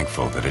be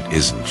thankful that it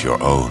isn't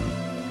your own.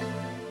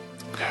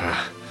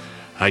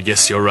 I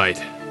guess you're right,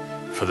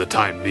 for the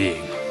time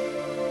being.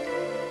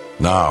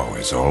 Now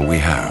is all we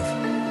have.